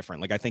completely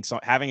different. Like, I think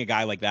having a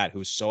guy like that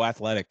who's so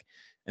athletic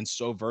and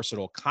so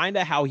versatile, kind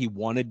of how he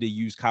wanted to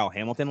use Kyle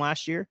Hamilton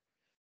last year,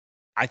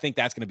 I think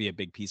that's going to be a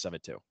big piece of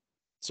it too.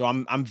 So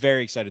I'm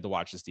very excited to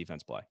watch this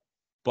defense play.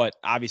 But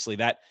obviously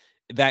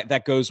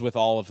that goes with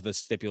all of the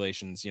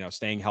stipulations,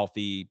 staying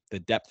healthy, the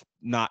depth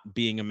not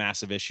being a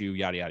massive issue,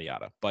 yada, yada,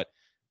 yada. But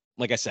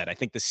like I said, I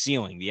think the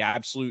ceiling, the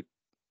absolute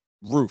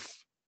roof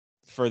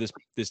for this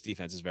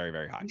defense is very,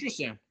 very high.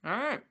 Interesting. All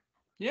right.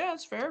 Yeah,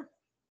 that's fair.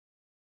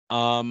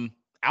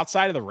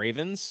 Outside of the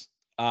Ravens,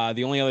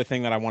 the only other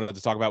thing that I wanted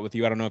to talk about with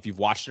you, I don't know if you've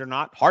watched it or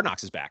not, Hard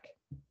Knocks is back.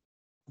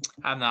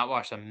 I've not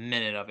watched a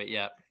minute of it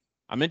yet.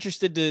 I'm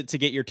interested to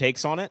get your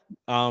takes on it,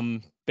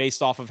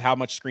 based off of how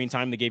much screen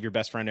time they gave your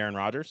best friend Aaron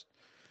Rodgers.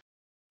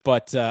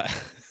 But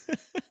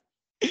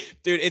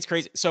dude, it's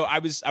crazy. So I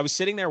was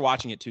sitting there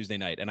watching it Tuesday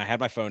night, and I had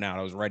my phone out.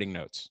 I was writing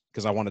notes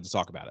because I wanted to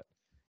talk about it.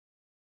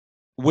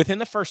 Within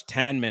the first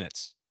 10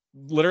 minutes,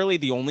 literally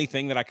the only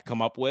thing that I could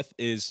come up with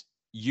is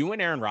you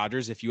and Aaron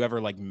Rodgers, if you ever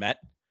like met,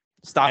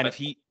 stop and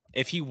it.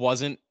 if he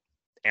wasn't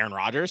Aaron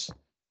Rodgers,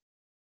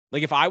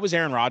 like if I was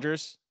Aaron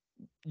Rodgers,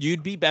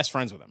 you'd be best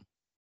friends with him.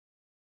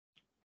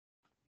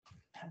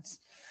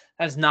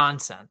 That's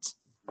nonsense.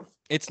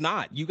 It's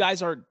not. You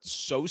guys are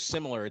so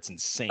similar. It's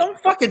insane. Don't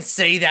fucking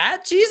say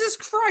that. Jesus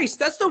Christ.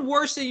 That's the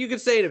worst thing you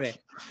could say to me.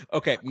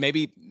 Okay,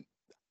 maybe.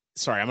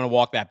 Sorry, I'm going to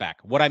walk that back.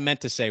 What I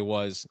meant to say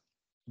was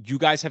you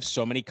guys have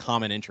so many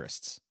common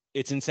interests.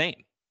 It's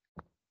insane.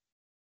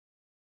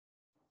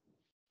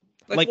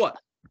 Like what?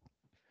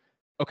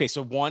 Okay,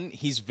 so one,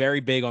 he's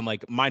very big on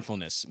like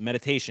mindfulness,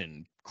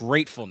 meditation,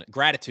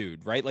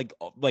 gratitude, right? Like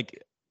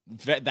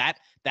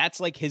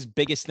that's like his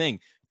biggest thing.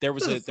 There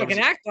was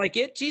act like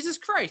it. Jesus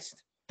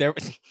Christ.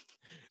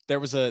 There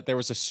was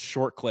a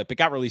short clip. It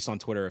got released on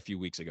Twitter a few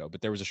weeks ago,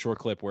 but there was a short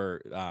clip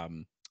where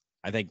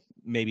I think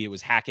maybe it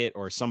was Hackett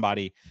or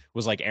somebody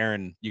was like,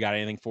 Aaron, you got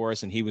anything for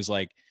us? And he was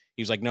like,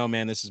 no,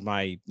 man, this is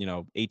my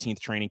 18th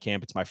training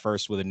camp. It's my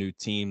first with a new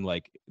team.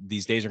 Like,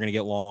 these days are going to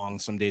get long.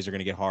 Some days are going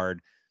to get hard.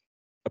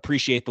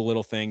 Appreciate the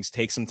little things.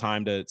 Take some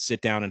time to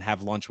sit down and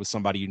have lunch with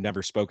somebody you've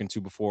never spoken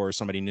to before or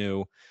somebody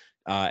new.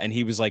 And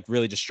he was like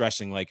really just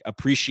stressing, like,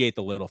 appreciate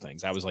the little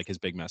things. That was like his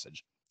big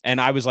message.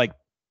 And I was like,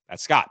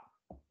 that's Scott.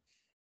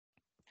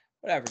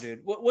 Whatever,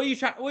 dude. What are you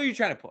trying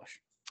to push?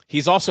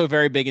 He's also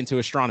very big into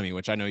astronomy,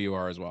 which I know you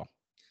are as well.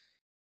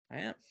 I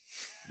am.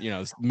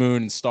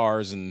 Moon and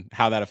stars and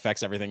how that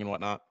affects everything and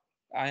whatnot.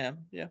 I am.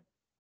 Yeah,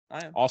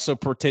 I am. Also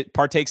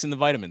partakes in the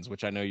vitamins,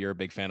 which I know you're a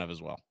big fan of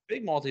as well.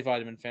 Big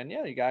multivitamin fan.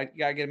 Yeah, you gotta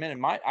get them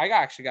in. I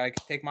actually gotta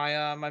take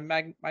my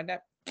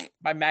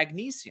my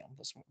magnesium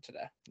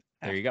today.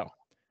 There you go.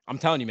 I'm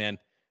telling you, man.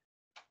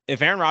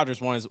 If Aaron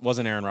Rodgers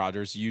wasn't Aaron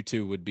Rodgers, you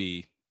two would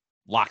be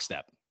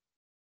lockstep.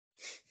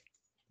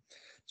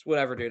 It's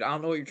whatever, dude. I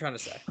don't know what you're trying to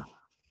say.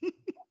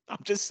 I'm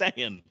just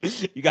saying,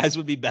 you guys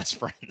would be best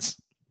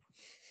friends.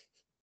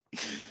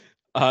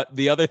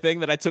 The other thing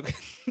that I took,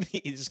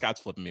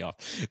 Scott's flipping me off.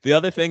 The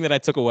other thing that I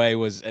took away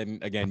was,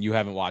 and again, you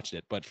haven't watched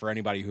it, but for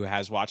anybody who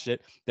has watched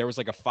it, there was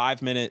like a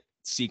 5-minute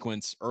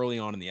sequence early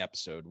on in the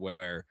episode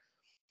where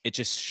it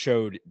just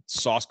showed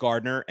Sauce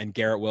Gardner and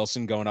Garrett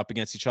Wilson going up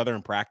against each other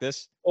in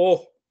practice.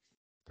 Oh,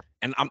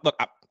 and I'm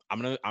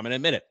gonna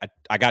admit it.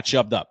 I got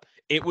shoved up.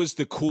 It was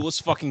the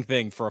coolest fucking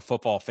thing for a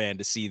football fan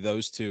to see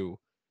those two,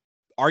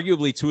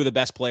 arguably two of the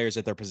best players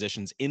at their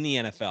positions in the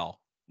NFL,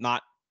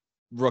 not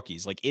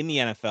rookies, like in the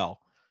NFL,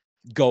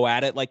 go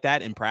at it like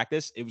that in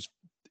practice.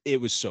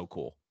 It was so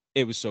cool.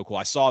 It was so cool.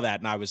 I saw that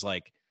and I was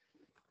like,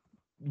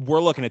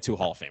 we're looking at two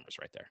Hall of Famers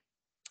right there.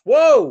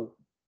 Whoa.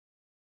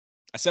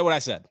 I said what I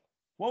said.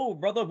 Whoa,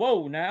 brother.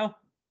 Whoa, now.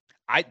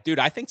 I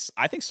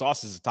think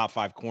Sauce is a top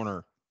 5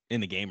 corner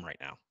in the game right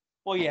now.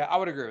 Well, yeah, I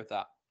would agree with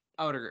that.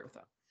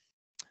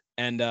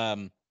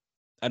 And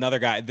another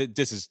guy,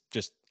 this is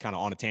just kind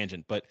of on a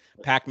tangent, but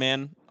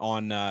Pac-Man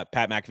on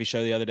Pat McAfee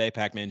show the other day,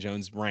 Pac-Man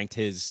Jones ranked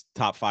his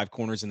top 5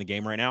 corners in the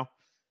game right now.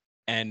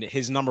 And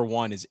his number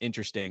 1 is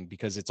interesting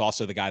because it's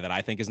also the guy that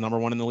I think is number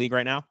 1 in the league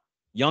right now.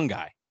 Young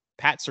guy,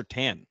 Pat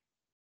Surtain.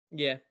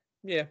 Yeah.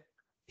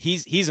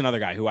 He's another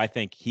guy who I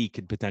think he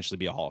could potentially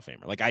be a Hall of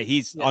Famer. Like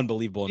he's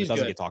unbelievable and it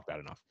doesn't get talked about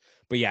enough.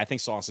 But yeah, I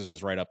think Sauce is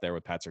right up there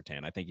with Pat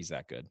Surtain. I think he's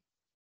that good.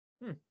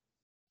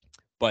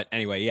 But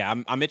anyway, yeah,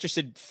 I'm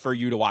interested for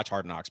you to watch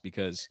Hard Knocks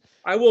because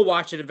I will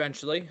watch it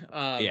eventually.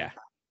 Yeah.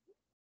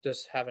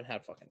 Just haven't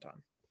had fucking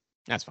time.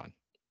 That's fine.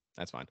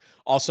 That's fine.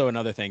 Also,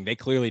 another thing, they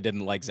clearly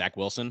didn't like Zach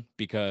Wilson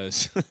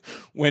because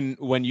when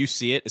you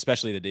see it,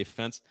 especially the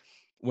defense,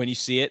 when you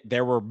see it,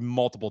 there were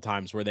multiple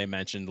times where they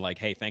mentioned like,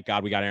 "Hey, thank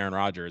God we got Aaron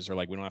Rodgers," or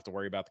like, "We don't have to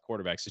worry about the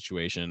quarterback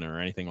situation,"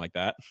 or anything like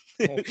that.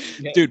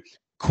 Dude,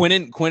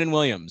 Quinnen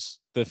Williams,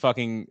 their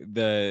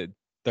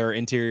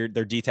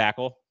D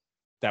tackle,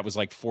 that was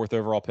like 4th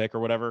overall pick or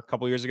whatever a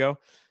couple years ago,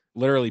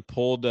 literally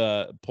pulled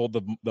the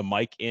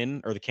mic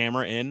in or the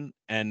camera in,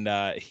 and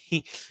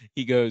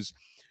he goes,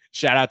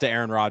 "Shout out to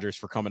Aaron Rodgers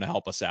for coming to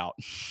help us out."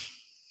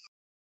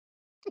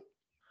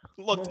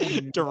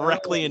 Looked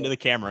directly into the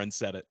camera and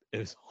said it. It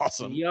was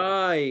awesome.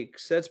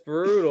 Yikes, that's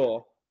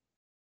brutal.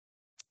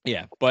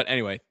 Yeah, but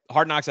anyway,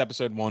 Hard Knocks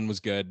episode 1 was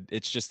good.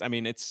 It's just, I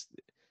mean, it's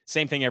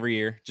same thing every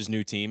year, just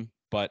new team.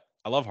 But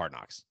I love Hard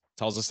Knocks.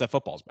 Tells us that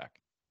football's back.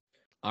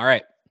 All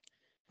right,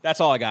 that's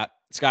all I got.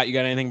 Scott, you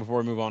got anything before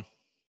we move on?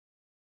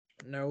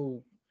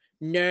 No.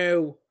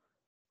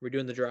 We're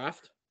doing the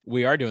draft?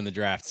 We are doing the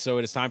draft. So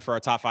it is time for our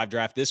top 5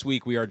 draft. This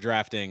week we are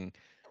drafting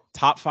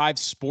top 5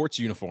 sports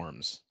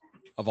uniforms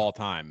of all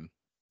time.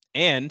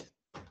 And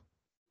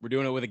we're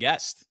doing it with a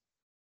guest.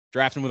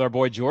 Drafting with our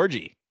boy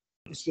Georgie.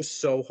 This was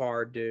so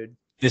hard, dude.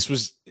 This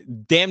was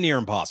damn near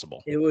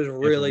impossible. It was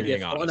really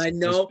difficult. And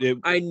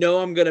I know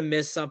I'm going to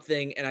miss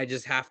something and I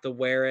just have to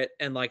wear it.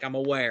 And like, I'm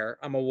aware.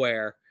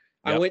 Yep,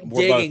 I went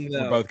digging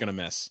though. We're both going to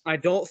miss. I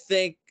don't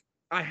think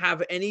I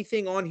have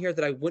anything on here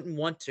that I wouldn't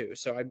want to.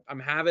 So I'm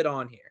have it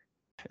on here.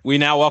 We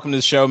now welcome to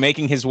the show,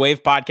 making his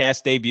Wave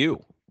podcast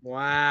debut.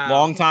 Wow.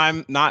 Long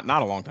time, not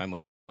a long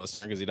time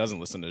listener because he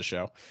doesn't listen to the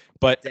show,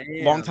 but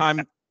long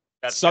time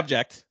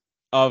subject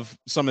of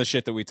some of the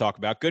shit that we talk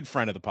about. Good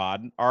friend of the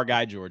pod, our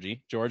guy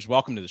Georgie. George,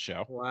 welcome to the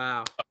show.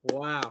 Wow.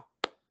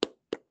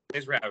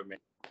 Thanks for having me.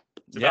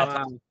 It's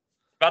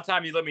about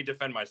time you let me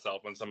defend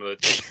myself on some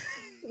of the.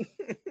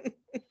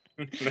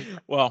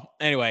 Well,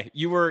 anyway,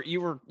 you were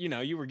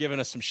giving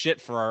us some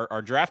shit for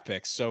our draft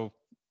picks, so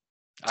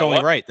it's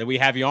only right that we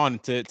have you on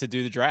to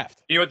do the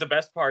draft. You know what the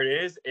best part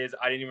is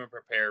I didn't even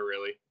prepare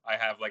really. I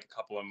have like a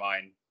couple of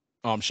mine.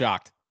 Oh, I'm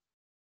shocked.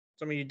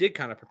 So I mean, you did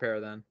kind of prepare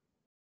then,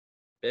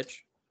 bitch.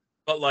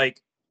 But like,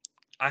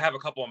 I have a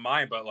couple of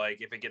mine. But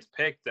like, if it gets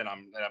picked, then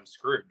I'm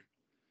screwed.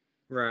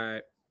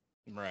 Right.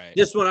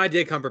 This one I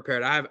did come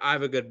prepared. I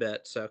have a good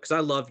bet. So because I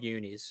love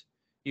unis.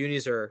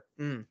 Unis are.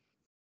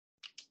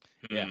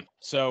 Yeah.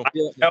 So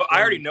I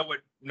already know what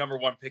number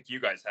 1 pick you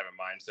guys have in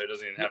mind, so it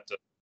doesn't even have to.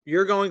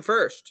 You're going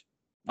first.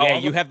 Yeah,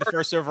 you have the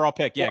first overall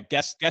pick. Yeah,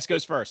 guess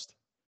goes first.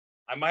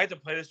 I might have to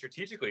play this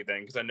strategically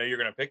then, because I know you're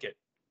gonna pick it.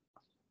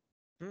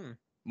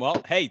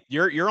 Well, hey,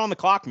 you're on the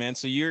clock, man.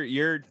 So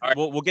you're right.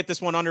 We'll get this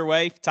one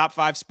underway. Top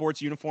 5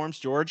 sports uniforms,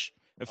 George,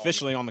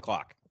 officially on the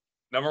clock.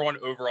 Number 1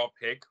 overall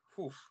pick.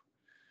 Whew.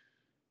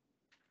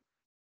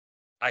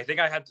 I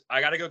think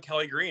I gotta go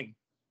Kelly Green.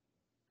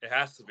 It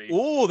has to be.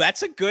 Ooh,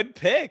 that's a good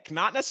pick.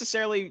 Not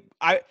necessarily.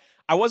 I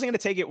wasn't going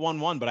to take it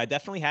 1-1, but I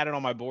definitely had it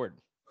on my board.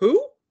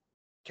 Who?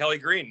 Kelly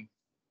Green.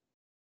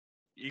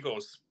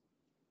 Eagles.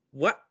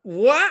 What?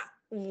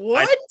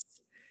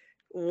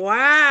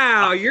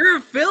 Wow, you're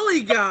a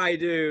Philly guy,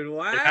 dude.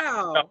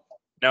 Wow.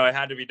 No, it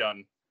had to be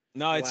done.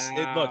 No,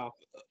 look,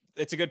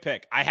 it's a good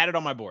pick. I had it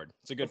on my board.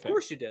 It's a good pick. Of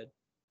course you did.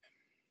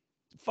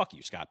 Fuck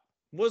you, Scott.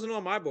 Wasn't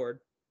on my board.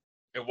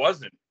 It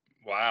wasn't.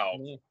 Wow.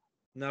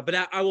 No,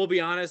 but I will be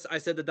honest. I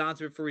said to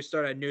Dante before we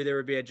started, I knew there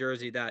would be a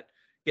jersey that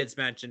gets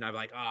mentioned. I'm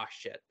like, oh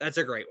shit, that's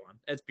a great one.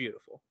 It's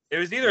beautiful. It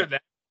was either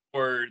that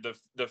or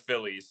the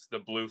Phillies, the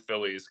blue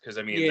Phillies, because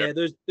I mean, yeah,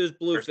 those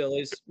blue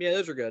Phillies. Yeah,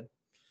 those are good.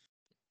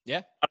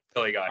 Yeah, I'm a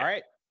Philly guy. All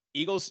right,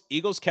 Eagles,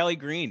 Kelly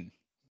Green,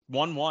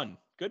 1-1.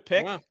 Good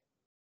pick. Wow.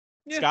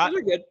 Yeah, Scott, those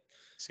are good.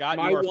 Scott,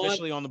 you are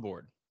officially on the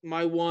board.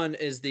 My one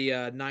is the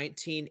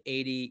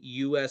 1980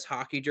 U.S.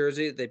 hockey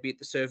jersey that they beat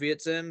the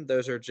Soviets in.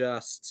 Those are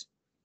just.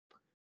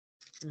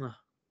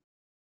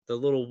 The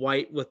little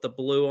white with the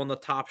blue on the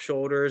top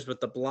shoulders with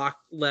the block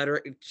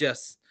letter,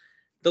 just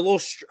the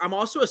little. I'm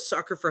also a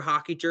sucker for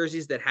hockey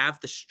jerseys that have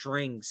the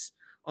strings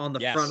on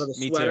the front of the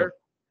sweater.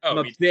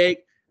 Oh,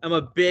 I'm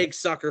a big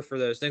sucker for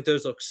those. I think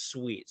those look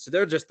sweet. So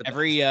they're just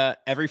every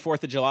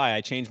 4th of July. I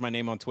change my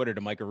name on Twitter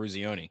to Micah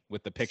Ruzioni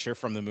with the picture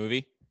from the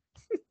movie.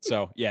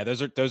 So yeah,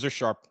 those are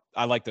sharp.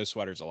 I like those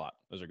sweaters a lot.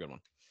 Those are a good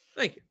one.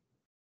 Thank you.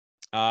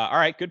 All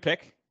right, good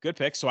pick.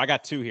 So I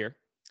got 2 here.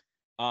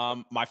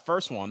 My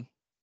first one,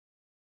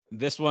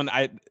 this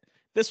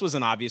was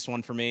an obvious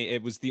one for me.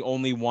 It was the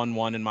only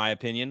 1-1 in my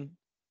opinion.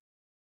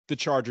 The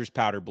Chargers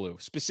powder blue,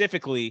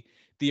 specifically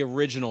the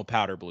original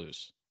powder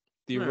blues,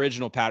 the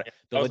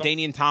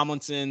LaDainian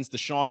Tomlinsons, the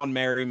Sean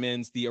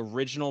Merrimans, the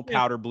original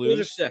powder blues.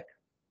 Those are sick.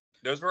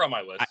 Those were on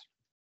my list.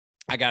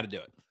 I got to do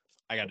it.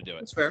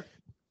 That's fair.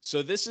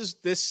 So this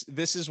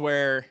is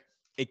where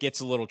it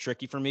gets a little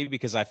tricky for me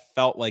because I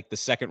felt like the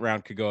second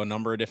round could go a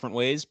number of different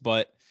ways,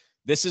 but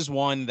this is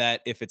one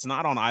that if it's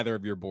not on either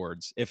of your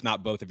boards, if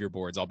not both of your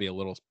boards, I'll be a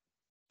little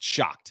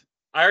shocked.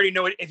 I already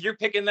know it. If you're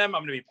picking them,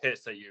 I'm going to be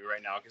pissed at you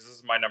right now because this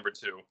is my number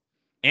 2.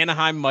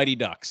 Anaheim Mighty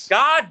Ducks.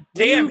 God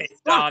damn it,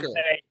 Dante.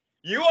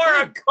 You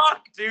are a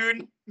cock,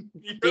 dude.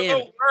 You're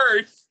the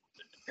worst.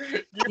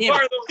 Damn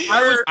are it. the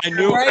I was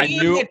worst. I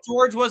knew. that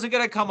George wasn't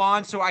going to come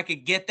on so I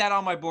could get that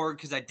on my board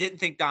because I didn't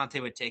think Dante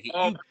would take it.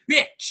 Oh.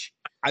 You bitch.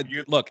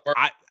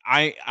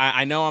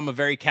 I know I'm a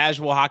very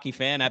casual hockey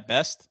fan at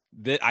best.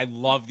 I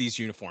love these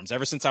uniforms.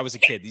 Ever since I was a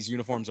kid, these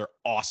uniforms are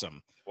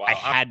awesome. Wow, I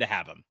had to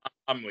have them.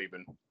 I'm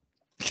leaving.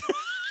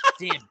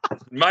 Damn.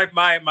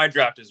 My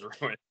draft is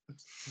ruined.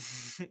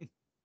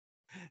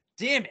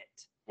 Damn it.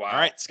 Wow. All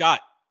right,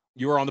 Scott,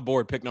 you were on the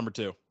board. Pick number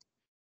 2.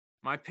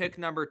 My pick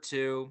number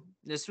 2.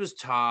 This was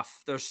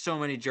tough. There's so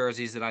many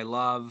jerseys that I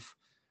love.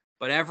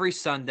 But every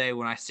Sunday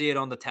when I see it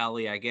on the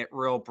telly, I get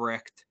real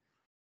bricked.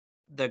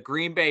 The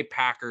Green Bay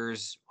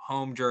Packers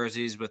home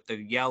jerseys with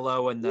the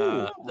yellow and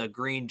the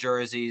green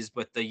jerseys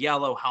with the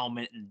yellow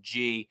helmet and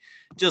G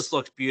just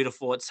looks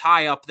beautiful. It's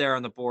high up there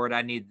on the board.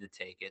 I needed to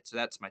take it. So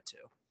that's my 2.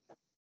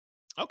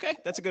 Okay,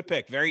 that's a good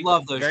pick.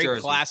 Love those very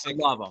jerseys. classic.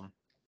 I love them.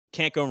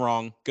 Can't go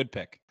wrong. Good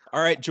pick.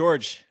 All right,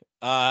 George.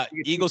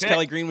 Eagles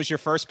Kelly Green was your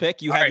first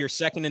pick. You have your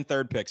second and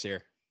third picks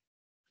here.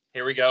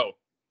 Here we go.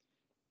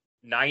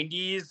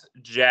 90s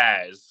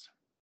Jazz.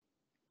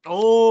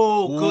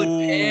 Oh,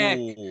 good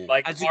pick.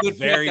 Like That's a good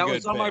pick. That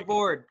was on my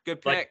board. Good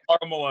pick. Like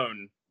Karl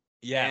Malone.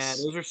 Yes.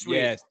 Yeah, those are sweet.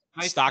 Yeah.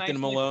 Nice, Stockton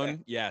nice Malone.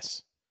 pick.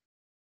 Yes.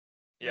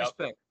 Yep. Nice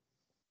pick.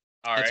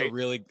 All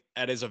right.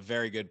 That is a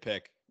very good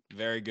pick.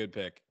 Very good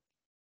pick.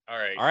 All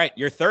right. All right.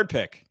 Your third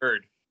pick.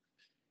 Third.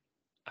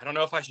 I don't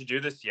know if I should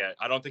do this yet.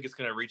 I don't think it's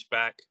going to reach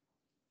back.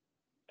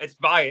 It's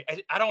biased.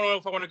 I don't know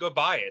if I want to go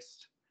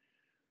biased.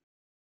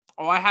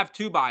 Oh, I have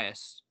 2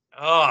 bias.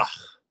 Ugh.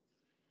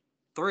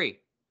 3.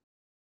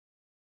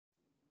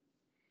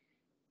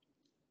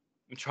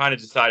 I'm trying to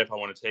decide if I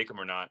want to take them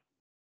or not.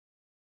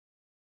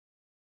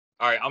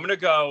 All right, I'm gonna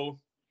go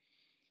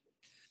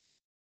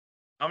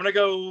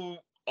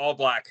all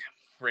black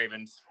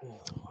Ravens.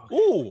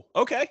 Ooh,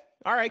 okay.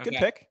 All right, good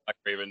pick. Black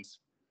Ravens.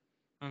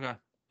 Okay.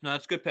 No,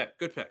 that's a good pick.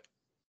 Good pick.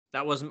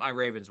 That wasn't my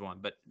Ravens one,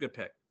 but good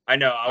pick. I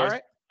know.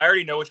 I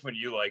already know which one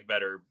you like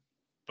better,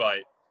 but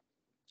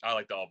I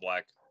like the all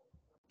black.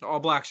 The all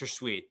blacks are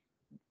sweet.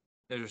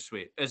 Those are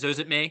sweet. Is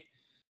it me?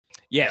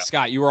 Yeah,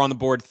 Scott, you were on the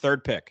board.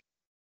 Third pick.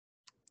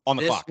 On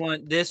the clock.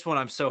 This one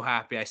I'm so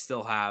happy I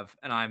still have,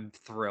 and I'm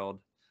thrilled.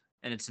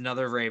 And it's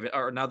another Raven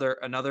or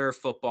another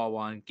football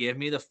one. Give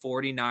me the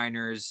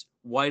 49ers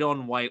white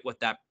on white with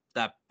that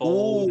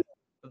bold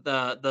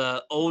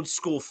the old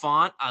school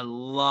font. I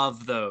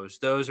love those.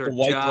 Those are the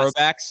white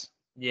throwbacks.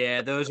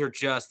 Yeah, those are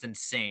just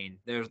insane.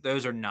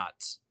 Those are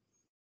nuts.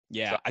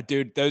 Yeah,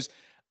 dude, those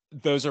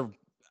are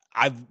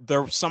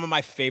they're some of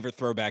my favorite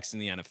throwbacks in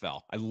the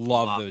NFL. I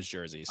love those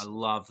jerseys. I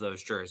love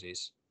those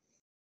jerseys.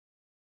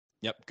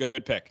 Yep,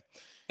 good pick.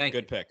 Thank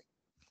you. Good pick.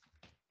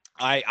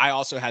 I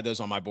also had those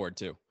on my board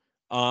too.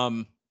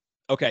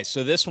 Okay,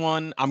 so this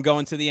one I'm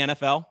going to the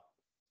NFL.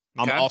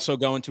 Okay. I'm also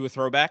going to a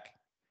throwback.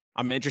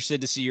 I'm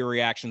interested to see your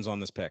reactions on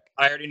this pick.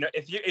 I already know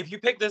if you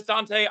pick this,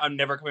 Dante, I'm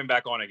never coming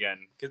back on again.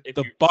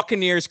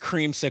 Buccaneers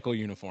creamsicle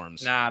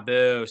uniforms. Nah,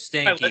 boo,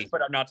 stinky. List,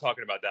 but I'm not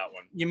talking about that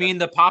one. You mean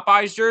the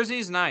Popeyes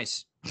jerseys?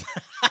 Nice.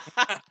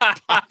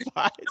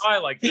 I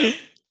like them.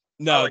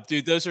 No,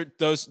 dude,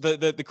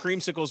 the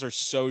creamsicles are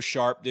so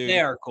sharp, dude.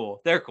 They are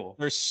cool. They're cool.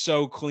 They're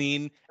so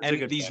clean.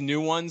 That's and these new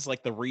ones,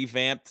 like the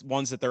revamped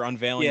ones that they're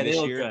unveiling they this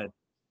look year, good.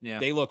 Yeah,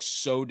 they look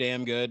so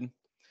damn good.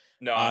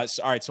 No, all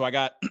right. So I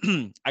got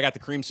I got the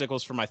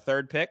creamsicles for my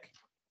third pick.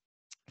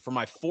 For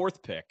my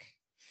fourth pick,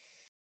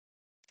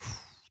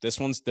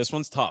 this one's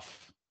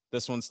tough.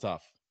 This one's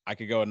tough. I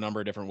could go a number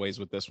of different ways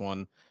with this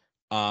one,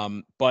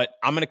 but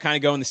I'm gonna kind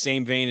of go in the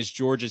same vein as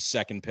George's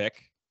second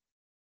pick.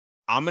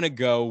 I'm gonna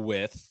go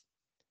with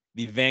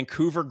the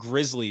Vancouver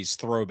Grizzlies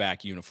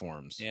throwback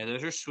uniforms. Yeah,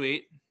 those are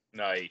sweet.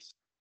 Nice.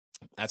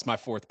 That's my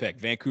fourth pick.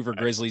 Vancouver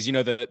Grizzlies. You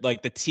know,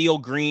 the teal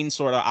green,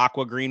 sort of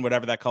aqua green,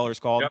 whatever that color is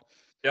called.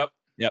 Yep.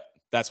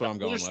 That's what I'm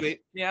going with. Sweet.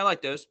 Yeah, I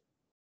like those.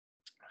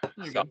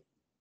 Those are good.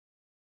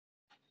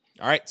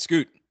 All right,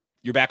 Scoot,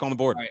 you're back on the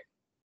board. All right.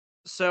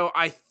 So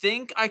I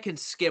think I can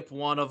skip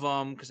one of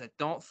them because I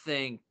don't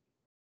think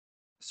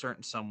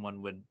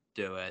someone would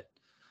do it.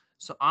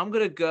 So I'm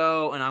going to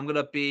go and I'm going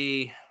to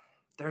be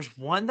 – there's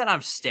one that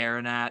I'm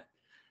staring at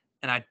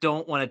and I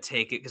don't want to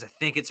take it because I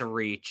think it's a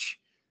reach.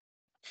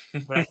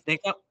 But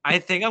I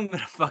think I'm going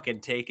to fucking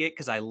take it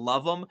because I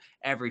love them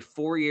every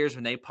 4 years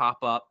when they pop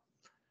up.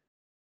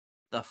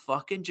 The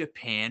fucking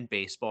Japan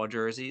baseball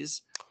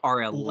jerseys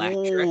are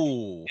electric.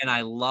 Ooh. And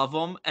I love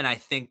them. And I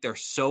think they're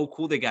so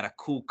cool. They got a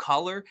cool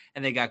color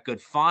and they got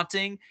good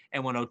fonting.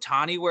 And when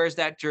Ohtani wears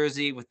that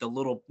jersey with the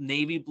little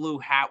navy blue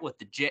hat with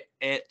the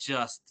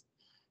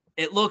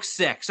it looks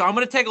sick. So I'm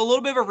going to take a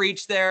little bit of a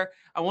reach there.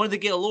 I wanted to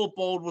get a little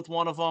bold with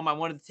one of them. I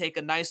wanted to take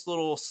a nice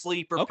little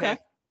sleeper pick.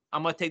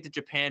 I'm going to take the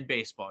Japan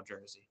baseball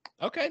jersey.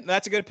 Okay.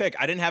 That's a good pick.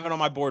 I didn't have it on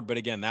my board, but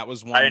again, that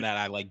was one that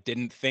I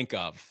didn't think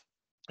of.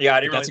 Yeah, I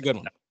didn't. That's a good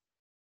one.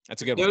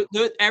 That's a good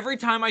one. Every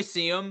time I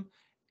see them,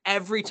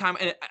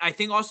 and I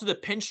think also the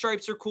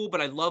pinstripes are cool,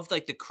 but I love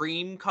like the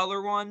cream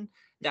color one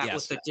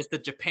with just the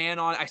Japan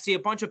on. I see a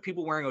bunch of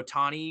people wearing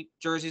Ohtani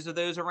jerseys of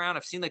those around.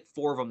 I've seen like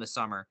 4 of them this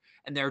summer,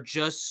 and they're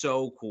just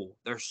so cool.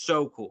 They're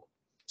so cool.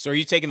 So are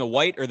you taking the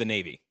white or the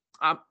navy?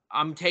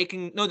 I'm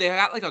taking no. They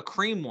got like a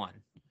cream one.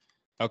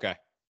 Okay.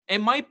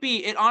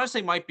 It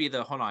honestly might be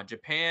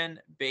Japan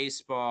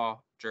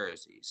baseball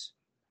jerseys.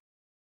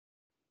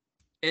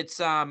 It's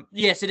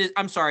yes, it is.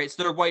 I'm sorry, it's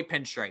their white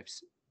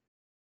pinstripes.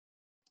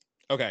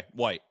 Okay,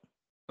 white.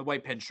 The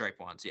white pinstripe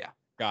ones, yeah.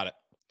 Got it.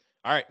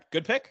 All right,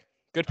 good pick.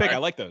 Good pick. Right. I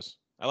like those.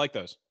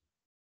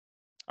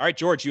 All right,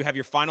 George, you have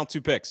your final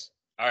 2 picks.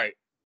 All right.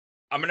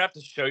 I'm going to have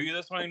to show you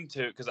this one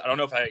too, because I don't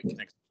know if I can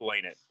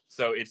explain it.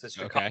 So it's a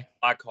Chicago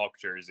Blackhawk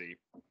jersey.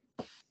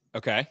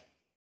 Okay.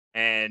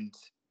 And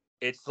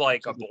it's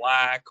like a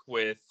black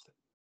with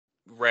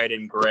red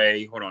and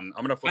gray. Hold on.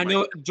 I'm going to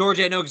flip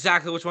Georgie, I know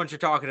exactly which ones you're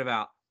talking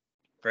about.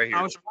 right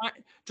here.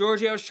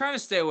 Georgie, I was trying to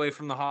stay away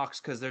from the Hawks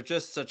because they're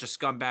just such a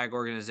scumbag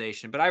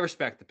organization, but I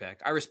respect the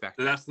pick. I respect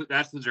it.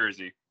 That's the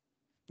jersey.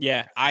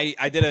 Yeah,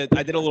 I did a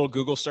little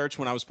Google search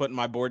when I was putting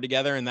my board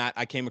together, and that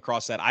I came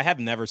across that. I have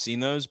never seen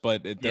those,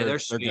 but they're good. They're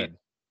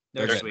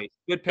sweet.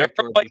 Good They're pick,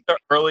 from Georgie. like the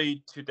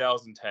early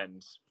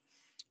 2010s.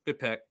 Good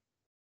pick.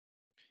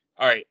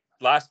 All right,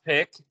 last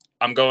pick.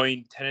 I'm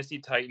going Tennessee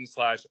Titans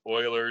 /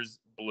 Oilers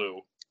blue.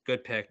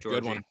 Good pick,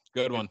 Georgie.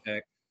 Good one.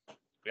 Pick.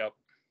 Yep.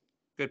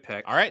 Good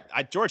pick. All right,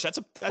 George, that's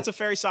a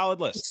very solid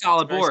list.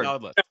 Solid board.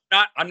 Solid list.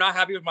 I'm not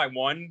happy with my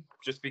one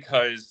just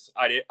because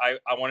I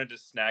wanted to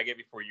snag it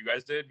before you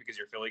guys did because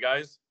you're Philly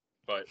guys,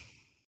 but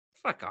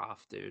fuck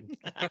off, dude.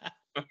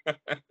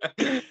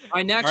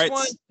 My next right,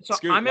 one. So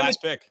Scoot,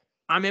 last pick.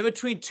 I'm in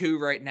between 2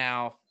 right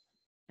now,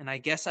 and I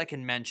guess I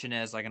can mention it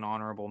as like an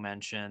honorable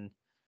mention.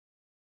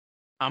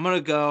 I'm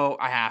gonna go.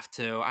 I have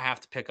to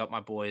pick up my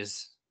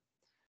boys.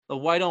 The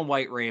white on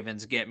white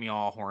Ravens get me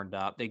all horned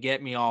up. They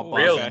get me all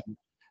buzzing. Really?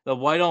 The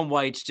white on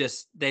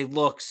whites they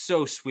look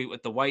so sweet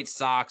with the white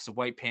socks, the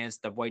white pants,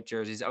 the white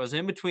jerseys. I was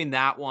in between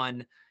that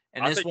one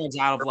and this one's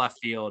out of left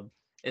field.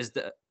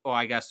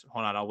 I guess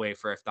hold on, I'll wait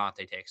for if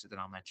Dante takes it, then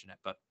I'll mention it.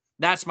 But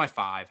that's my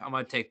 5. I'm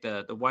gonna take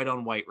the white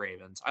on white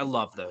Ravens. I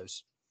love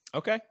those.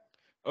 Okay.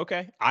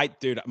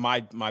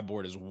 My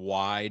board is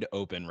wide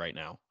open right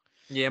now.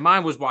 Yeah,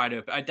 mine was wide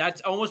open.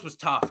 That almost was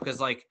tough because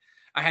like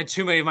I had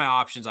too many of my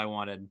options I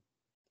wanted.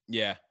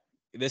 Yeah,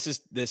 this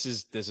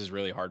is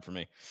really hard for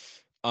me.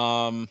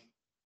 Fuck.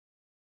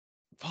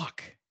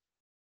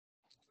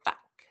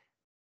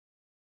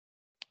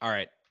 All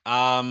right.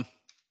 I'm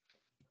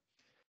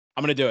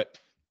gonna do it.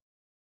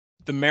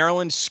 The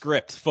Maryland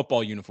script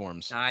football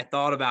uniforms. I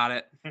thought about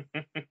it. At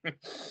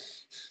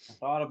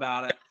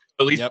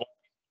least Yep. one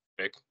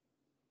pick.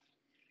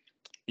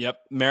 Yep.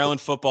 Maryland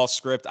football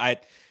script.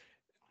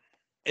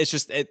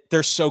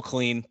 They're so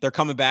clean. They're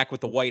coming back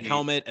with the white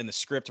helmet and the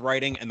script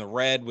writing and the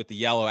red with the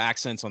yellow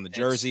accents on the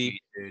jersey. It's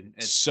sweet, dude.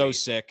 It's so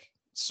sick.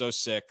 So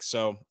sick.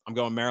 So I'm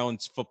going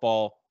Maryland's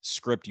football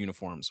script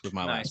uniforms with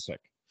my last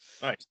pick.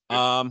 Nice.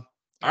 All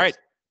right.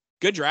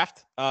 Good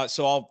draft.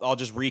 So I'll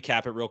just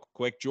recap it real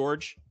quick.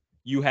 George,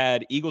 you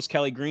had Eagles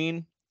Kelly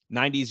Green,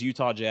 90s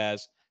Utah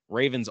Jazz,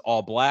 Ravens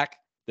all black,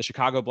 the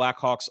Chicago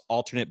Blackhawks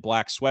alternate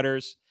black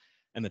sweaters,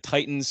 and the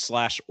Titans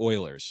 /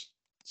 Oilers.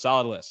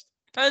 Solid list.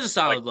 That is a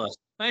solid list.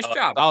 Nice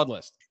job. Solid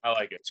list. I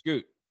like it.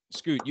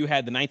 Scoot, you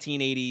had the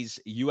 1980s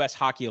U.S.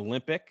 Hockey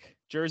Olympic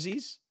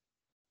jerseys,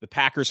 the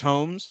Packers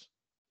homes,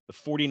 the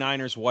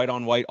 49ers white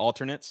on white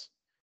alternates,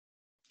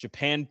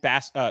 Japan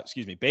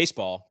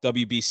baseball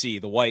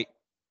WBC, the white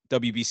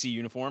WBC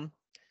uniform,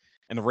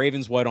 and the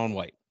Ravens white on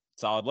white.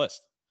 Solid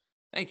list.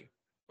 Thank you.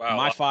 Wow.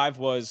 My 5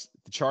 was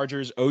the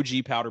Chargers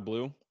OG powder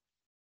blue,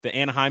 the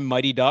Anaheim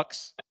Mighty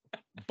Ducks,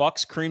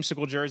 Bucks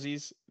creamsicle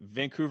jerseys,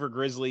 Vancouver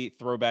Grizzly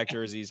throwback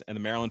jerseys, and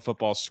the Maryland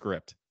football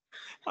script.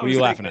 What are you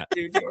laughing at?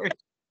 Dude, George.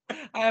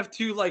 I have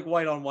 2 like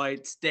white on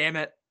whites. Damn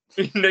it.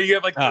 No, you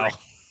have like 3.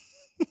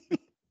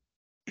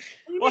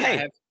 Well,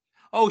 hey.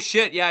 Oh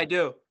shit, yeah, I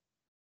do.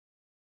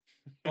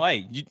 Well,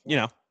 hey,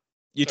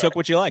 you took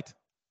what you liked.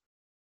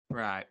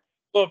 Right.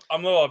 Look,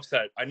 I'm a little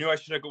upset. I knew I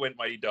should have went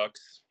Mighty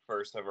Ducks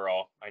first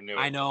overall. I knew.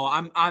 I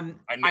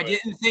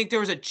didn't think there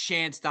was a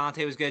chance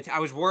Dante was gonna. I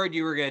was worried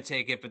you were gonna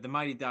take it, but the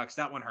Mighty Ducks,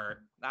 that one hurt.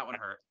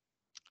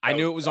 I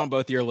knew it was on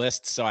both your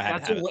lists, so I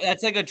had to have it.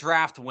 That's like a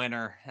draft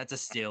winner. That's a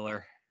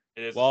stealer.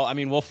 It is. Well, I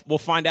mean, we'll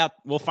find out.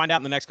 We'll find out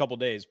in the next couple of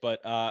days. But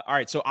all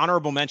right. So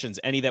honorable mentions,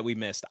 any that we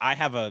missed. I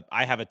have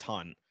a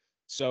ton.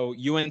 So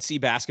UNC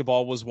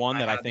basketball was one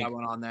that I think that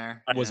one on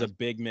there was a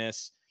big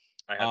miss.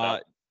 I had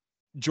that.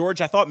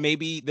 George, I thought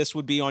maybe this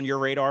would be on your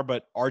radar,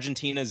 but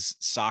Argentina's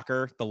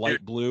soccer, the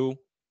light blue.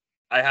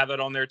 I have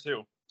it on there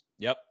too.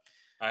 Yep.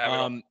 I have it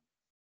on.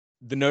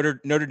 The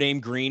Notre Dame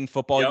green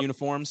football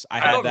uniforms. I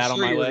had that on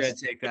my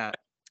list. Take that.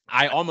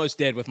 I almost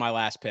did with my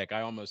last pick.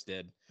 I almost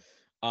did.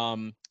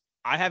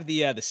 I have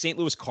the St.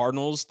 Louis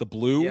Cardinals, the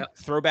blue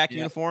throwback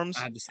uniforms.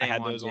 I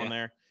had those on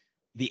there.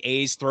 The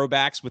A's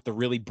throwbacks with the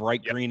really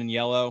bright green and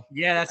yellow.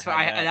 Yeah, that's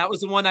fine. That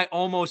was the one I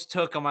almost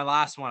took on my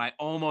last one. I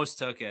almost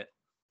took it.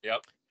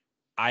 Yep.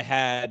 I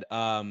had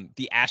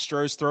the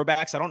Astros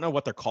throwbacks. I don't know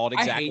what they're called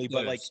exactly,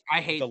 but like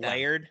I hate the them.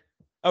 layered.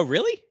 Oh,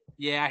 really?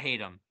 Yeah, I hate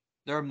them.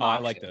 They're I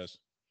obnoxious. like those.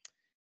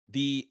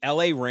 The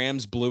LA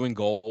Rams blue and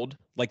gold,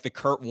 like the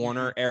Kurt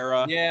Warner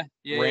era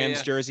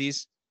Rams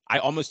jerseys. I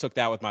almost took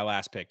that with my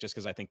last pick just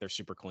because I think they're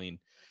super clean.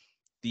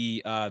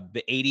 The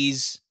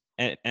 80s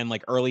and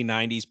like early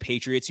 90s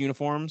Patriots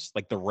uniforms,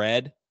 like the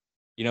red.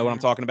 You know what I'm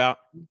talking about?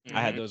 Mm-hmm.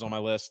 I had those on my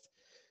list.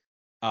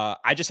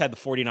 I just had the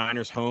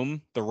 49ers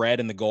home, the red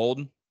and the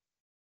gold,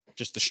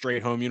 just the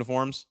straight home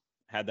uniforms.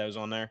 Had those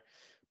on there.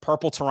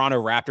 Purple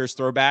Toronto Raptors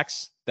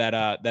throwbacks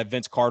that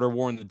Vince Carter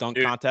wore in the dunk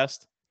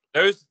contest.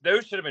 Those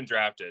should have been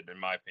drafted, in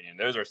my opinion.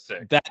 Those are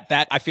sick.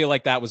 That I feel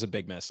like that was a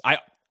big miss. I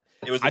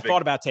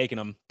thought about taking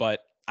them, but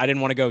I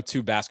didn't want to go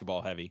too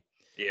basketball heavy.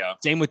 Yeah.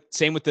 Same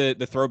with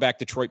the throwback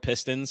Detroit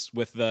Pistons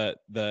with the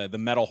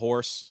metal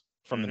horse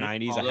from the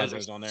 90s. I had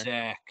those on there.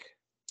 Sick.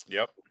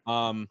 Yep.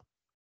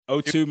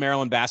 02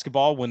 Maryland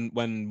basketball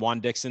when Juan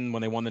Dixon,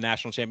 when they won the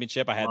national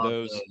championship, I had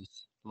those.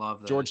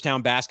 Love those.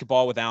 Georgetown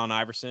basketball with Allen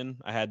Iverson,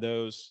 I had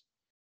those.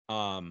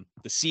 The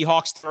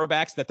Seahawks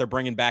throwbacks that they're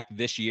bringing back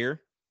this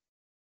year,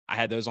 I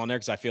had those on there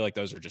because I feel like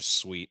those are just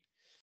sweet.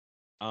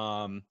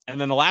 And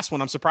then the last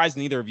one, I'm surprised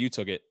neither of you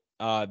took it.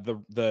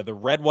 The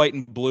red, white,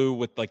 and blue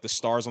with like the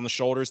stars on the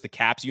shoulders, the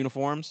Caps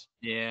uniforms.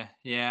 Yeah.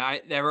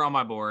 They were on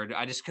my board.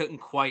 I just couldn't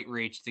quite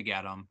reach to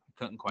get them.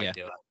 Couldn't quite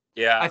do it.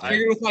 Yeah. I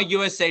figured with my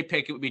USA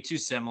pick, it would be too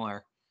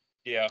similar.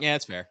 Yeah. Yeah,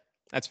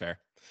 that's fair.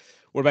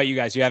 What about you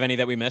guys? Do you have any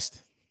that we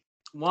missed?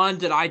 One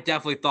that I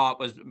definitely thought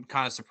was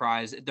kind of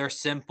surprised. They're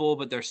simple,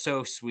 but they're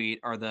so sweet.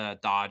 Are the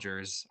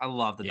Dodgers? I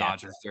love the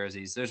Dodgers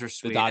jerseys. Those are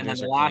sweet. The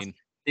Dodgers and are clean.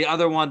 The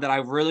other one that I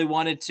really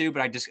wanted to,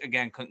 but I just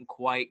again couldn't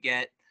quite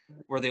get,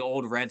 were the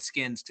old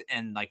Redskins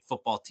and like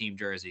football team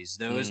jerseys.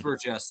 Those were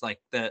just like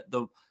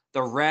the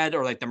red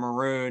or like the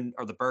maroon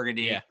or the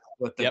burgundy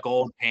with the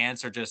gold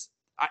pants are just.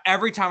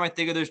 Every time I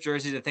think of those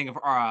jerseys, I think of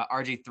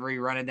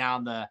RG3 running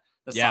down the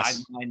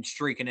sideline,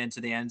 streaking into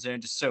the end zone.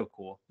 Just so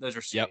cool. Those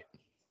are sweet. Yep.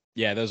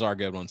 Yeah, those are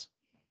good ones.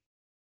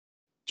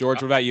 George,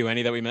 what about you?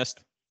 Any that we missed?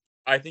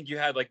 I think you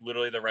had like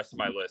literally the rest of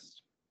my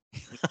list.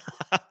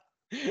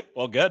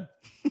 Well, good.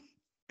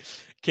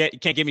 Can't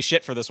give me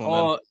shit for this one.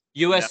 Oh,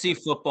 USC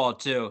football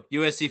too.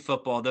 USC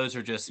football. Those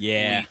are just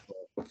lethal.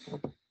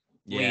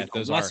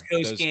 Those West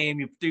Coast game.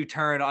 You do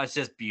turn. It's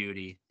just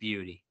beauty.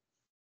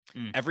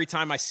 Every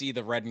time I see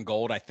the red and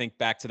gold, I think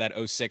back to that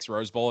 06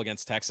 Rose Bowl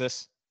against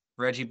Texas.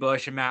 Reggie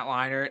Bush and Matt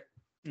Leinart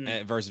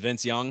versus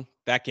Vince Young.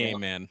 That game,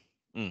 man.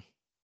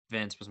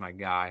 Vince was my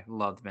guy.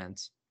 Loved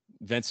Vince.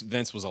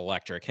 Vince was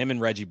electric. Him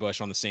and Reggie Bush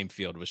on the same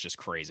field was just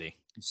crazy.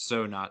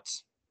 So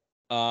nuts.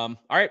 All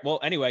right. Well,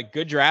 anyway,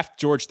 good draft.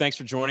 George, thanks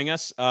for joining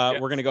us. We're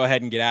going to go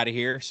ahead and get out of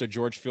here. So,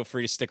 George, feel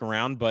free to stick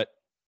around. But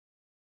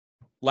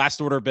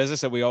last order of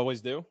business that we always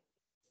do.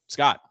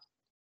 Scott,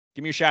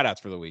 give me your shout outs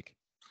for the week.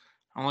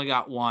 I only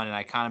got one, and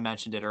I kind of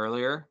mentioned it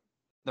earlier.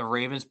 The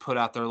Ravens put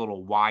out their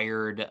little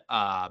Wired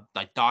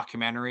like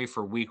documentary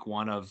for week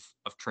 1 of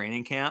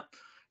training camp.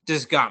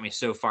 Just got me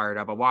so fired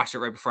up. I watched it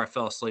right before I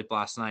fell asleep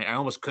last night. I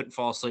almost couldn't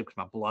fall asleep because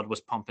my blood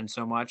was pumping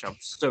so much. I'm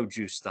so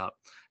juiced up.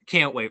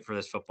 Can't wait for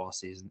this football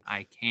season.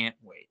 I can't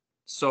wait.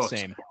 So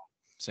Same.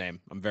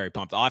 I'm very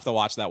pumped. I'll have to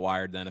watch that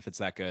Wired then if it's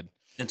that good.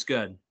 It's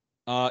good.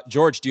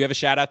 George, do you have a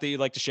shout out that you'd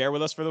like to share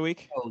with us for the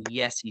week? Oh,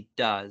 yes, he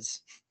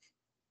does.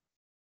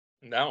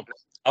 No.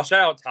 I'll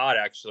shout out Todd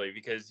actually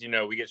because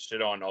we get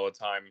shit on all the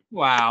time.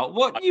 Wow,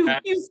 what you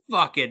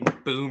fucking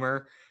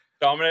boomer.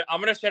 So I'm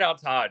gonna shout out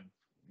Todd.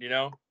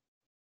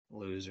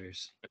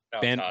 Losers.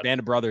 Band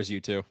of brothers, you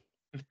two.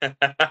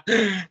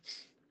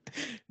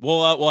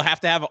 We'll have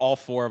to have all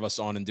 4 of us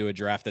on and do a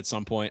draft at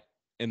some point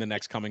in the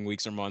next coming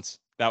weeks or months.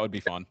 That would be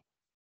fun.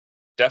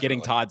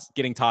 Definitely.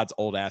 Getting Todd's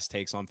old ass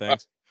takes on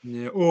things.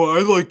 Yeah. Oh,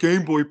 I like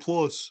Game Boy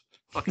Plus.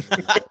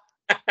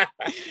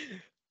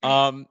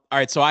 All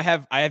right, so I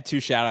have 2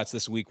 shout outs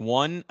this week.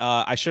 One,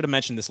 I should have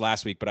mentioned this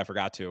last week, but I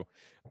forgot to.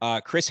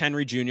 Chris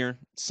Henry Jr.,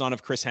 son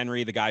of Chris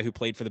Henry, the guy who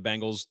played for the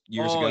Bengals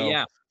years ago.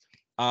 Yeah.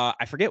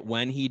 I forget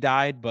when he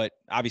died, but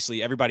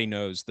obviously everybody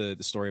knows the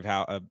story of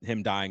how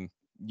him dying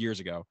years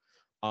ago.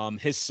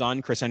 His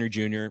son, Chris Henry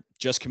Jr.,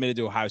 just committed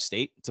to Ohio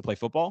State to play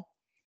football.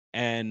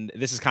 And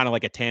this is kind of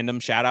like a tandem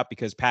shout out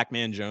because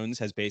Pac-Man Jones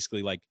has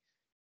basically like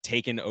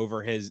taken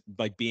over his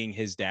like being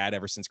his dad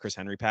ever since Chris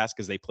Henry passed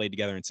because they played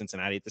together in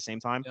Cincinnati at the same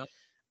time.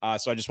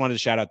 Yep. So I just wanted to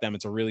shout out them.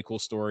 It's a really cool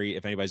story.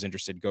 If anybody's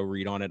interested, go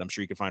read on it. I'm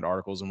sure you can find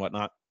articles and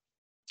whatnot.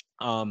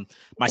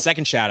 My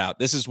second shout out,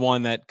 this is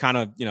one that kind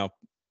of,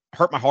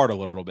 hurt my heart a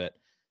little bit.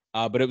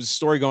 But it was a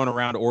story going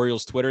around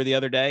Orioles Twitter the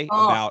other day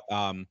about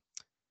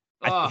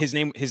his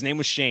name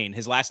was Shane.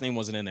 His last name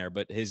wasn't in there,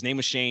 but his name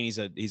was Shane.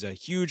 He's a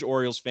huge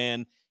Orioles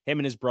fan. Him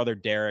and his brother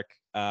Derek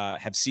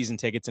have season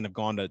tickets and have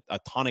gone to a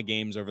ton of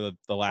games over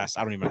the last,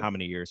 I don't even know how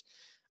many years.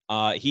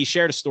 He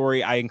shared a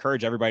story. I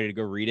encourage everybody to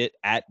go read it.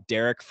 At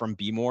Derek from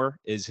Bmore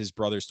is his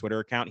brother's Twitter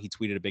account. He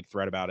tweeted a big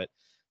thread about it.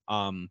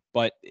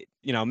 But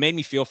made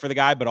me feel for the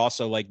guy, but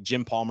also like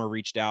Jim Palmer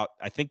reached out.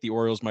 I think the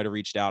Orioles might've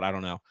reached out. I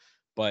don't know,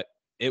 but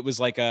it was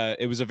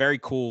a very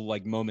cool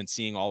like moment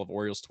seeing all of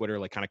Orioles Twitter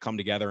like kind of come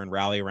together and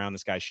rally around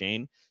this guy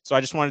Shane. So I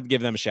just wanted to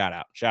give them a shout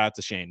out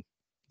to Shane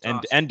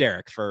and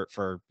Derek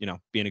for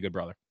being a good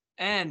brother.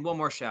 And one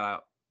more shout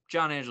out,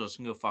 John Angelos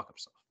can go fuck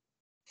himself.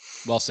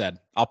 Well said.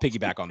 I'll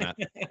piggyback on that.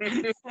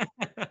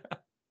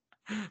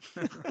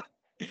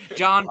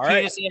 John All right.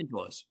 Penis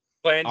Angelos.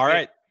 All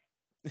right.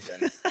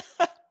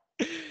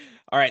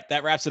 All right,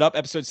 that wraps it up.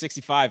 Episode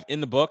 65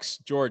 in the books.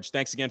 George,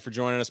 thanks again for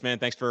joining us, man.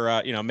 Thanks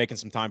for making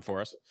some time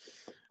for us.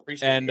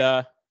 Appreciate it.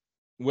 And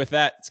with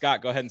that,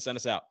 Scott, go ahead and send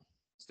us out.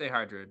 Stay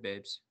hydrated,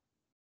 babes.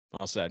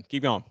 All said.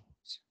 Keep going.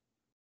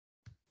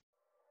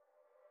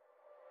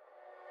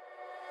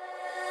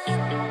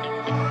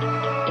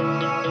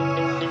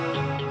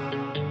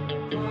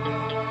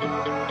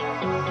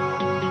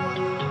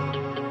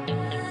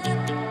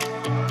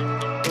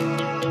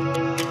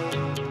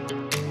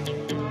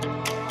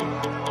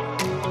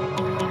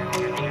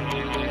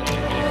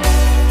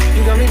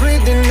 You got me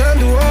breathing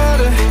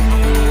underwater.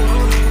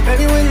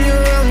 Baby, when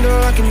you're around,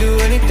 girl, I can do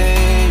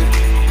anything.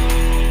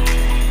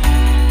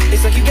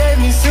 It's like you gave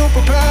me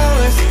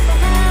superpowers.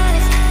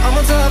 I'm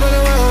on top of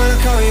the world, I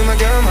call you my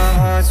girl, my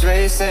heart's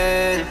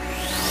racing.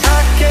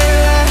 I can't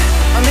lie,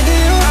 I'm into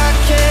you, I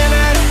can't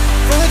hide.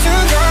 From the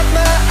truth, drop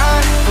my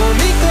eye, pull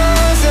me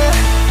closer.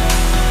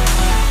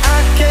 I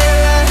can't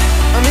lie,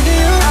 I'm into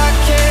you, I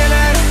can't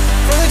hide.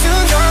 From the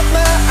truth, drop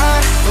my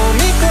eye, pull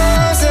me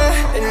closer.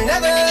 And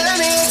never let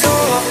me go.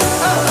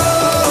 Oh, oh,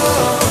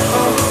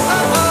 oh, oh,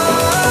 oh, oh,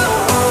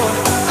 oh,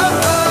 oh,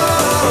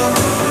 oh.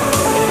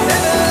 And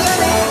never let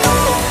me go.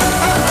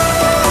 Oh, oh,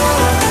 oh,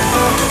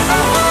 oh,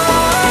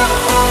 oh,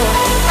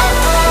 oh,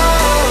 oh.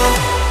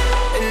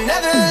 And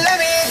never let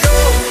me go.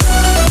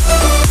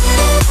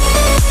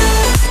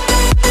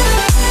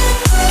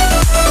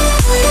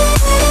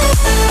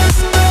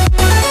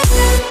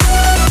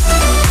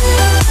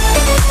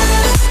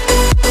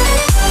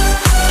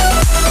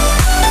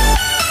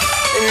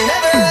 And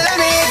never let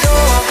me go.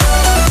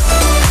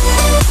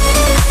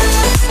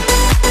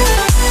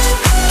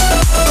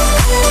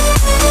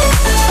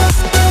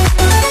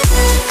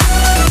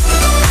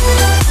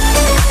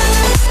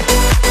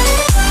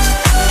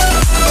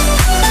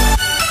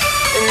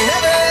 And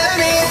never let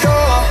me go.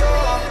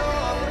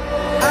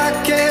 I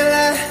can't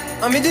lie,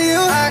 I'm into you,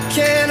 I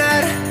can't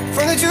hide.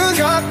 From the truth,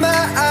 drop my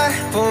eye,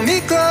 pull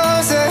me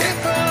closer.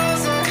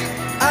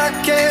 I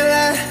can't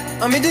lie,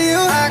 I'm into you,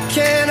 I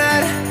can't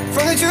hide.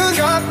 From the truth,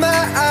 drop my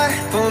eye,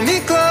 pull me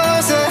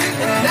closer.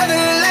 And never